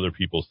relying on other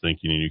people's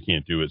thinking, and you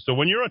can't do it. So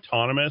when you're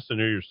autonomous and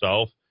you're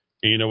yourself,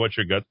 and you know what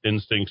your gut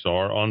instincts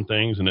are on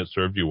things, and it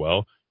served you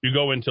well, you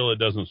go until it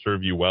doesn't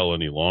serve you well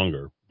any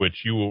longer,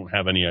 which you won't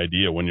have any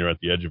idea when you're at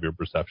the edge of your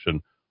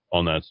perception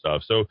on that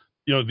stuff. So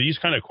these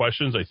kind of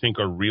questions I think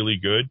are really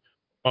good.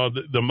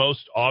 The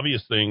most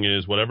obvious thing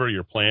is whatever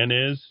your plan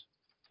is,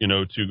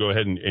 to go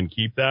ahead and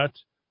keep that.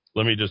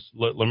 Let me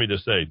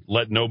just say,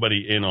 let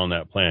nobody in on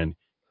that plan,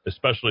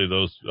 especially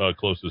those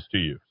closest to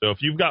you. So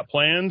if you've got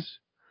plans,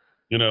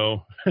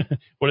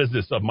 what is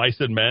this? Mice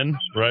and men,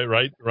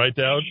 right,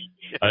 Dowd?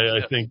 I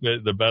think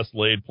that the best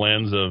laid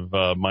plans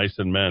of mice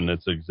and men.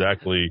 That's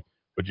exactly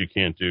what you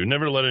can't do.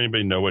 Never let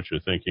anybody know what you're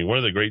thinking. One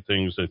of the great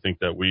things I think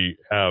that we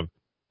have,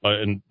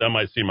 and that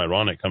might seem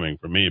ironic coming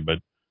from me, but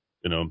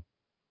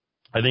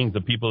I think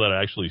the people that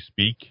I actually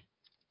speak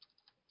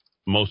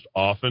most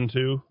often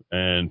to,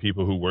 and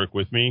people who work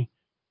with me,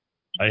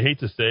 I hate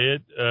to say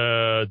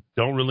it,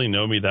 don't really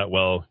know me that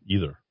well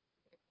either.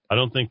 I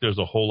don't think there's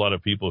a whole lot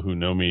of people who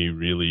know me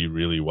really,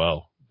 really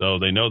well. Though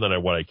they know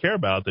that what I care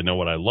about, they know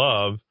what I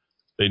love,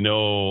 they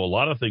know a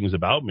lot of things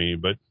about me,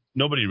 but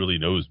nobody really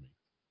knows me.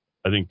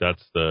 I think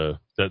that's the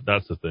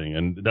thing,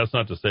 and that's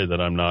not to say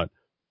that I'm not,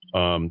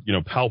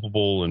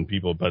 palpable in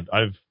people, but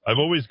I've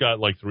always got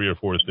like 3 or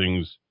 4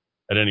 things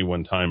at any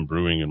one time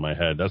brewing in my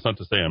head. That's not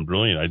to say I'm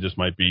brilliant. I just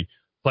might be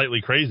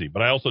slightly crazy,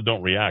 but I also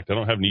don't react. I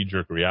don't have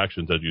knee-jerk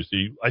reactions, as you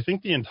see. I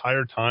think the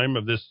entire time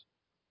of this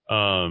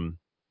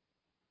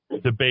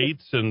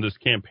debates and this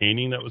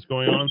campaigning that was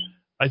going on,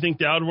 I think,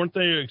 Dowd, weren't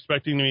they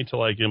expecting me to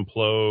like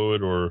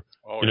implode or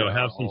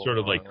have some sort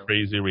of like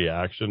crazy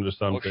reaction to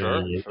something,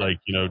 sure. like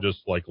just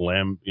like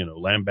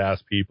lambast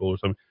people or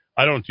something?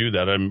 I don't do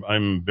that.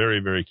 I'm very,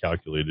 very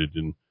calculated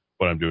in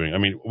what I'm doing. I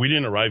mean, we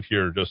didn't arrive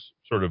here just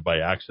sort of by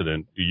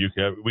accident.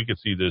 We could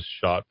see this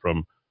shot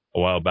from a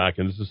while back,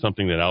 and this is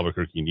something that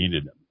Albuquerque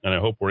needed, and I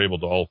hope we're able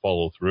to all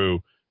follow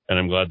through. And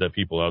I'm glad that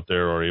people out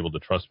there are able to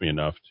trust me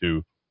enough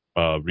to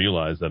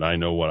realize that I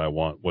know what I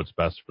want, what's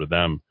best for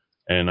them.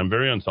 And I'm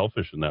very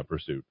unselfish in that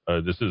pursuit.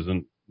 This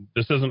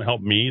doesn't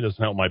help me,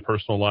 doesn't help my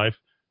personal life,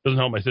 doesn't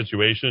help my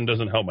situation,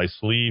 doesn't help my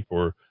sleep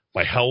or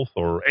my health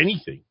or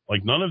anything.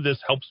 Like none of this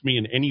helps me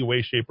in any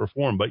way, shape, or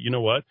form. But you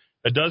know what?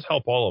 It does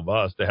help all of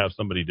us to have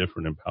somebody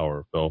different in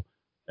power, Phil,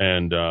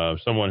 and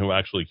someone who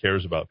actually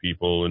cares about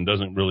people and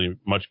doesn't really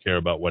much care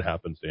about what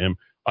happens to him.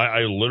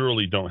 I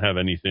literally don't have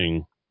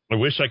anything. I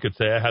wish I could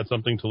say I had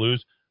something to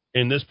lose.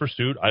 In this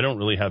pursuit, I don't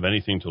really have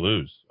anything to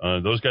lose.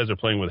 Those guys are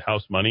playing with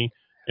house money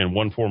in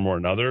one form or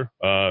another.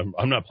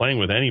 I'm not playing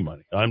with any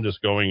money. I'm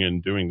just going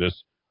and doing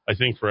this, I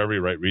think, for every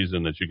right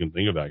reason that you can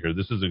think about here.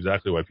 This is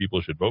exactly why people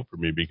should vote for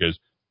me, because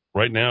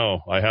right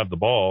now I have the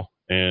ball,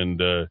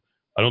 and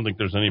I don't think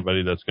there's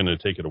anybody that's going to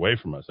take it away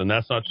from us. And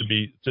that's not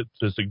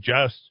to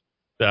suggest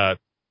that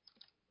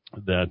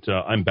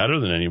I'm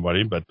better than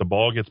anybody, but the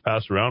ball gets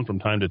passed around from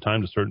time to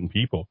time to certain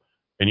people.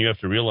 And you have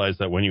to realize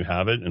that when you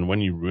have it and when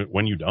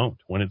you don't,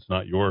 when it's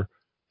not your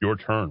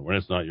turn, when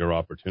it's not your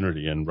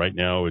opportunity. And right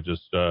now it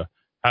just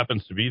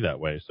happens to be that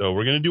way. So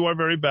we're going to do our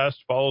very best,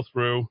 follow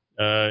through.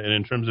 And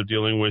in terms of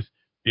dealing with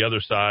the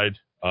other side,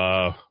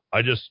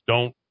 I just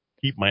don't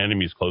keep my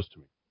enemies close to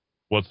me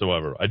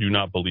whatsoever. I do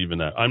not believe in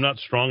that. I'm not a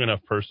strong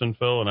enough person,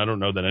 Phil, and I don't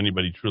know that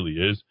anybody truly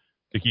is,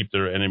 to keep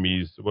their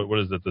enemies. What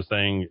is it? The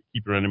saying,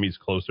 keep your enemies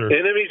closer.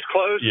 Enemies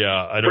close.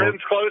 Yeah, I don't.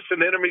 Friends close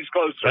and enemies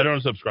closer. I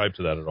don't subscribe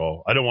to that at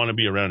all. I don't want to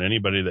be around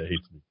anybody that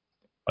hates me.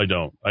 I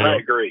don't. I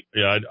agree.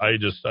 Yeah,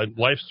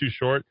 life's too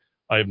short.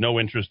 I have no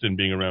interest in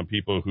being around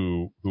people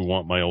who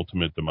want my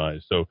ultimate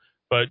demise. So,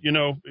 but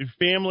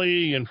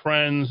family and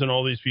friends and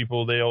all these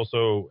people, they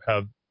also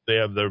have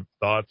their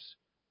thoughts,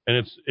 and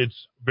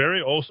it's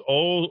very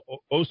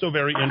also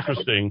very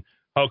interesting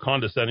how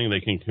condescending they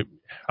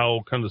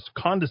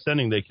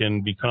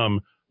can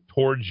become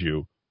towards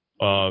you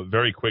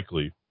very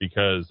quickly,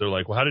 because they're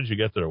like, well, how did you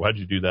get there? Why did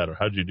you do that? Or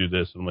how did you do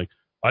this? And I'm like,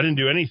 I didn't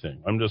do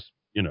anything. I'm just,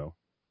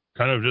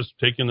 kind of just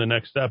taking the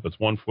next step. It's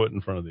one foot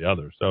in front of the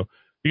other. So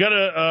you got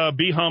to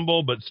be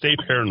humble, but stay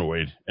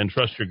paranoid and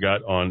trust your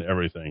gut on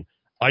everything.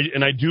 I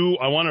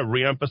want to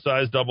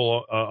reemphasize,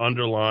 double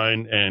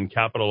underline, and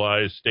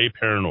capitalize, stay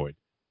paranoid.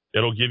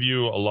 It'll give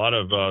you a lot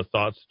of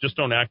thoughts. Just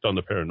don't act on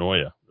the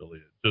paranoia,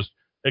 really. Just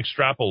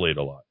extrapolate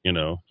a lot,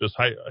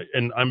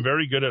 and I'm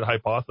very good at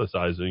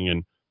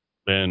hypothesizing,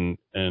 and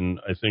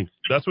I think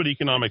that's what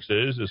economics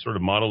is sort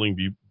of modeling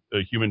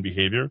human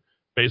behavior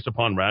based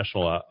upon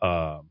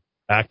rational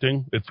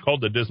acting. It's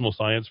called the dismal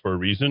science for a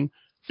reason,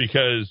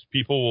 because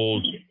people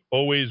will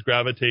always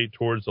gravitate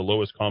towards the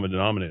lowest common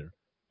denominator,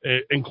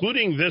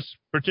 including this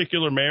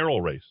particular mayoral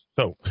race.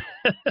 So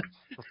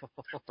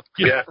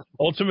yeah,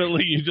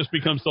 ultimately you just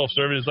become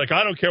self-serving. It's like,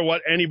 I don't care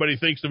what anybody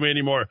thinks of me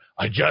anymore.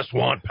 I just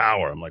want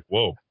power. I'm like,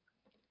 whoa,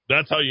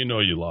 that's how you know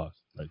you lost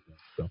right now.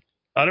 So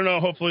I don't know.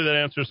 Hopefully that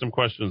answers some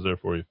questions there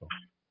for you, Phil.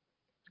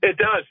 It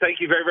does.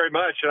 Thank you very, very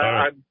much.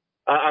 And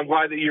I'm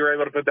glad that you were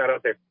able to put that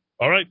out there.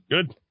 All right.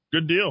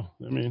 Good deal.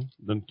 I mean,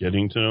 then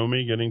getting to know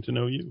me, getting to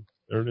know you.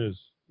 There it is.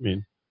 I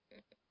mean,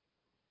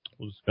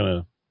 we'll just kind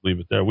of leave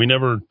it there. We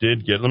never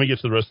did let me get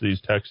to the rest of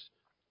these texts.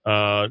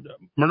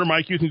 Murder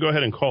Mike, you can go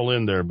ahead and call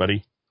in there,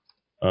 buddy.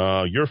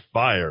 You're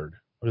fired.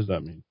 What does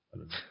that mean? I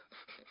don't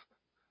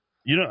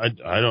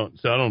know.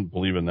 I don't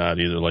believe in that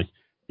either. Like,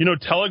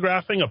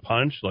 telegraphing a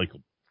punch, like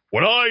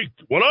when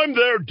I'm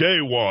there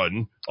day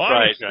one,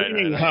 I'm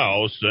cleaning the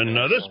house, and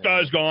this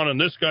guy's gone and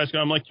this guy's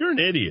gone. I'm like, you're an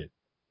idiot.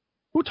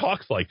 Who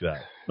talks like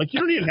that? Like, you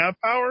don't even have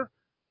power.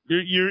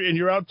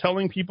 You're out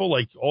telling people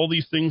like all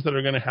these things that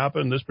are going to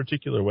happen this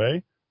particular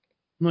way.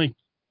 I'm like,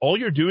 all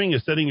you're doing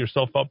is setting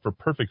yourself up for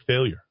perfect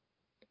failure.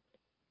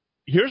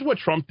 Here's what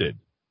Trump did.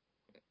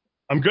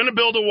 I'm going to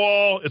build a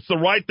wall. It's the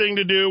right thing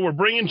to do. We're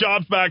bringing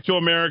jobs back to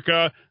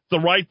America. It's the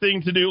right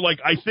thing to do. Like,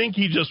 I think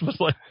he just was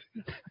like,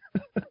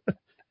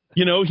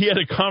 he had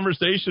a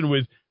conversation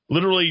with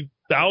literally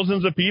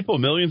thousands of people,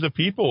 millions of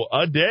people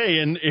a day,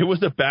 and it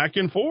was a back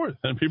and forth.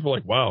 And people are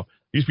like, wow,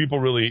 these people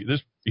really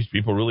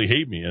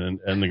hate me.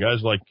 And the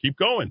guy's like, keep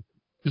going.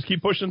 Just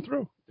keep pushing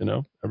through.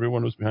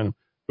 Everyone was behind him.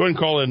 Go ahead and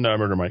call in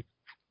Murder Mike.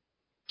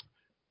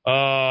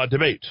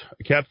 Debate.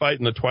 A cat fight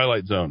in the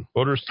Twilight Zone.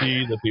 Voters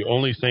see that the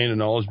only sane and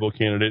knowledgeable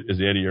candidate is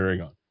Eddie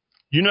Aragon.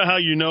 You know how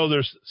you know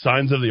there's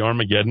signs of the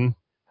Armageddon?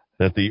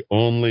 That the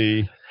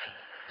only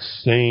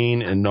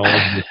sane and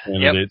knowledgeable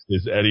candidate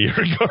is Eddie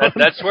Aragon.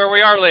 That's where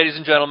we are, ladies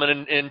and gentlemen,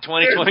 in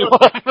 2021.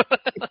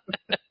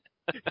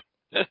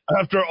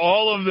 After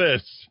all of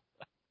this,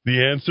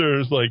 the answer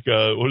is like,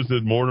 what is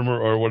it, Mortimer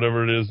or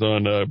whatever it is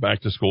on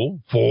Back to School?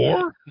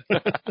 4?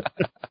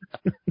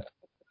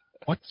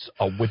 What's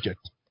a widget?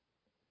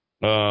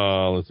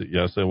 Let's see.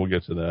 Yes, and we'll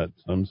get to that.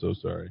 I'm so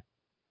sorry.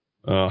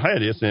 Hi,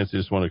 Eddie. It's Nancy.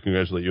 Just want to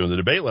congratulate you on the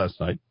debate last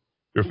night.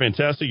 You're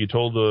fantastic. You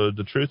told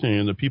the truth,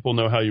 and the people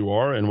know how you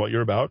are and what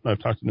you're about. And I've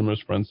talked to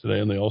numerous friends today,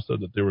 and they all said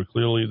that they were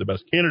clearly the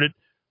best candidate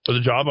for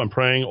the job. I'm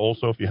praying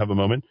also, if you have a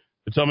moment,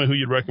 to tell me who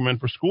you'd recommend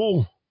for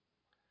school.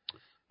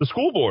 The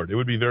school board. It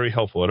would be very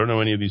helpful. I don't know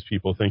any of these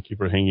people. Thank you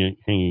for hanging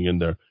in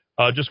there.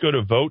 Just go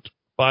to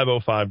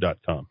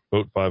vote505.com.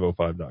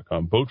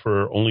 Vote505.com. Vote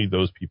for only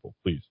those people,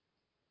 please.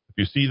 If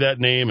you see that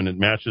name and it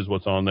matches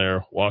what's on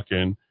there, walk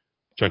in,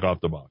 check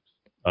off the box.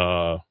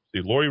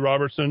 See, Lori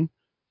Robertson,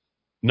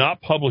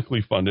 not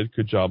publicly funded.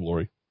 Good job,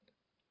 Lori.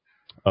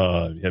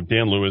 You have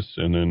Dan Lewis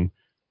and then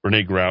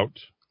Brene Grout.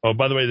 Oh,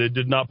 by the way, they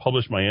did not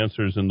publish my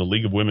answers in the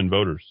League of Women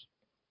Voters.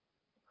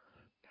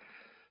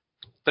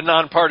 The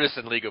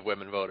nonpartisan League of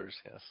Women Voters,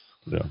 yes.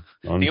 Yeah,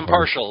 the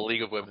impartial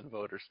League of Women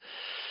Voters.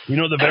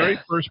 The very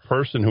first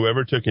person who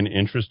ever took an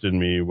interest in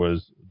me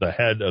was the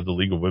head of the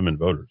League of Women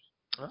Voters.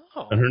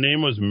 Oh. And her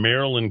name was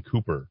Marilyn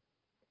Cooper.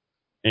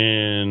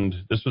 And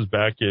this was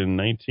back in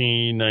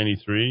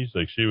 1993.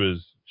 Like she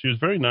was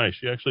very nice.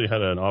 She actually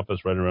had an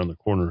office right around the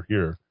corner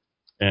here.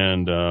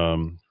 And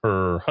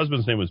her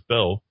husband's name was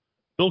Bill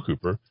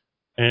Cooper.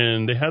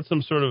 And they had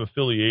some sort of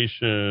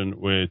affiliation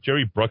with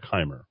Jerry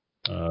Bruckheimer.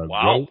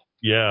 Wow.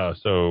 Yeah,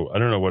 so I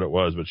don't know what it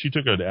was, but she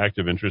took an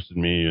active interest in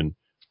me and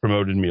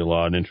promoted me a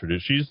lot and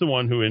she's the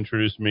one who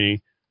introduced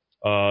me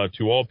to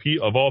all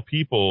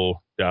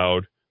people,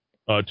 Dowd,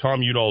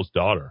 Tom Udall's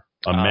daughter,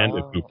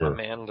 Amanda Cooper.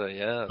 Amanda,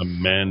 yes.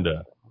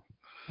 Amanda.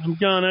 I'm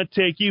gonna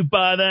take you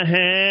by the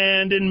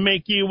hand and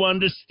make you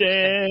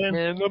understand.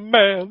 And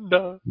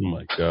Amanda. Oh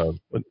my God.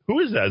 Who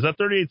is that? Is that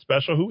 38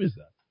 Special? Who is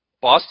that?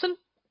 Boston?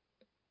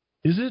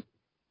 Is it?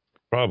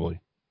 Probably.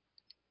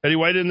 Eddie,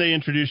 why didn't they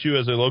introduce you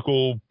as a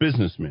local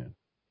businessman?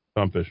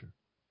 Tom Fisher.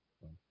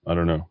 I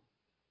don't know.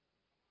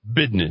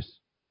 Business.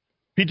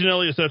 Pete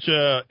Dinelli is such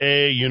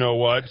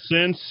you-know-what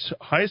since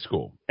high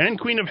school. And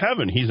Queen of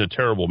Heaven, he's a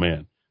terrible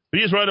man.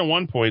 But he's right on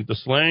one point. The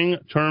slang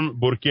term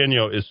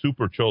burqueño is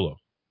super cholo.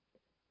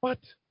 What?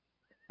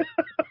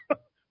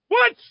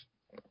 What?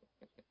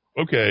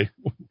 Okay.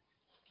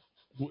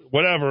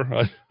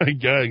 Whatever. I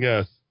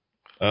guess.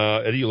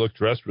 Eddie looked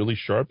dressed really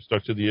sharp,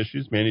 stuck to the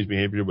issues. Manny's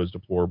behavior was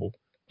deplorable.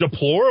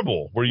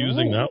 Deplorable. We're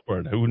using that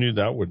word. Who knew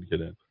that would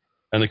get in?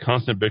 And the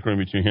constant bickering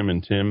between him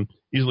and Tim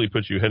easily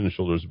puts you head and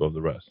shoulders above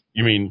the rest.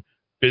 You mean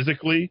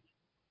physically?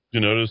 You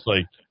notice,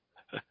 like,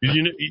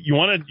 you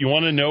want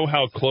to know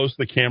how close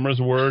the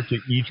cameras were to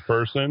each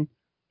person?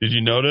 Did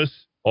you notice?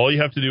 All you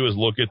have to do is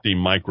look at the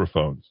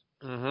microphones.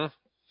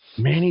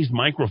 Mm-hmm. Manny's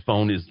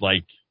microphone is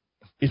like,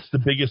 it's the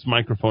biggest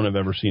microphone I've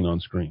ever seen on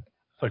screen.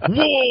 It's like,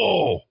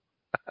 whoa!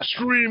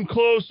 Extreme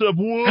close-up,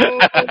 whoa!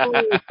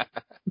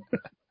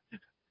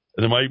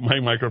 And then my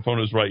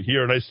microphone is right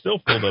here, and I still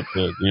filled up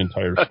the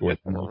entire score.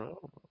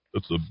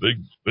 That's a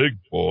big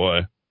boy.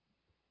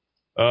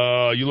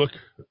 You look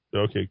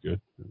okay.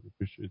 Good. I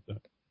appreciate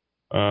that.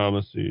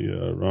 Let's see.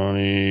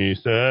 Ronnie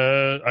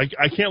said,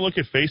 I can't look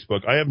at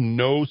Facebook. I have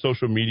no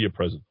social media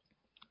presence.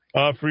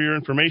 For your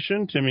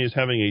information, Timmy is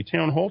having a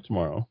town hall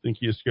tomorrow. I think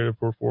he is scared of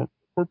poor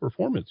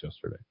performance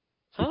yesterday.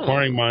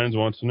 Inquiring Minds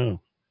wants to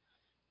know.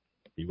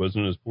 He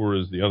wasn't as poor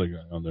as the other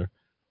guy on there.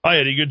 Hi,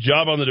 Eddie. Good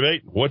job on the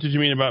debate. What did you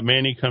mean about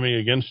Manny coming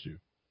against you?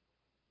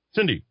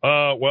 Cindy.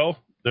 Well,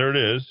 there it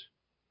is.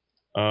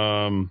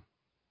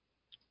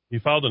 He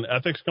filed an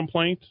ethics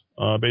complaint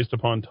based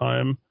upon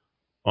time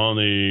on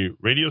the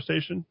radio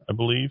station, I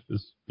believe.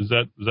 Is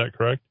that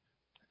correct?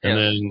 And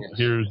then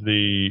here's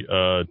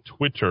the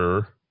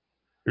Twitter.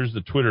 Here's the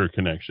Twitter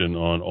connection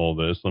on all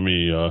this. Let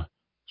me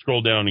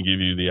scroll down and give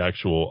you the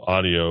actual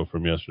audio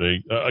from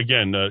yesterday.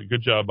 Again,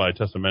 good job by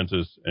Tessa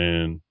Mentis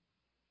and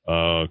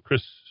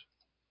Chris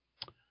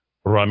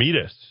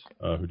Ramirez.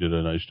 who did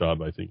a nice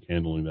job, I think,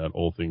 handling that,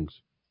 all things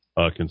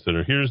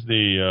considered. Here's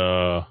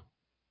the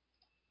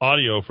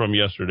audio from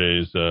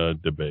yesterday's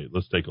debate.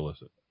 Let's take a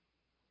listen.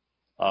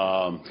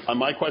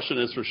 My question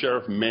is for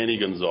Sheriff Manny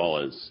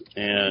Gonzalez,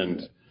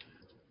 and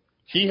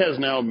he has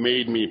now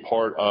made me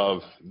part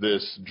of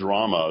this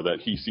drama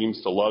that he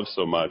seems to love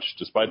so much,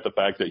 despite the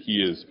fact that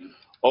he is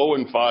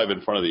 0-5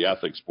 in front of the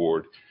ethics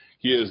board.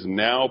 He has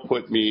now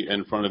put me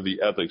in front of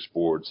the ethics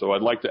board. So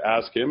I'd like to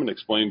ask him and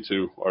explain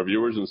to our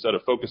viewers, instead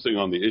of focusing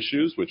on the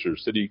issues, which are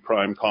city,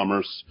 crime,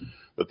 commerce,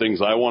 the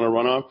things I want to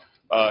run on,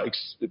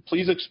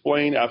 please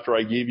explain, after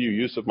I gave you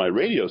use of my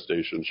radio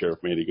station, Sheriff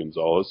Manny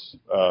Gonzalez,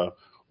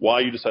 why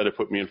you decided to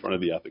put me in front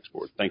of the ethics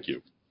board. Thank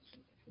you.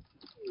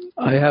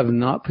 I have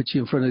not put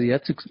you in front of the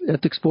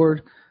ethics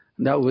board.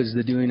 That was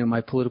the doing of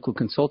my political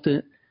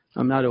consultant.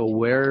 I'm not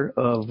aware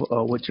of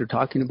what you're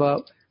talking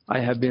about. I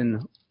have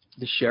been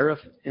the sheriff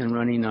and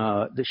running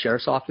the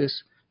sheriff's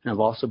office, and I've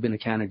also been a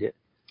candidate.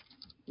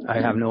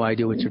 I have no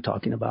idea what you're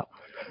talking about.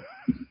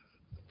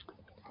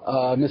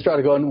 Mr.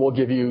 Aragon, we'll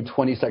give you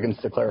 20 seconds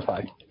to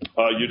clarify.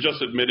 You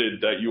just admitted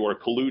that you are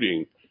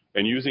colluding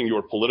and using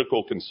your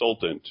political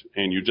consultant,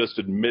 and you just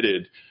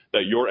admitted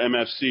that your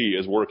MFC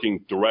is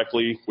working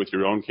directly with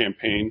your own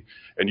campaign,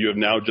 and you have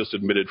now just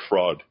admitted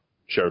fraud,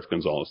 Sheriff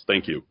Gonzalez.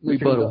 Thank you.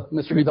 Rebuttal.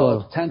 Mr.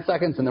 Gonzalez, 10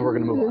 seconds, and then we're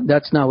going to move on.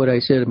 That's not what I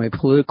said. My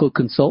political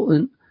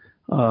consultant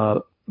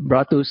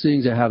brought those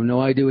things. I have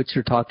no idea what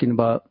you're talking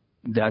about.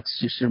 That's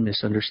just your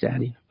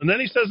misunderstanding. And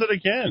then he says it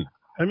again.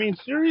 I mean,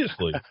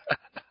 seriously.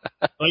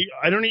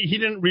 He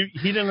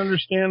didn't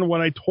understand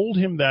when I told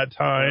him that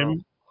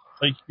time.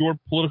 Like, your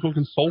political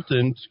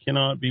consultant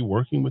cannot be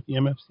working with the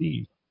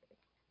MFC.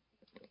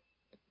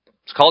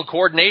 It's called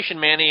coordination,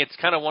 Manny. It's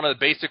kind of one of the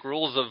basic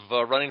rules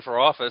of running for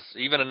office.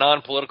 Even a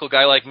non-political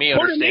guy like me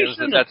understands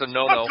that that's a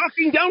no-no. Stop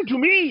talking down to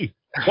me.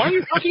 Why are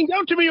you talking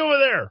down to me over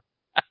there?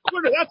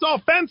 That's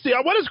all fancy.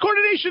 What does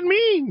coordination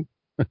mean?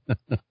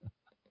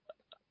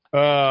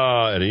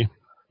 Eddie,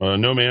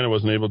 no, man, I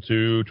wasn't able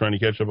to. Trying to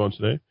catch up on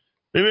today.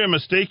 Maybe I'm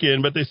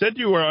mistaken, but they said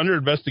you were under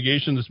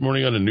investigation this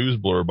morning on a news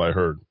blurb I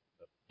heard.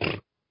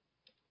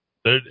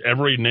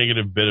 Every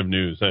negative bit of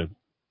news.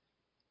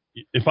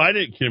 If I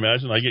didn't, can you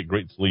imagine? I get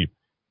great sleep.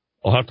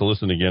 I'll have to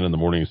listen again in the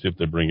morning and see if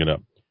they bring it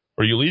up.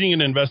 Are you leading an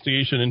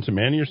investigation into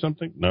Manny or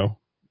something? No,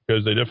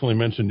 because they definitely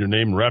mentioned your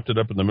name, wrapped it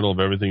up in the middle of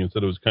everything, and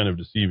said it was kind of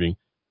deceiving,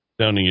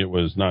 sounding it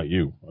was not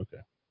you.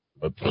 Okay.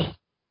 But,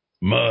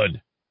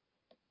 mud.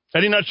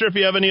 Eddie, not sure if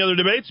you have any other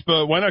debates,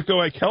 but why not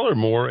go at Keller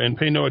more and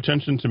pay no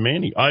attention to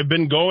Manny? I've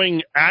been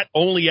going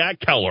only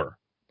at Keller.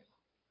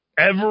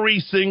 Every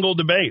single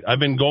debate, I've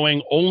been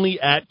going only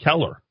at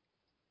Keller.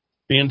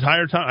 The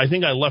entire time. I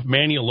think I left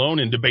Manny alone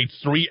in debates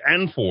 3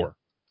 and 4.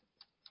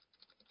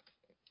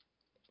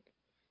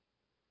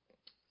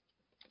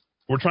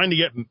 We're trying to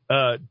get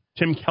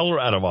Tim Keller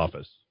out of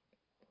office.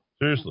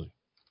 Seriously.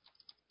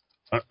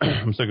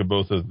 I'm sick of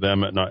both of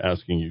them not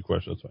asking you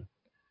questions. That's fine.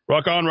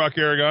 Rock on, Rock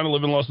Aragon. I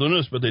live in Los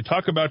Lunas, but they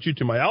talk about you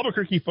to my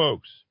Albuquerque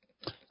folks.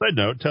 Side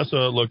note,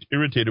 Tessa looked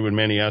irritated when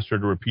Manny asked her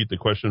to repeat the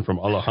question from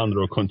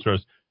Alejandro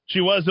Contreras.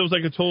 She was. It was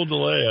like a total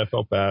delay. I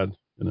felt bad,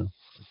 you know.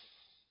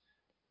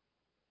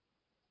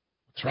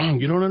 What's wrong?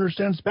 You don't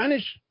understand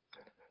Spanish?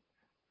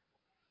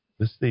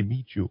 This they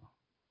beat you.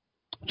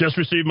 Just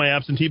received my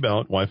absentee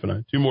ballot, wife and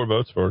I. 2 more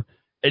votes for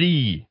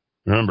Eddie.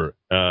 Remember,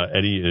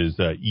 Eddie is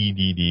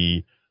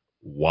EDDY.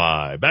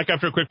 Back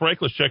after a quick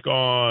break. Let's check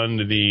on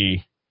the...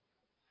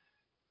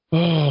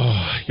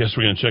 I guess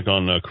we're going to check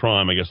on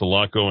crime. I guess a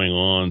lot going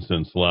on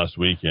since last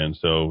weekend.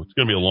 So it's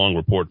going to be a long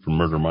report from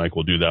Murder Mike.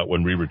 We'll do that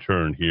when we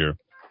return here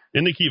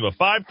in the Kiva.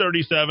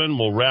 5:37.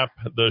 We'll wrap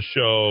the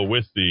show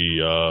with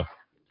the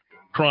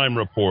crime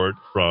report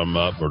from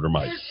Murder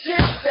Mike.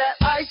 That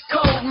ice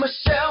cold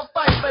Michelle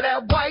fight for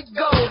that white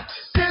gold.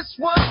 This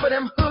one for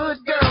them hood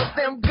girls,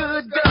 them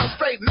good girls,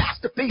 straight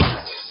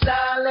masterpieces.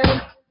 Styling,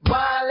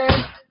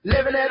 wildin',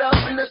 living it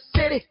up in the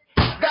city.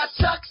 Got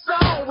Chuck's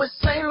on with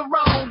Saint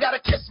Laurent. Gotta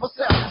kiss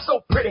myself, I'm so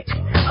pretty.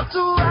 I'm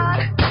too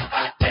hot.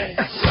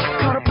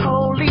 Call the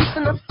police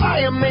and the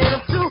fireman.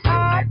 I'm too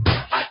hot.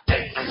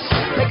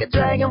 Make a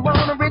dragon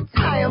wanna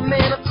retire,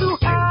 man. I'm too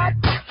hot.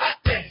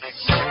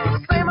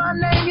 Say my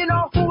name, you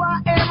know who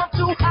I am. I'm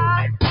too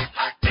hot.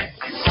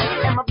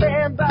 And my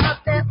band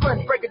about that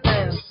money. Break it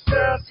down.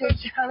 Girls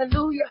hit you,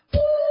 hallelujah.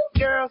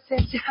 Girls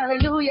hit you,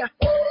 hallelujah.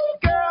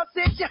 Girls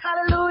hit you,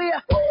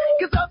 hallelujah.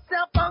 Cause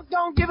Uptown Funk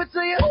don't give it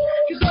to you.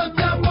 Cause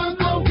Uptown Funk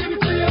don't give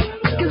it to you.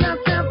 Cause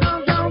Uptown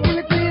Funk don't give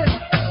it to you.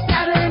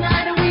 Saturday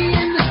night and we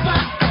in the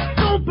spot.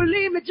 Don't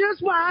believe me,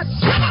 just watch.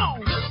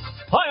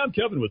 Hi, I'm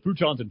Kevin with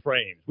Futons and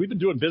Frames. We've been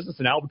doing business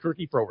in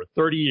Albuquerque for over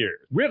 30 years.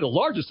 We have the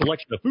largest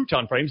selection of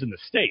futon frames in the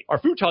state. Our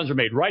futons are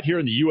made right here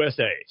in the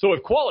USA. So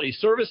if quality,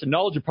 service, and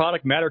knowledge of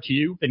product matter to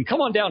you, then come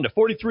on down to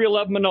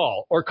 4311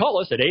 Manal or call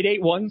us at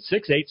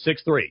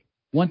 881-6863.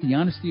 Want the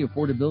honesty,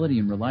 affordability,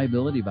 and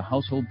reliability of a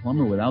household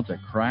plumber without the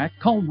crack?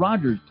 Call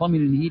Rogers Plumbing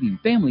and Heating,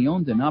 family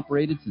owned and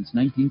operated since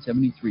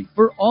 1973,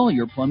 for all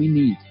your plumbing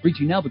needs.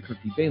 Reaching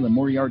Albuquerque, Balen,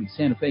 Moriarty,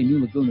 Santa Fe,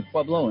 New Laguna,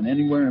 Pueblo, and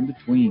anywhere in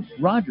between.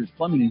 Rogers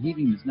Plumbing and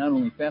Heating is not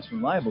only fast and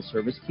reliable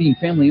service, being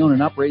family owned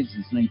and operated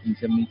since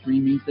 1973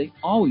 means they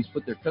always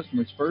put their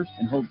customers first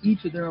and hold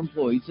each of their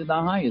employees to the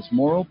highest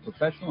moral,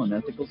 professional, and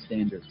ethical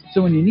standards.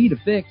 So when you need a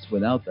fix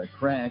without the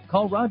crack,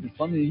 call Rogers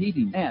Plumbing and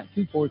Heating at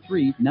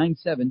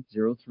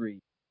 243-9703.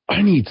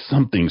 I need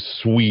something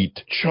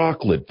sweet.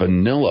 Chocolate,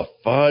 vanilla,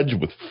 fudge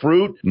with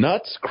fruit,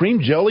 nuts,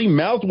 cream jelly,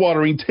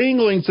 mouth-watering,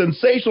 tingling,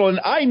 sensational, and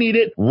I need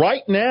it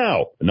right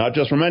now. And not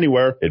just from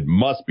anywhere. It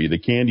must be the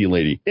Candy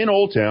Lady in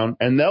Old Town,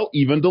 and they'll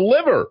even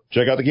deliver.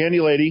 Check out the Candy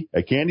Lady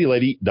at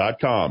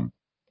candylady.com.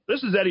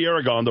 This is Eddie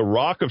Aragon, the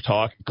Rock of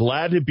Talk.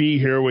 Glad to be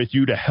here with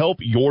you to help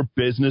your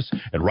business.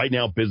 And right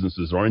now,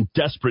 businesses are in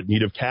desperate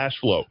need of cash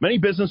flow. Many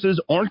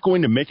businesses aren't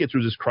going to make it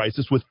through this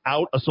crisis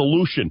without a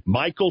solution.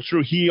 Michael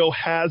Trujillo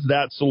has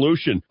that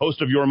solution.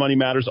 Host of Your Money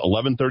Matters,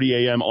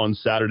 11:30 a.m. on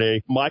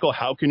Saturday. Michael,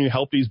 how can you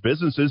help these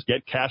businesses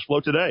get cash flow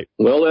today?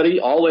 Well, Eddie,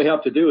 all they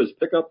have to do is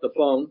pick up the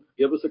phone,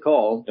 give us a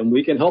call, and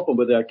we can help them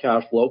with that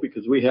cash flow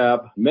because we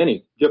have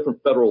many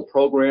different federal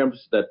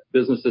programs that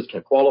businesses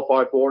can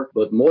qualify for.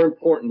 But more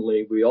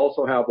importantly, we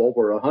also have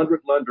over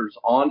 100 lenders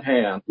on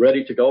hand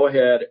ready to go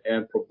ahead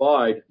and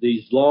provide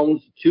these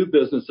loans to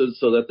businesses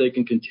so that they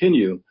can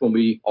continue when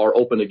we are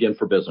open again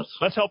for business.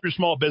 Let's help your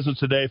small business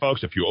today,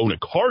 folks. If you own a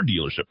car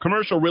dealership,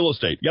 commercial real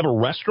estate, you have a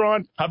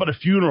restaurant, how about a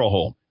funeral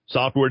home?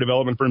 Software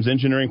development firms,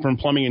 engineering firm,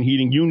 plumbing and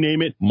heating, you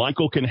name it,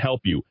 Michael can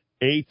help you.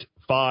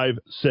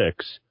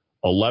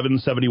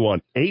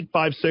 856-1171,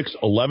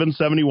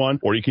 856-1171,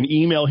 or you can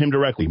email him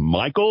directly,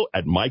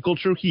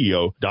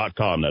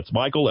 michael@michaeltrujillo.com. That's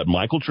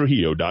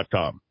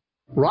michael@michaeltrujillo.com.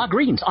 Raw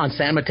Greens on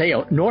San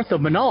Mateo, north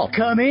of Manal.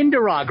 Come into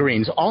Raw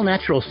Greens, all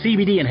natural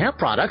CBD and hemp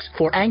products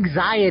for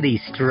anxiety,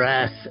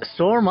 stress,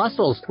 sore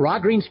muscles. Raw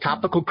Greens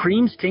topical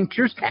creams,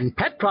 tinctures, and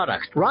pet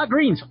products. Raw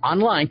Greens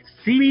online,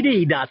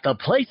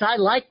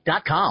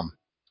 cbd.theplaceilike.com.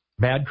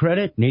 Bad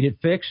credit? Need it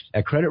fixed?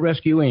 At Credit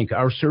Rescue Inc.,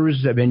 our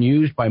services have been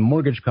used by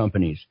mortgage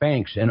companies,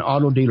 banks, and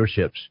auto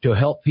dealerships to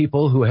help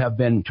people who have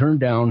been turned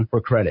down for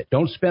credit.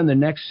 Don't spend the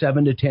next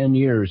 7 to 10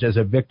 years as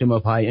a victim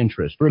of high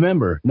interest.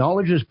 Remember,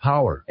 knowledge is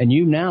power, and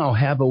you now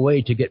have a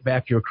way to get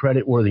back your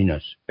credit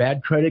worthiness.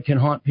 Bad credit can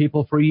haunt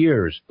people for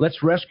years.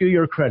 Let's rescue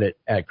your credit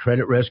at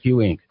Credit Rescue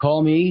Inc.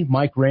 Call me,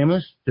 Mike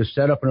Ramos, to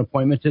set up an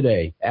appointment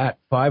today at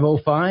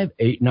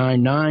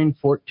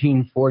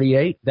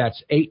 505-899-1448.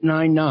 That's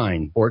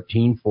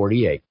 899-1448.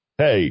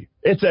 Hey,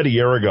 it's Eddie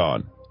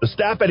Aragon. The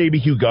staff at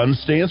ABQ Guns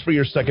stands for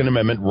your Second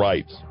Amendment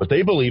rights, but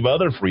they believe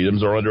other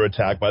freedoms are under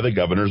attack by the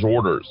governor's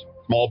orders.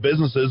 Small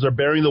businesses are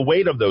bearing the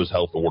weight of those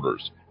health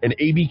orders, and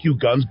ABQ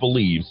Guns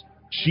believes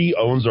she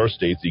owns our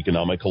state's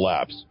economic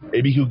collapse.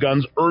 ABQ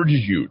Guns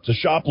urges you to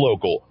shop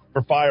local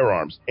for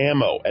firearms,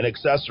 ammo, and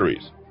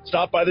accessories.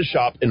 Stop by the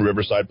shop in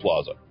Riverside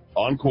Plaza,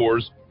 on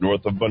Coors,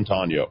 north of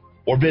Montano,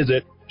 or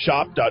visit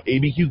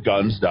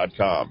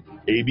shop.abqguns.com.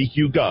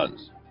 ABQ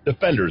Guns,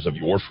 defenders of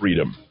your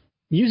freedom.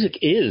 Music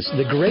is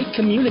the great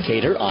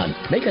communicator on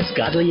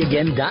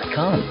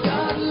MakeUsGodlyAgain.com.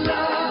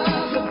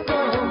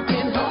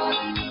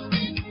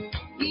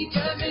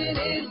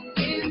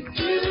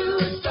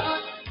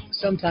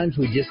 Sometimes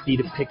we just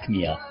need a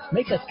pick-me-up.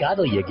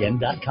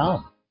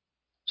 MakeUsGodlyAgain.com.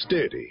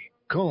 Steady,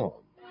 calm,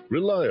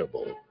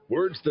 reliable.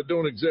 Words that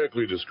don't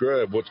exactly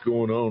describe what's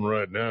going on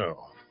right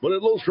now. But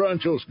at Los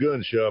Ranchos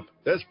Gun Shop,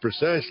 that's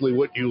precisely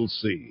what you'll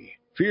see.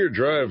 Fear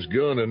drives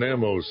gun and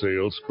ammo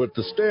sales, but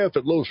the staff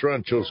at Los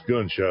Ranchos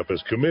Gun Shop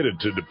is committed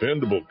to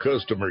dependable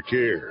customer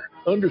care,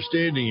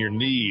 understanding your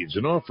needs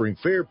and offering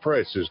fair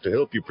prices to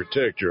help you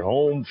protect your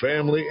home,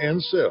 family,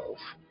 and self.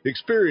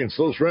 Experience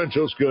Los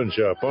Ranchos Gun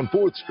Shop on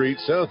 4th Street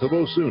south of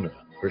Osuna,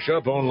 or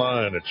shop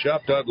online at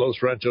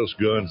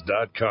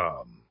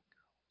shop.losranchosguns.com.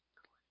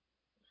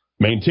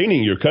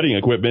 Maintaining your cutting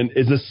equipment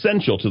is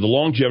essential to the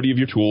longevity of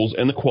your tools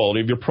and the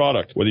quality of your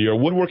product. Whether you're a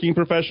woodworking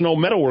professional,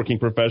 metalworking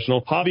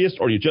professional,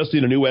 hobbyist, or you just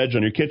need a new edge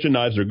on your kitchen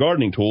knives or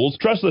gardening tools,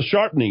 trust the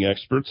sharpening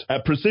experts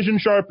at Precision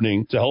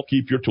Sharpening to help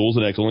keep your tools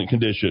in excellent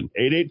condition.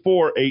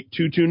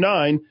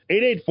 884-8229,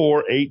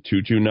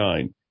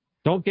 884-8229.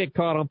 Don't get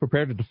caught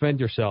unprepared to defend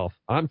yourself.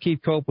 I'm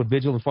Keith Cope with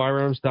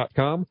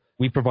VigilantFirearms.com.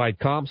 We provide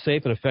calm,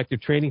 safe, and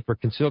effective training for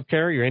concealed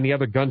carry or any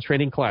other gun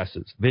training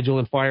classes.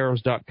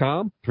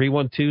 VigilantFirearms.com,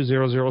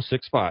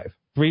 312-0065.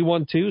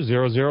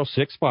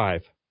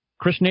 312-0065.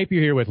 Chris Napier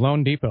here with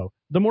Loan Depot,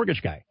 the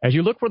mortgage guy. As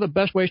you look for the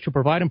best ways to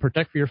provide and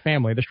protect for your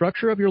family, the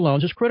structure of your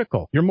loans is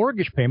critical. Your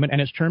mortgage payment and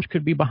its terms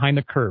could be behind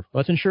the curve.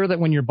 Let's ensure that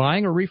when you're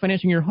buying or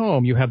refinancing your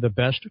home, you have the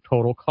best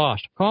total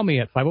cost. Call me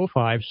at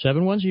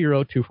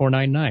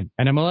 505-710-2499,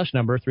 NMLS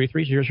number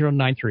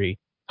 330093.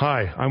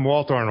 Hi, I'm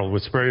Walt Arnold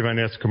with Sperry Van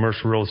Ness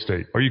Commercial Real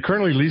Estate. Are you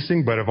currently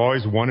leasing but have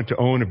always wanted to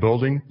own a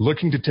building?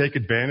 Looking to take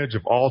advantage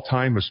of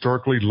all-time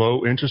historically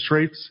low interest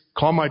rates?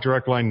 Call my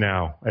direct line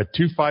now at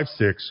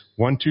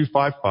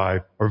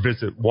 256-1255 or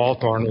visit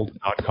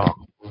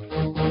waltarnold.com.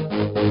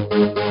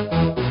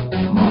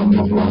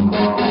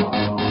 I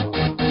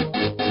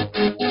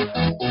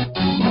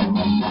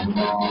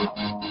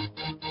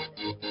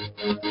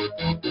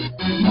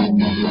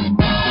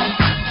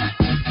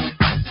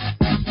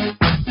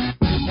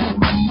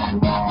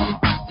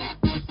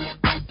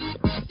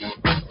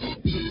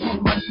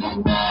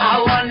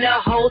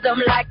wanna hold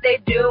them like they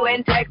do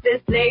in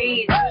Texas,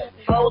 please.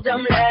 Fold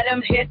them, let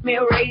them hit me,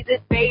 raise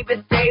it,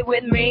 baby, stay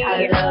with me.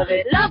 I love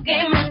it. Love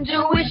game,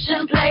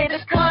 intuition, play the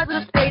cards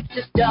of fate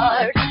to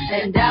start.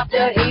 And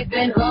after he's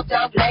been hooked,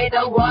 I'll play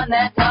the one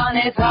that's on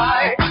his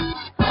heart.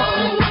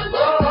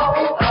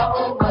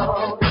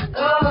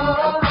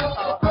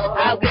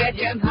 I'll get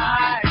him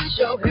high,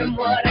 show him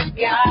what I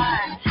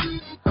got.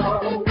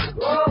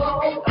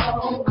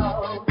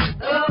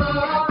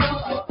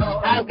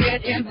 I'll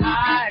get him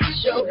high,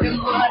 show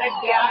him what I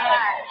got.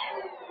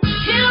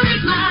 Can't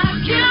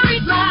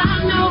read my,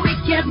 no, we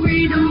can't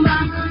read my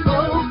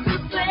poker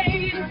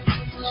face.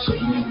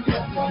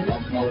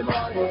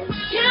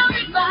 Can't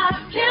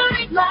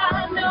read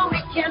my, no, we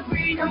can't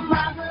read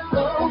my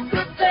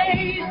poker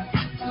face.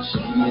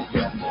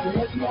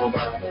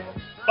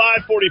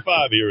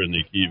 5:45 here in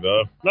the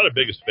Kiva. Not the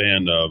biggest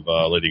fan of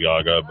Lady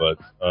Gaga, but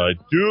I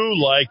do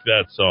like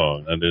that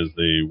song. That is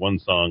the one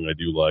song I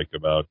do like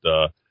about,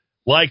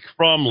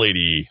 from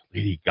Lady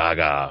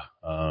Gaga.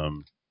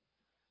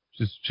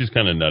 She's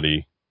kind of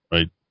nutty,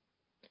 right?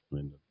 I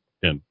mean,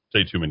 can't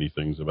say too many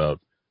things about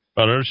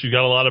her. She's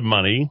got a lot of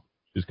money.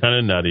 She's kind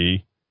of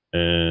nutty,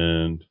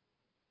 and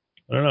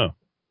I don't know.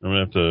 I'm gonna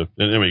have to.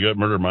 Anyway, you got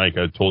Murder Mike.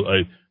 I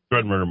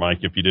threatened Murder Mike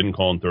if he didn't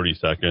call in 30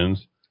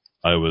 seconds.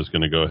 I was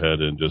going to go ahead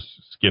and just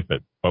skip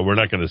it, but we're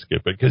not going to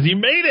skip it because he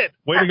made it.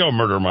 Way to go,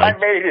 Murder Mike. I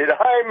made it.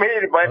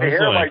 By the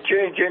hair of my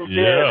chin,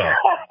 yeah.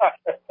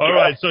 All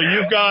right, so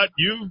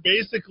you've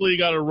basically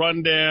got a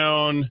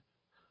rundown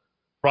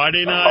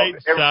Friday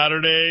night,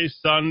 Saturday,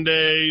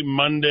 Sunday,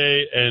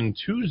 Monday, and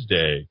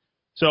Tuesday.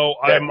 So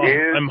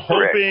I'm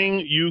hoping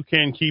you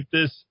can keep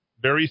this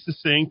very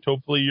succinct.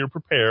 Hopefully you're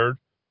prepared.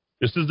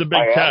 This is the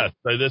big test.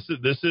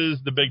 This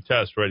is the big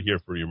test right here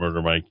for you,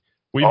 Murder Mike.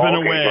 We've been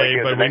away,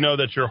 but we know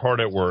that you're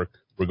hard at work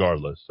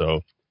regardless.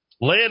 So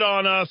lay it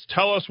on us.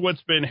 Tell us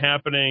what's been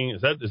happening.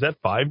 Is that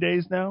 5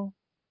 days now?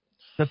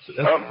 That's 5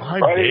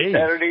 Friday, days.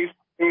 Saturday,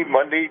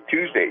 Monday,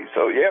 Tuesday.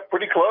 So, yeah,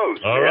 pretty close.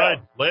 All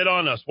right. Lay it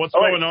on us. What's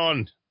going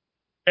on?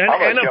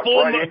 And a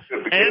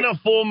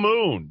full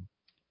moon.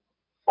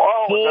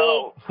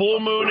 Oh, full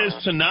moon is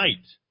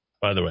tonight,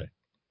 by the way.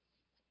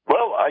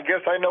 Well, I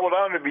guess I know what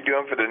I'm going to be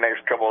doing for the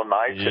next couple of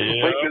nights,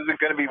 and sleep isn't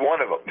going to be one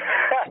of them.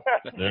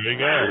 There you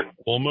go.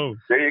 Full moon.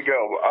 There you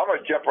go. I'm going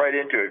to jump right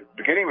into it,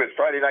 beginning with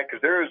Friday night,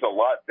 because there is a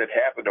lot that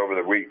happened over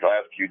the week, the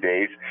last few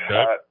days. Okay.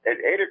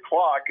 At 8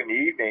 o'clock in the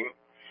evening,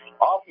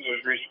 officers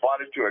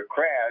responded to a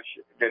crash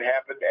that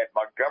happened at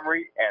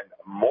Montgomery and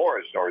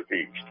Morris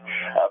Northeast.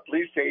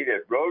 Police say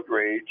that road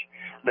rage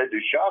led to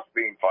shots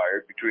being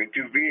fired between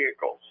two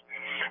vehicles.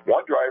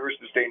 One driver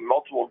sustained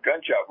multiple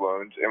gunshot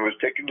wounds and was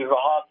taken to the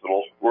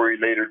hospital where he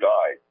later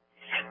died.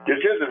 This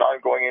is an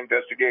ongoing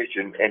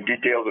investigation, and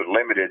details are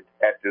limited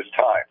at this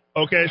time.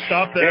 Okay,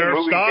 stop there.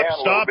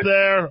 Stop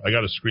there. I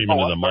got to scream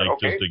into the mic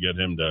just to get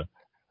him to,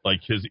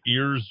 his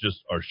ears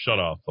just are shut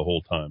off the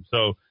whole time.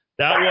 So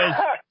that was...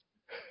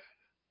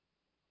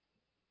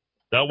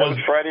 That was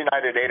Friday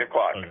night at 8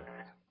 o'clock. Okay.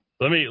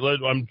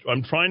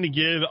 I'm trying to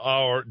give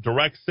our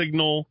direct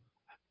signal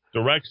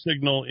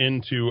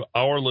into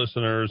our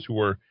listeners who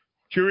are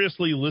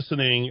curiously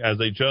listening as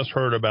they just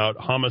heard about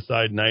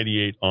Homicide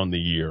 98 on the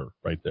year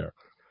right there.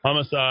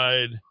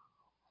 Homicide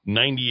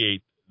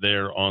 98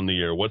 there on the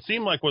year. What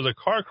seemed like was a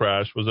car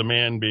crash was a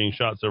man being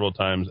shot several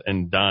times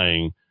and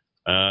dying.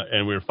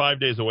 And we're 5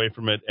 days away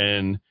from it,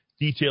 and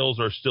details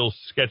are still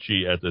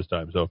sketchy at this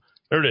time. So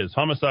there it is,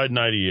 Homicide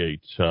 98.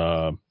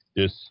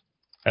 This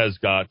has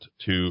got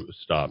to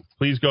stop.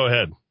 Please go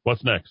ahead.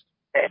 What's next?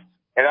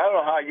 And I don't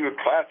know how you would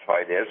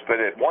classify this, but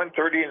at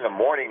 1:30 in the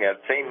morning that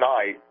same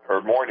night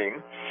or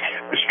morning,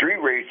 street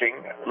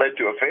racing led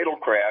to a fatal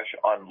crash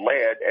on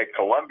lead at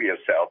Columbia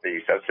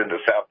Southeast. That's in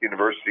the South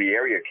University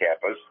area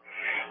campus.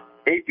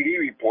 APD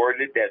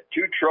reported that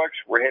two trucks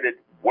were headed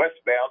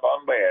westbound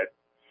on lead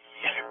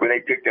when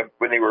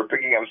they were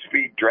picking up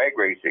speed drag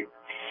racing.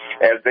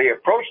 As they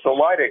approached the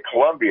light at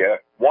Columbia,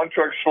 one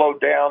truck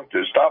slowed down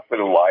to stop for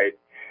the light.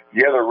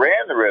 The other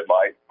ran the red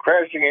light,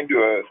 crashing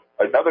into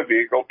another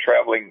vehicle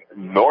traveling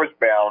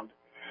northbound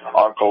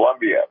on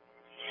Columbia.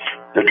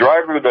 The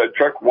driver of the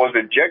truck was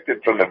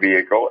ejected from the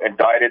vehicle and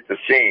died at the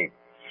scene.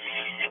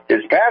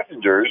 His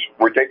passengers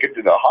were taken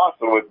to the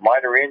hospital with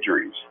minor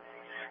injuries.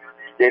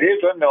 It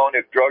is unknown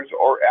if drugs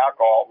or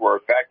alcohol were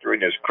a factor in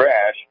this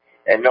crash,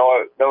 and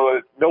no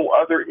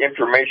other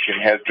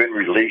information has been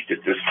released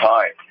at this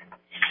time.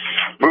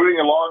 Moving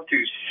along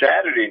to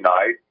Saturday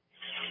night,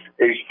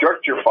 a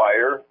structure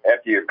fire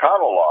at the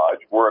O'Connell Lodge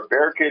where a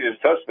barricaded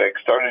suspect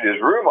started his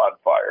room on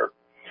fire.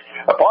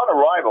 Upon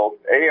arrival,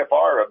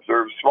 AFR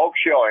observed smoke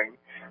showing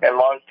and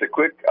launched a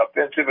quick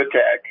offensive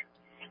attack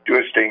to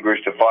extinguish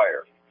the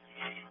fire.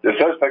 The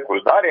suspect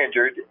was not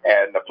injured,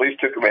 and the police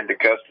took him into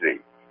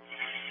custody.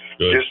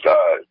 Good. Just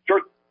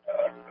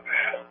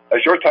a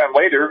short time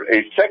later,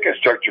 a second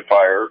structure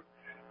fire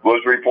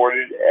was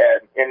reported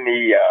at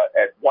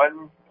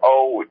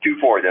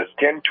 1024. That's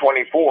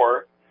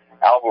 1024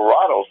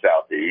 Alvarado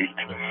Southeast.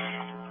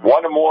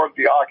 One or more of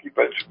the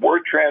occupants were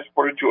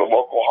transported to a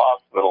local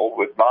hospital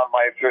with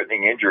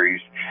non-life-threatening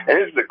injuries. And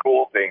this is the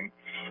cool thing.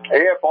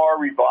 AFR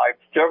revived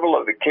several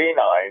of the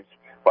canines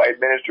by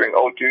administering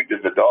O2 to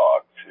the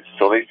dogs.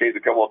 So they saved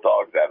a couple of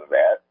dogs out of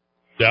that.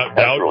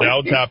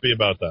 Dowd's happy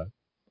about that.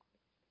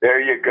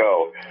 There you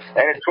go.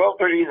 And at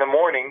 12:30 in the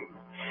morning,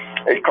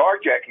 a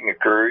carjacking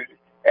occurred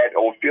at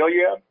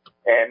Ophelia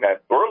and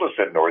at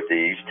Burleson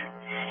Northeast.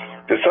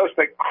 The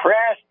suspect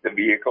crashed the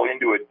vehicle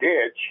into a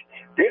ditch,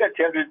 then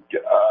attempted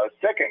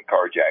second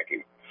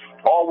carjacking.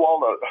 All while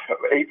the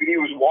APD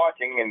was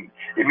watching and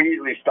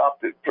immediately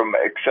stopped it from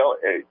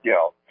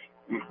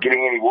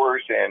getting any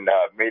worse and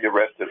made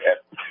arrest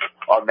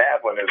on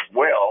that one as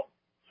well.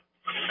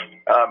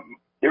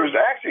 There was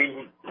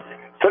actually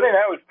Sunday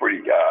night was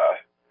pretty.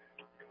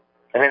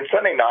 And then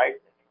Sunday night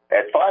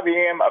at 5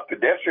 a.m., a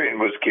pedestrian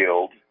was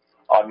killed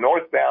on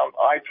northbound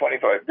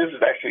I-25. This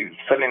is actually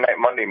Sunday night,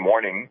 Monday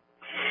morning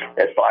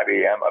at 5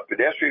 a.m. A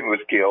pedestrian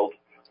was killed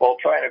while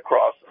trying to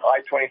cross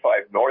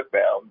I-25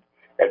 northbound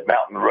at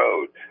Mountain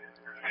Road.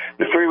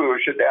 The freeway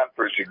was shut down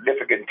for a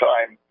significant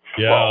time.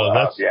 Yeah,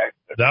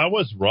 that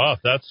was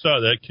rough. That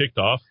kicked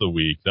off the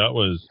week. That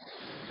was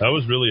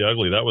really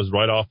ugly. That was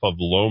right off of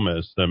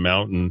Lomas, the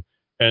mountain.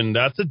 And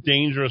that's a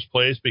dangerous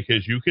place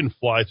because you can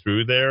fly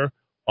through there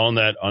on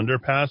that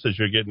underpass as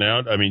you're getting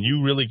out. I mean,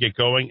 you really get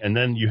going, and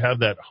then you have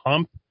that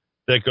hump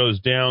that goes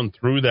down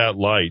through that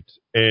light,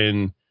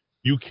 and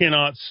you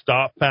cannot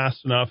stop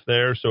fast enough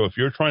there. So if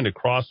you're trying to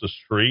cross the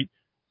street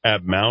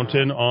at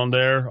Mountain on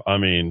there, I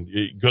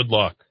mean, good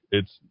luck.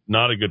 It's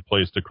not a good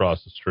place to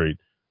cross the street.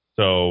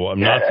 So I'm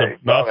not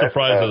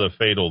surprised of the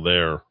fatal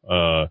there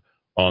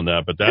on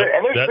that. But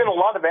and there's been a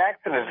lot of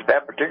accidents at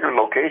that particular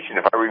location,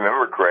 if I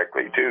remember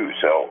correctly, too.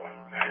 So,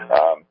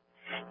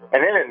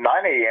 and then at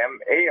 9 a.m.,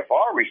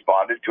 AFR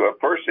responded to a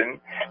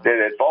person that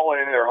had fallen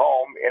in their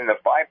home in the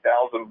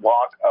 5,000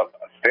 block of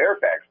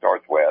Fairfax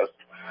Northwest.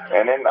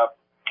 And then,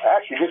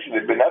 actually, this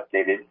has been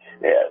updated.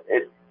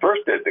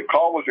 First, the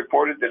call was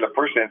reported that a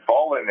person had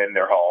fallen in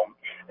their home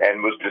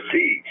and was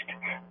deceased.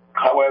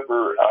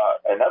 However,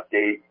 an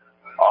update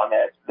on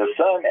that, the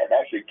son had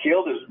actually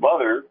killed his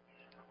mother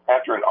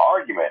after an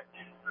argument.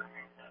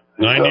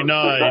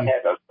 99.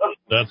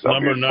 That's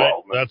number 9.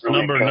 That's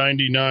number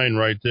 99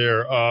 right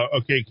there.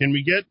 Okay, can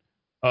we get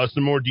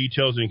some more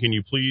details, and can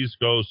you please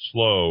go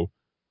slow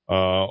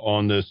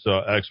on this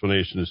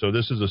explanation? So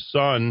this is a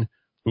son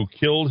who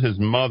killed his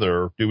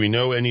mother. Do we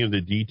know any of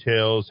the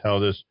details, how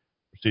this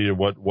proceeded,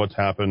 what's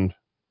happened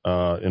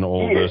in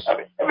all of this?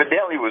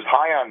 Evidently was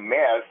high on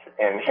meth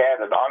and had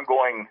an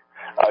ongoing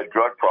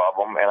drug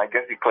problem, and I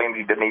guess he claimed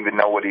he didn't even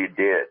know what he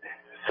did.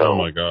 So, oh,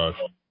 my gosh.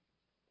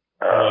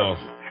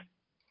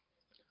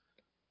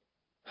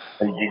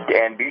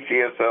 And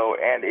BCSO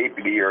and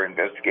APD are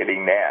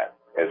investigating that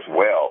as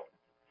well.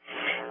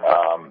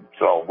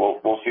 So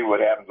we'll see what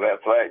happens with that.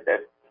 So I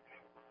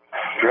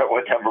forgot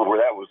what number where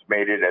that was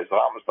made it as a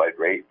homicide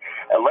rate.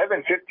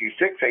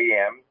 11:56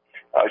 a.m.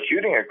 A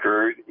shooting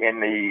occurred in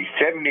the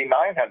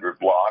 7900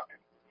 block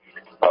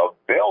of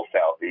Bell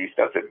Southeast.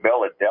 That's at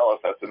Bell at Dallas.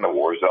 That's in the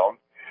war zone.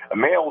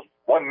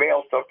 One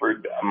male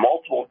suffered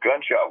multiple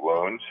gunshot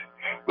wounds,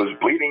 was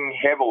bleeding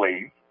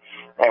heavily,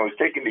 and was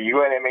taken to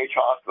UNMH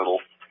Hospital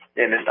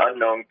in an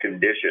unknown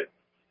condition.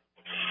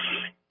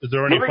 Is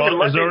there any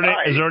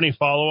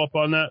follow-up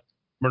on that,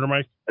 Murder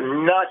Mike?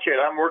 Not yet.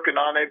 I'm working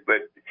on it,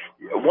 but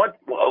a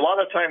lot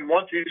of time,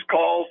 once these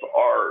calls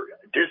are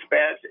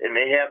dispatched and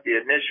they have the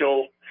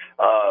initial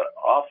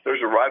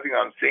officers arriving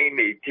on scene,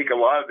 they take a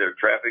lot of their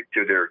traffic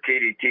to their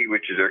KDT,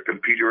 which is their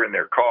computer in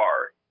their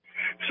car.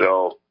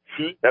 So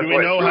do we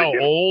know how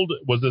old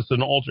was this?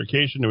 An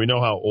altercation? Do we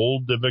know how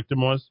old the victim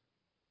was?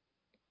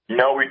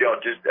 No, we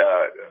don't. Just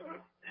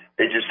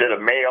they just said a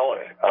male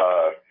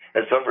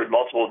had suffered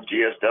multiple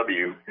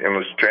GSW and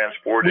was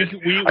transported.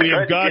 We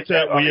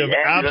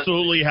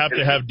absolutely have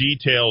to have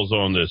details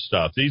on this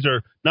stuff. These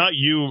are not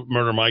you,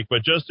 Murder Mike,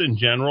 but just in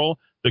general,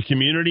 the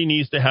community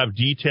needs to have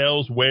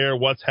details where,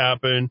 what's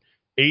happened,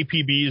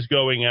 APBs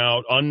going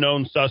out,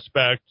 unknown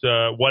suspect,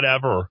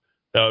 whatever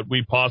that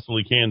we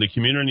possibly can. The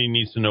community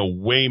needs to know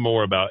way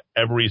more about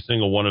every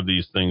single one of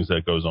these things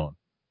that goes on.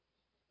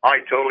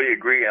 I totally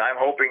agree, and I'm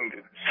hoping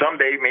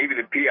someday maybe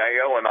the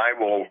PIO and I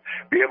will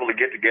be able to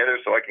get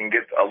together so I can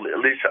get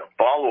at least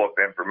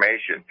follow-up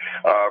information.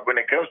 When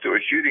it comes to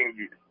a shooting,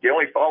 the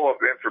only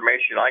follow-up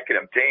information I can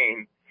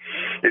obtain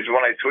is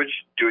when I switch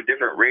to a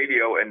different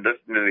radio and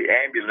listen to the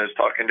ambulance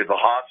talking to the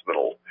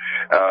hospital.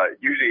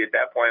 Usually at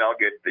that point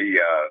I'll get the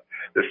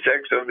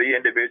sex of the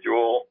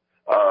individual,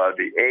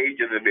 the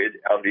age of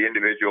the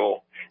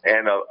individual,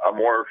 and a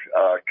more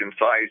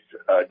concise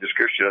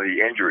description of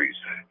the injuries.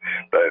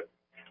 But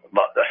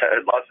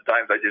lots of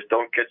times I just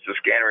don't catch the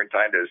scanner in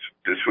time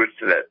to switch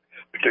to that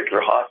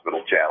particular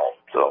hospital channel.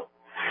 So,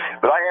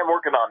 but I am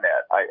working on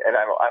that.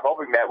 I'm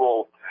hoping that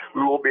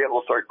we will be able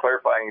to start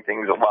clarifying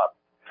things a lot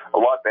a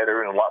lot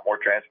better and a lot more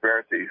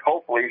transparency,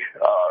 hopefully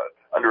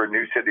under a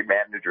new city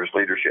manager's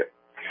leadership.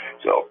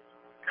 So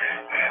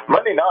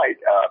Monday night,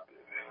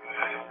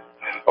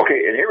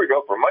 and here we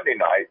go for Monday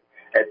night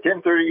at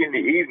 10:30 in the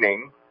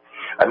evening,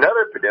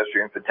 another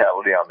pedestrian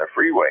fatality on the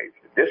freeway.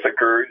 This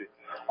occurred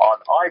on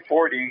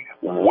I-40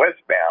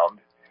 westbound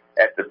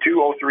at the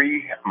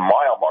 203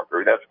 mile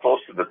marker. That's close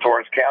to the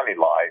Torrance County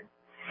line.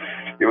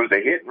 It was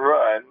a hit and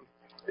run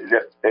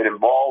that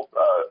involved,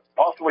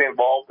 possibly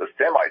involved a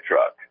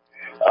semi-truck.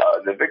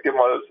 The victim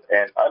was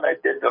an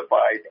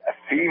unidentified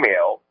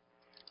female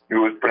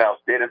who was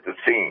pronounced dead at the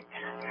scene.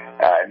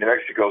 New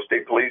Mexico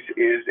State Police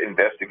is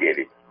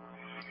investigating.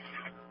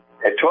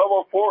 At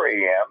 12:04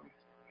 a.m.,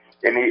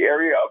 in the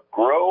area of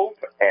Grove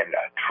and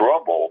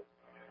Trumbull,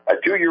 a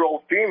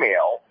 2-year-old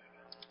female,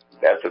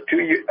 that's a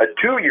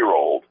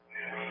two-year-old,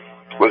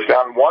 was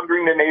found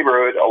wandering the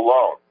neighborhood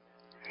alone.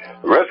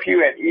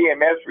 Rescue and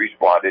EMS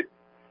responded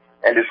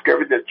and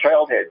discovered the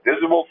child had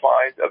visible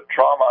signs of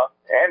trauma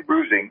and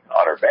bruising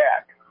on her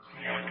back.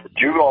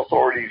 Juvenile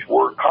authorities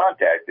were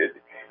contacted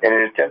in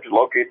an attempt to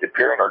locate the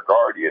parent or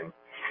guardian,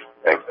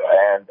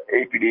 and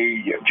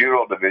APD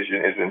Juvenile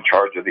Division is in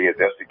charge of the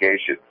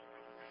investigation.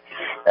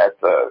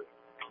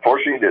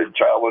 Fortunately, the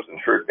child wasn't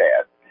hurt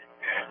bad.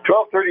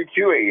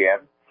 12:32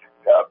 a.m.,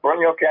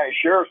 Bernalillo County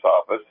Sheriff's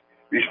Office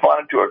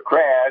responded to a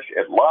crash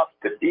at Las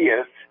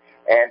Padillas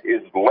and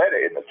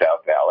Isleta in the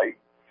South Valley.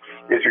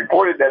 It's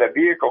reported that a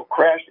vehicle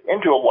crashed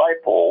into a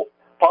light pole,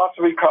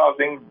 possibly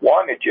causing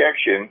one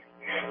ejection,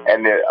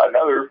 and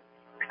another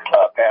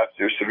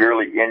passenger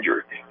severely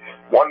injured.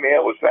 One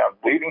male was found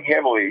bleeding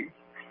heavily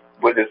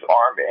with his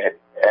arm,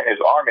 and his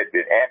arm had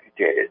been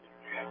amputated.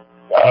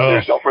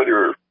 There's no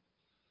further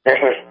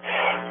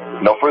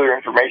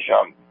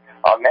information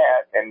on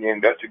that, and the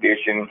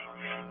investigation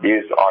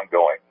is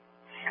ongoing.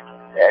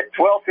 At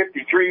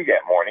 12:53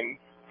 that morning,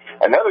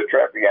 another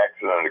traffic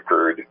accident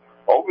occurred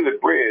on the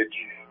bridge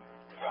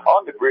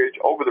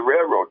over the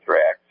railroad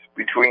tracks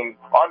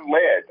on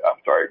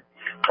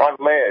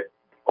lead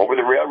over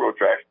the railroad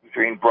tracks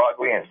between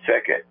Broadway and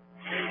 2nd.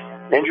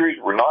 Injuries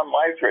were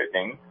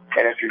non-life-threatening,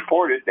 and it's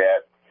reported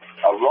that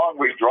a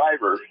wrong-way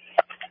driver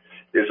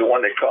is the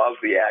one that caused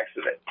the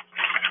accident.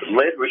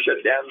 Lead was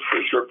shut down for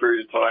a short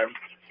period of time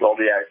while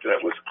the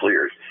accident was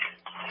cleared.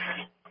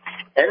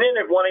 And then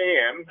at 1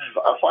 a.m.,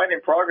 a fight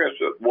in progress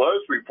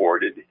was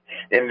reported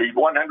in the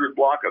 100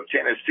 block of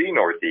Tennessee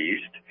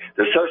Northeast.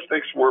 The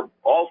suspects were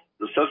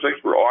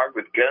armed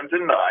with guns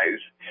and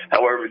knives.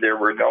 However, there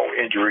were no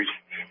injuries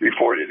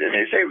reported. And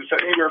they say it was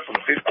anywhere from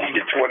 15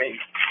 to 20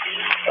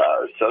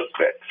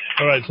 suspects.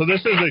 All right, so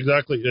this is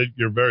exactly,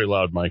 you're very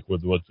loud, Mike,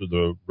 with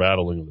the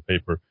rattling of the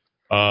paper.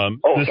 Sorry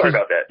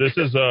about that. This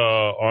is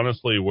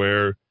honestly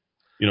where,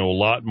 a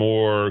lot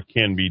more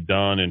can be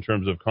done in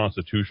terms of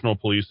constitutional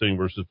policing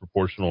versus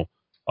proportional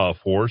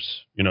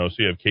force. So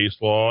you have case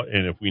law,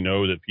 and if we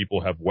know that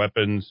people have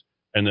weapons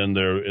and then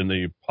they're in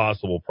the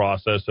possible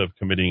process of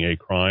committing a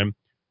crime,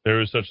 there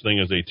is such thing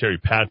as a Terry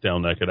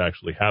pat-down that could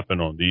actually happen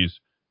on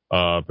these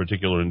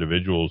particular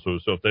individuals.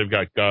 So if they've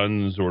got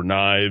guns or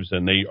knives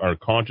and they are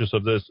conscious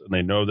of this and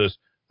they know this,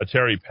 a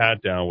Terry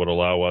pat-down would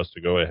allow us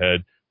to go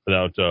ahead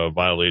without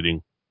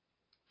violating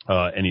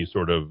any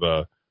sort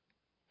of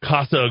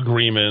CASA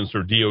agreements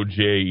or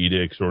DOJ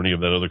edicts or any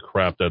of that other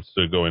crap that's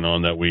going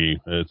on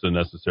it's a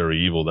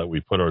necessary evil that we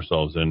put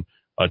ourselves in.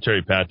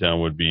 Terry pat-down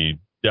would be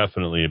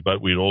definitely, but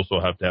we'd also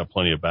have to have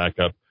plenty of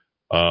backup,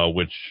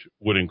 which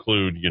would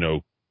include,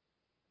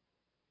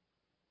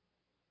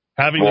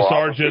 having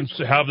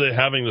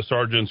the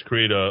sergeants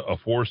create a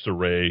force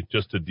array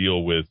just to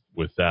deal with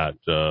that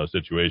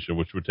situation,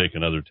 which would take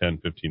another 10,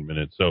 15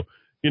 minutes. So,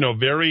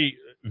 very,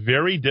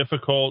 very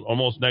difficult,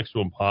 almost next to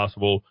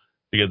impossible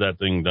to get that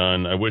thing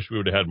done. I wish we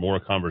would have had more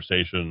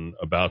conversation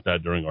about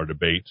that during our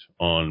debate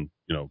on,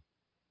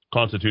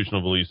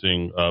 constitutional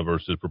policing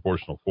versus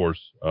proportional force.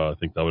 I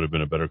think that would have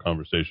been a better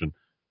conversation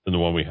than the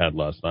one we had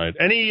last night.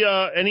 Any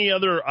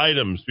other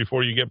items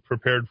before you get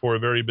prepared for a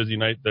very busy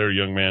night there,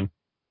 young man?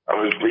 I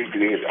was believed to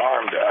be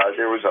armed.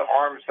 There was an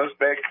armed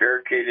suspect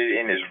barricaded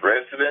in his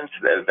residence.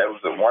 That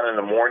was at 1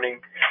 a.m,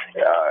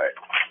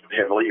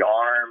 heavily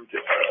armed.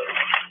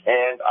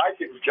 And I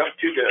could jump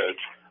to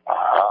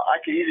I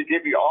could either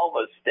give you all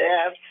the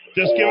stats.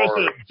 Just give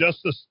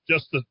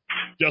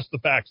us the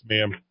facts,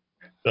 ma'am.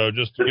 So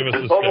just give us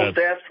the total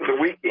stats for the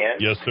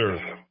weekend. Yes, sir.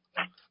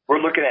 We're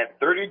looking at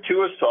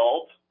 32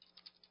 assaults,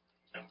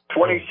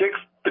 26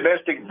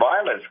 domestic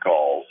violence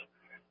calls,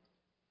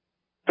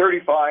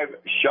 35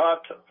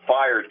 shots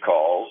fired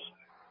calls,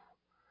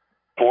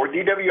 4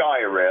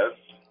 DWI arrests,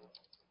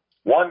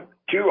 2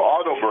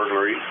 auto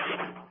burglaries,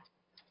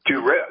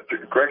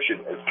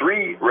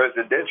 3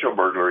 residential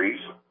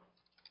burglaries,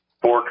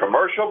 4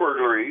 commercial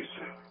burglaries,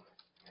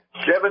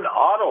 7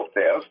 auto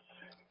thefts,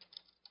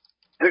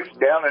 6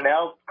 down and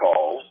out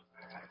calls,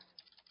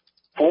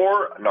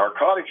 4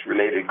 narcotics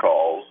related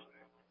calls,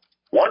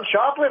 1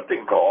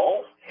 shoplifting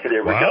call,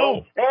 there we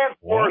go, and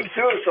 4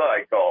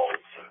 suicide calls.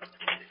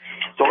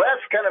 So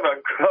that's kind of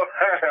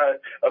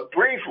a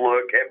brief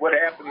look at what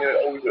happened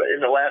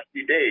in the last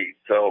few days.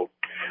 So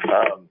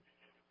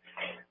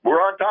we're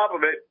on top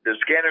of it. The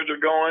scanners are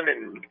going,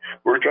 and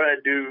we're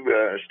trying to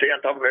stay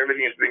on top of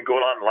everything that's been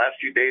going on. The last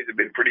few days have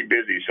been pretty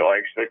busy, so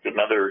I expect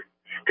another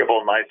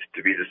couple of nights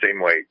to be the same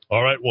way.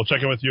 All right, we'll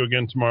check in with you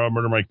again tomorrow.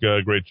 Murder Mike,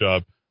 great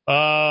job.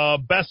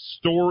 Best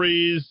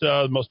stories,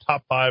 most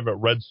top 5 at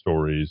Red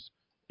Stories.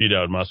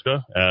 D-Dowd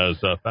Muska, as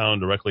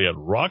found directly at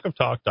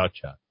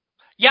rockoftalk.chat.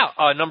 Yeah,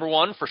 number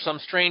one, for some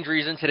strange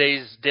reason,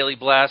 today's Daily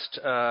Blast,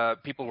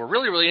 people were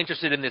really, really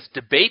interested in this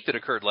debate that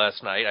occurred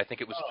last night. I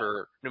think it was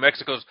for New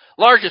Mexico's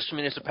largest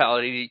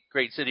municipality, the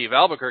great city of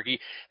Albuquerque.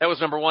 That was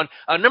number one.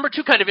 Number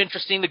two, kind of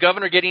interesting, the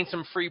governor getting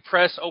some free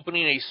press,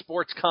 opening a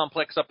sports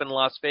complex up in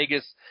Las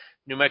Vegas,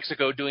 New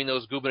Mexico, doing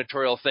those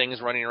gubernatorial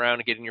things, running around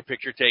and getting your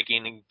picture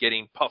taken and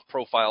getting puff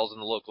profiles in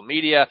the local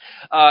media.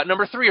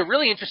 Number three, a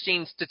really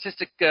interesting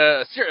statistic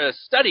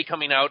study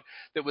coming out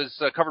that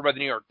was covered by the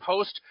New York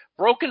Post.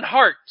 Broken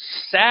hearts,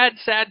 sad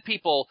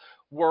people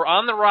were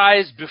on the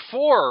rise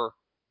before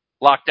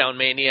lockdown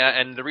mania,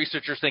 and the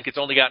researchers think it's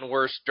only gotten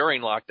worse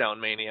during lockdown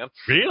mania.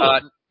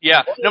 Really?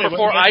 Yeah. Number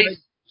four,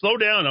 slow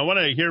down. I want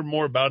to hear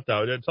more about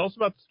that. Tell us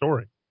about the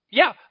story.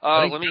 Yeah.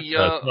 Let me.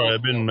 Sorry,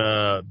 I've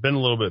been a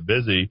little bit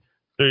busy.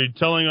 So you're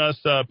telling us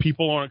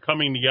people aren't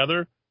coming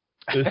together?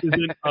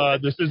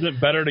 This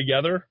isn't better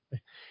together?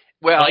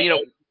 Well,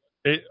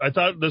 I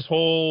thought this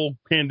whole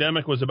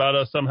pandemic was about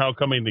us somehow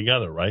coming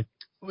together, right?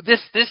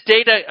 This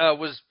data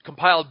was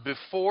compiled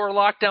before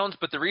lockdowns,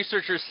 but the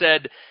researchers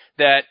said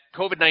that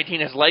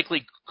COVID-19 has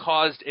likely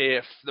caused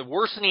the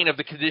worsening of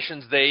the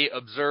conditions they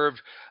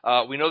observed.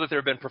 We know that there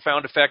have been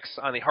profound effects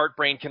on the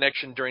heart-brain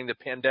connection during the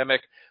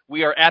pandemic.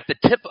 We are at the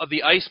tip of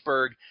the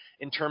iceberg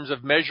in terms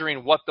of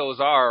measuring what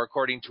those are,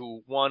 according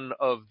to one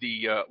of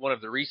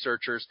the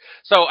researchers.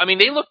 So, I mean,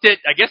 they looked at,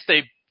 I guess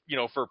they,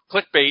 for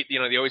clickbait,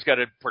 they always got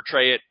to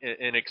portray it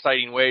in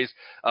exciting ways.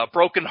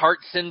 Broken heart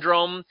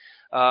syndrome,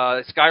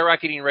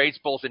 skyrocketing rates,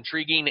 both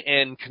intriguing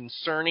and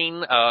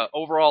concerning.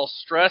 Overall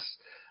stress,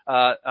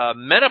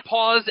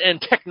 menopause,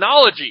 and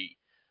technology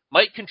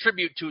might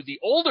contribute to the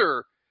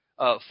older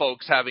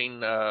folks having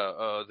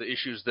the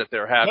issues that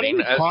they're having.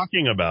 What are you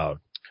talking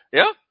about?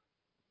 Yeah.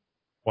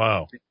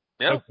 Wow.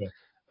 Yeah. Okay.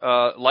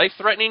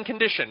 Life-threatening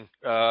condition,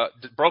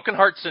 broken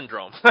heart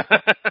syndrome,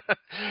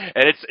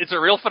 and it's a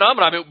real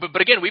phenomenon. I mean,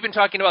 but again, we've been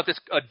talking about this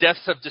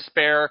deaths of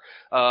despair,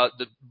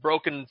 the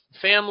broken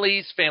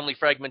families, family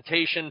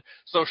fragmentation,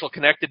 social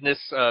connectedness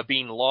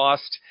being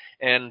lost,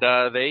 and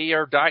they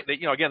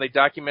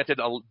documented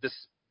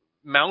this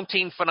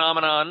mounting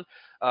phenomenon.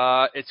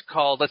 It's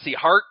called,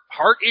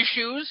 heart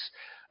issues.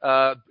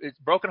 It's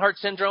broken heart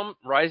syndrome,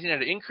 rising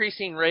at an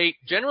increasing rate,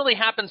 generally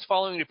happens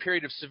following a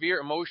period of severe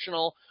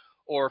emotional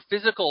or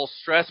physical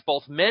stress.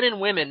 Both men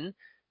and women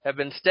have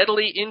been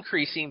steadily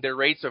increasing their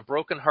rates of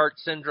broken heart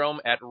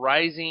syndrome at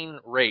rising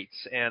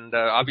rates. And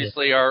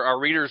obviously our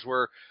readers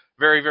were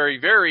very, very,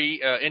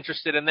 very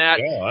interested in that.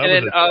 Yeah,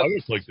 I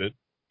was like that.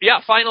 Yeah,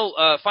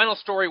 final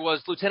story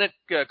was Lieutenant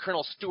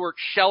Colonel Stuart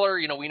Scheller.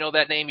 We know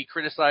that name. He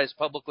criticized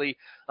publicly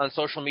on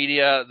social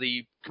media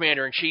the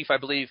commander-in-chief, I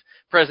believe,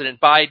 President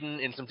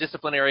Biden, and some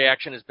disciplinary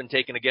action has been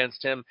taken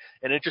against him.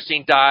 An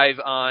interesting dive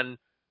on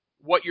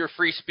what your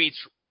free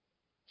speech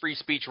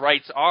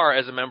rights are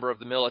as a member of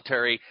the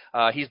military.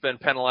 He's been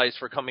penalized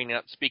for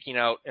speaking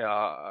out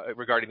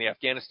regarding the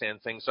Afghanistan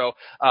thing. So,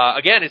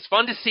 again, it's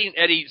fun to see,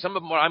 Eddie, some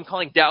of what I'm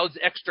calling Dowd's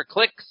extra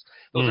clicks.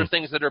 Those are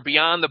things that are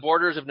beyond the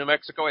borders of New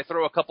Mexico. I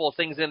throw a couple of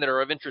things in that are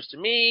of interest to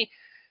me.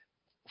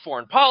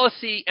 Foreign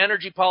policy,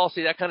 energy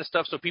policy, that kind of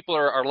stuff. So people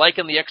are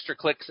liking the extra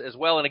clicks as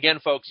well. And again,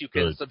 folks, you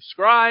can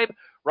subscribe,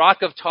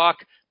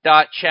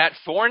 rockoftalk.chat.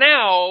 For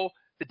now,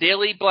 the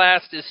Daily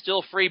Blast is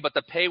still free, but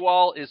the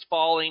paywall is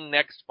falling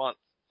next month.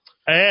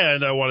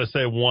 And I want to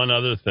say one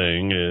other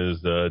thing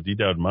is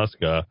D-Dowd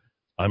Muska.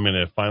 I'm going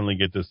to finally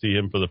get to see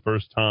him for the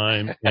first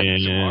time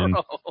in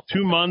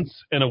 2 months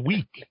and a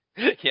week.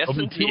 Yes, It'll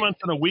be 2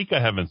 months and a week I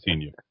haven't seen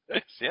you.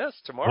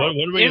 Yes, tomorrow.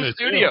 What are we in gonna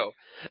studio.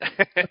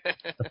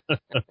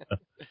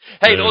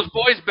 Hey, those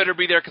boys better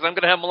be there because I'm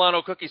going to have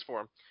Milano cookies for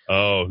them.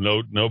 Oh,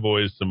 no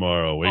boys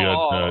tomorrow. I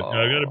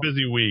got a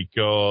busy week.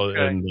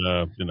 And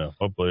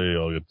hopefully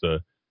I'll get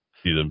to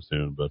see them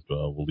soon, but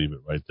we'll leave it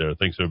right there.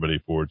 Thanks everybody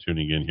for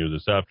tuning in here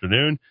this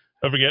afternoon.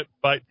 Don't forget,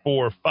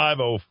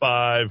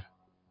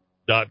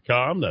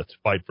 fightfor505.com. That's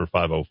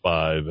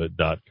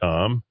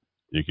fightfor505.com.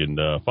 You can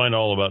find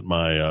all about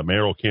my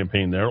mayoral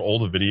campaign there, all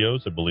the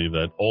videos. I believe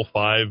that all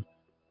 5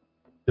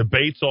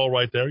 debates all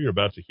right there. You're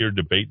about to hear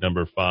debate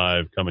number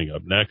 5 coming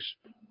up next,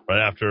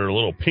 right after a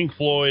little Pink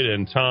Floyd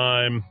and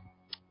Time,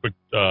 quick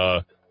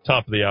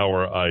top of the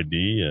hour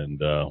ID, and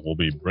we'll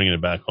be bringing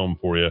it back home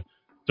for you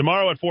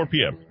tomorrow at 4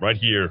 p.m. right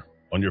here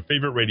on your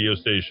favorite radio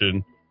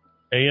station,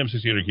 AM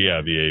 600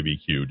 KIVA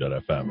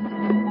ABQ.FM.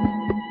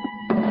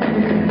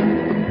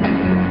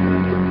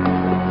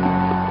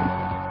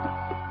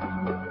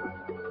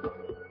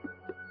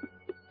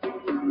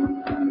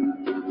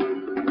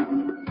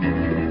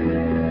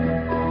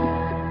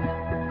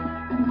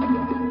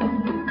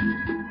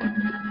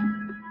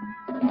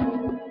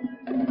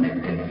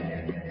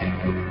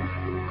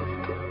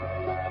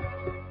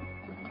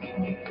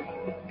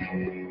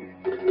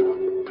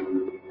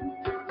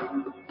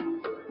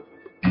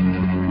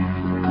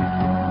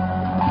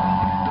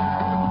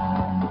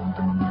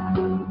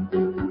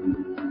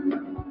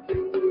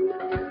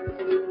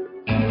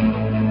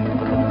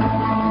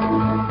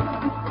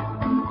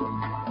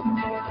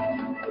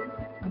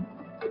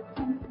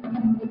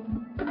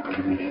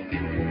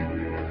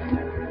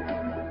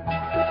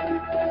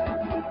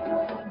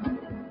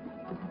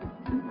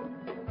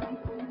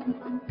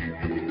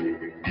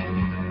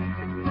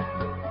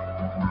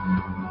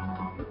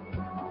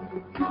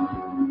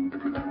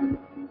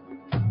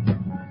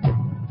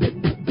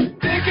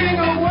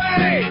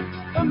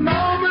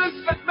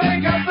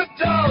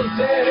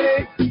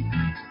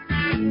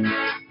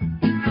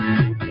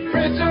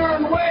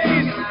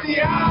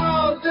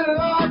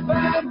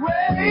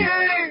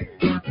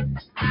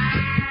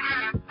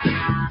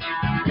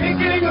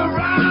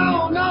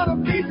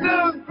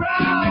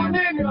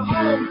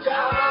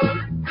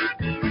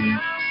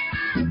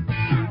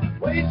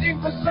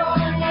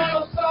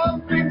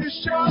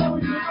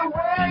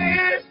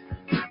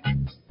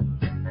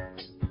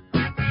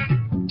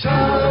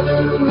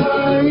 I'm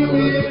lying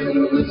in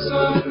the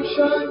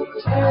sunshine,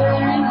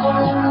 staying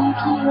home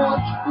to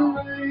watch the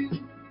rain.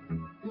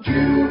 And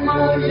you,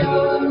 my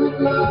young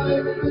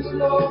life is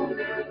long,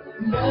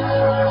 and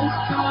there is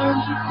time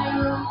to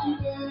kill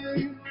today.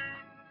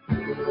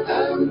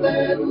 And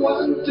then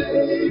one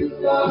day you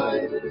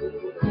fly,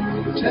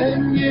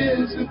 10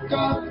 years have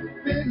gone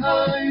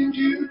behind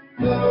you.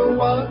 No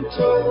one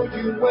told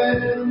you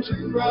when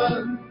to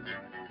run.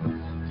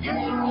 You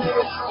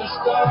missed the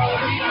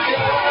starting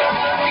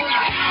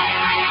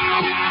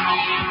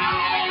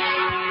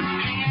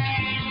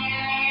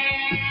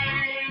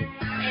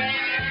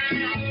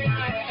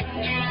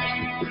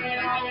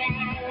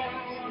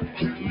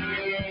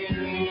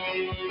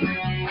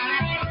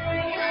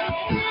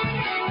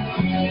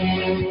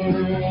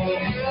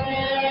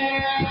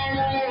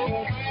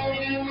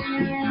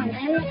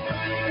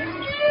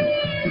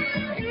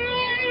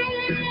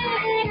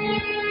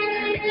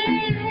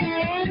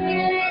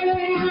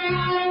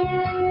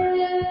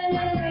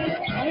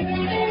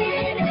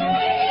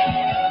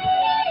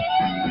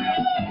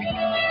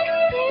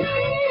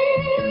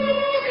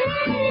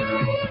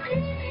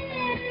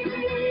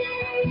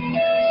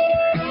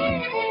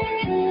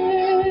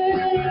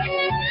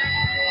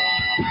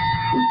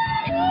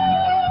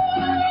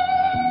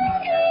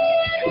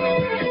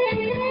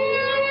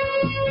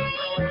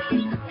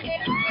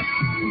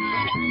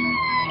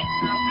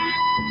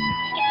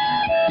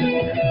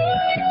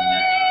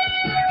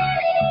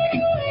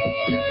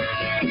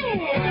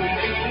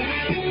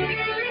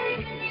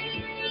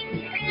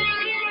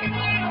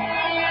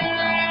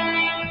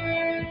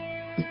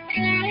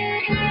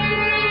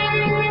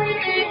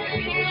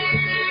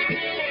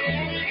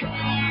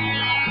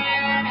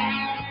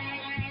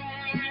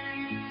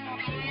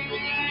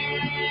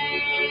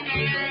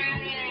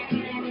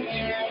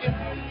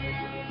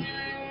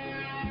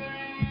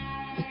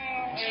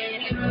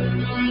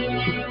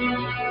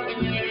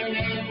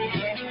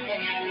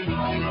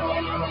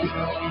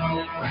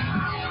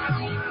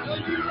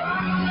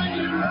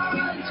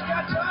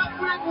catch up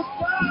with the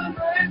sun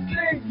and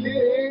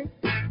thinking,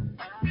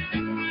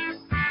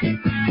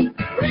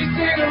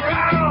 racing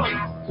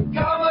around to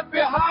come up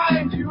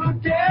behind you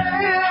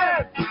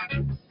again.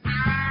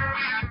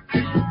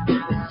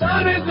 The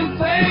sun is the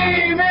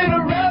same in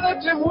a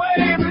relative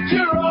way, but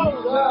you're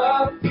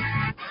older,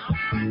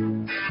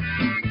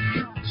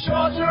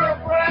 shorter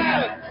of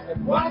breath,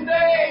 and one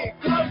day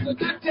closer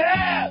to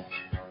death.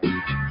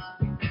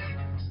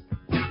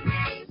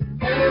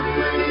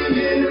 Every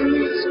year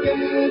is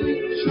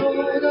getting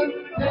shorter,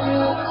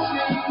 never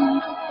seem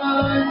to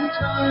find the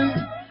time.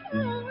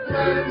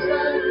 Times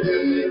like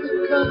these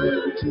have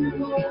come too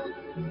long,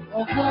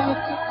 or half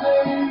the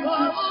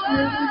pages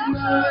scribbled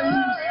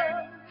lines,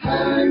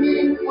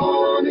 hanging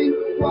on in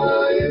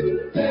quiet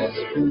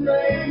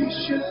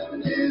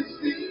desperation is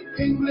the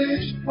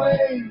English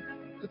way.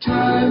 The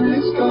time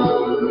is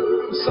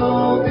gone, the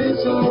song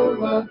is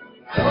over.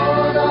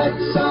 Thought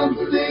I'd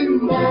something